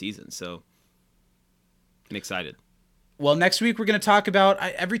end of the season, so I'm excited. Well, next week we're going to talk about,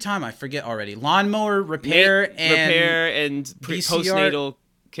 every time I forget already, lawnmower repair and postnatal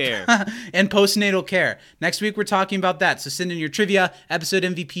care. And postnatal care. Next week we're talking about that. So send in your trivia, episode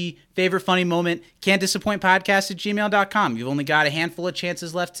MVP, favorite funny moment, can'tdisappointpodcast@gmail.com. You've only got a handful of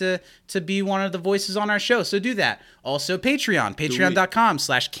chances left to be one of the voices on our show, so do that. Also Patreon,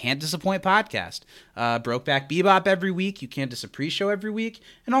 patreon.com/can'tdisappointpodcast. Brokeback Bebop every week, You Can't Dis a Pre-Show every week,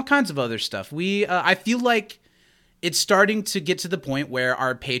 and all kinds of other stuff. I feel like it's starting to get to the point where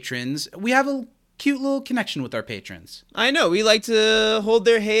our patrons, we have a cute little connection with our patrons. I know. We like to hold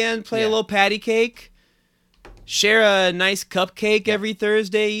their hand, play a little patty cake, share a nice cupcake every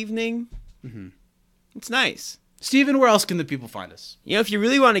Thursday evening. Mm-hmm. It's nice. Steven, where else can the people find us? You know, if you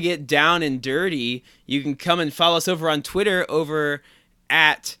really want to get down and dirty, you can come and follow us over on Twitter over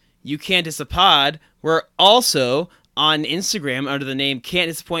at You Can't Dis a Pod. We're also on Instagram under the name Can't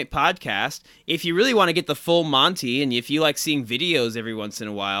Disappoint Podcast. If you really want to get the full Monty, and if you like seeing videos every once in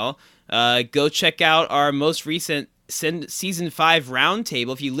a while, go check out our most recent season 5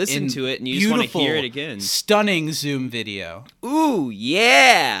 roundtable if you listen to it and you just want to hear it again. Stunning Zoom video. Ooh,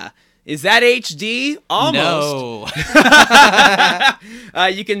 yeah. Is that HD? Almost. No.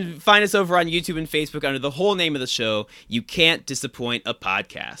 You can find us over on YouTube and Facebook under the whole name of the show, You Can't Disappoint a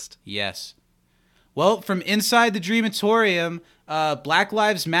Podcast. Yes. Well, from inside the Dreamatorium, Black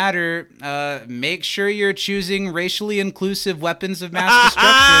Lives Matter, make sure you're choosing racially inclusive weapons of mass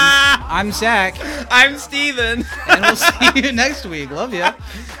destruction. I'm Zach. I'm Steven. And we'll see you next week. Love ya.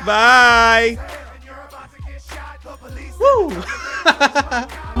 Bye. Woo!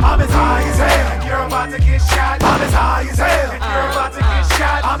 I'm as high as hell, and you're about to get shot. I'm as high as hell, and you're about to get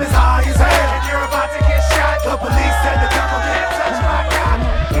shot. I'm as high as hell, and you're about to get shot. The police said the devil can't touch my God.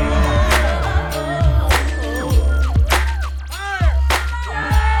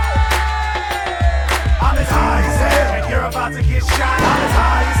 I'm as high as hell, and you're about to get shot. I'm as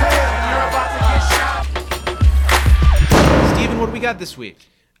high as hell, and you're about to get shot. Steven, what do we got this week?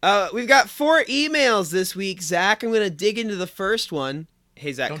 We've got 4 emails this week, Zach. I'm going to dig into the first one.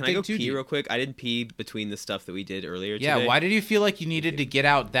 Hey, Zach, can I go pee real quick? I didn't pee between the stuff that we did earlier today. Yeah, why did you feel like you needed to get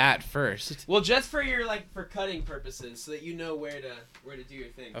out that first? Well, just for your for cutting purposes, so that you know where to do your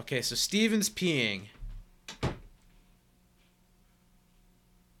thing. Okay, so Steven's peeing.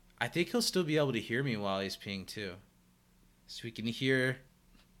 I think he'll still be able to hear me while he's peeing too. So he can hear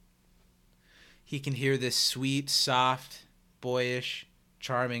this sweet, soft, boyish,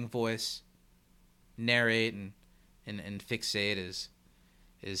 charming voice narrate and fixate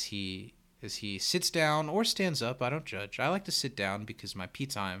as he sits down or stands up. I don't judge. I like to sit down because my pee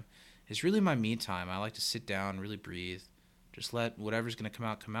time is really my me time. I like to sit down, really breathe, just let whatever's gonna come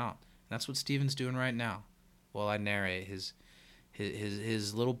out come out. And that's what Steven's doing right now while I narrate his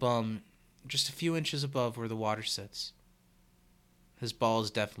little bum just a few inches above where the water sits. His ball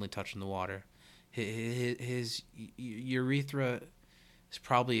is definitely touching the water. His urethra is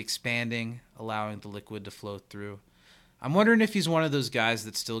probably expanding, allowing the liquid to flow through. I'm wondering if he's one of those guys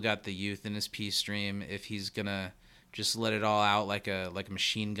that still got the youth in his pee stream, if he's gonna just let it all out like a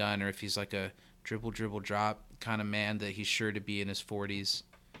machine gun, or if he's like a dribble drop kind of man that he's sure to be in his 40s.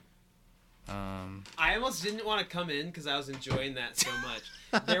 I almost didn't want to come in because I was enjoying that so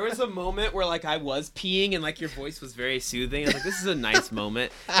much. There was a moment where like I was peeing and like your voice was very soothing. I was like, this is a nice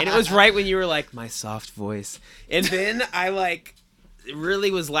moment. And it was right when you were like, my soft voice. And then I like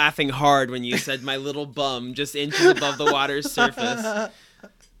really was laughing hard when you said my little bum just inches above the water's surface.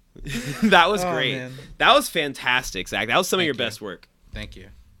 That was great. Man. That was fantastic, Zach. That was some of your best work. Thank you.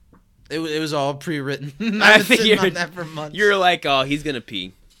 It was all pre-written. I I've been sitting figured on that for months. you're like, oh, he's gonna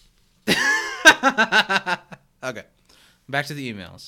pee. Okay. Back to the emails.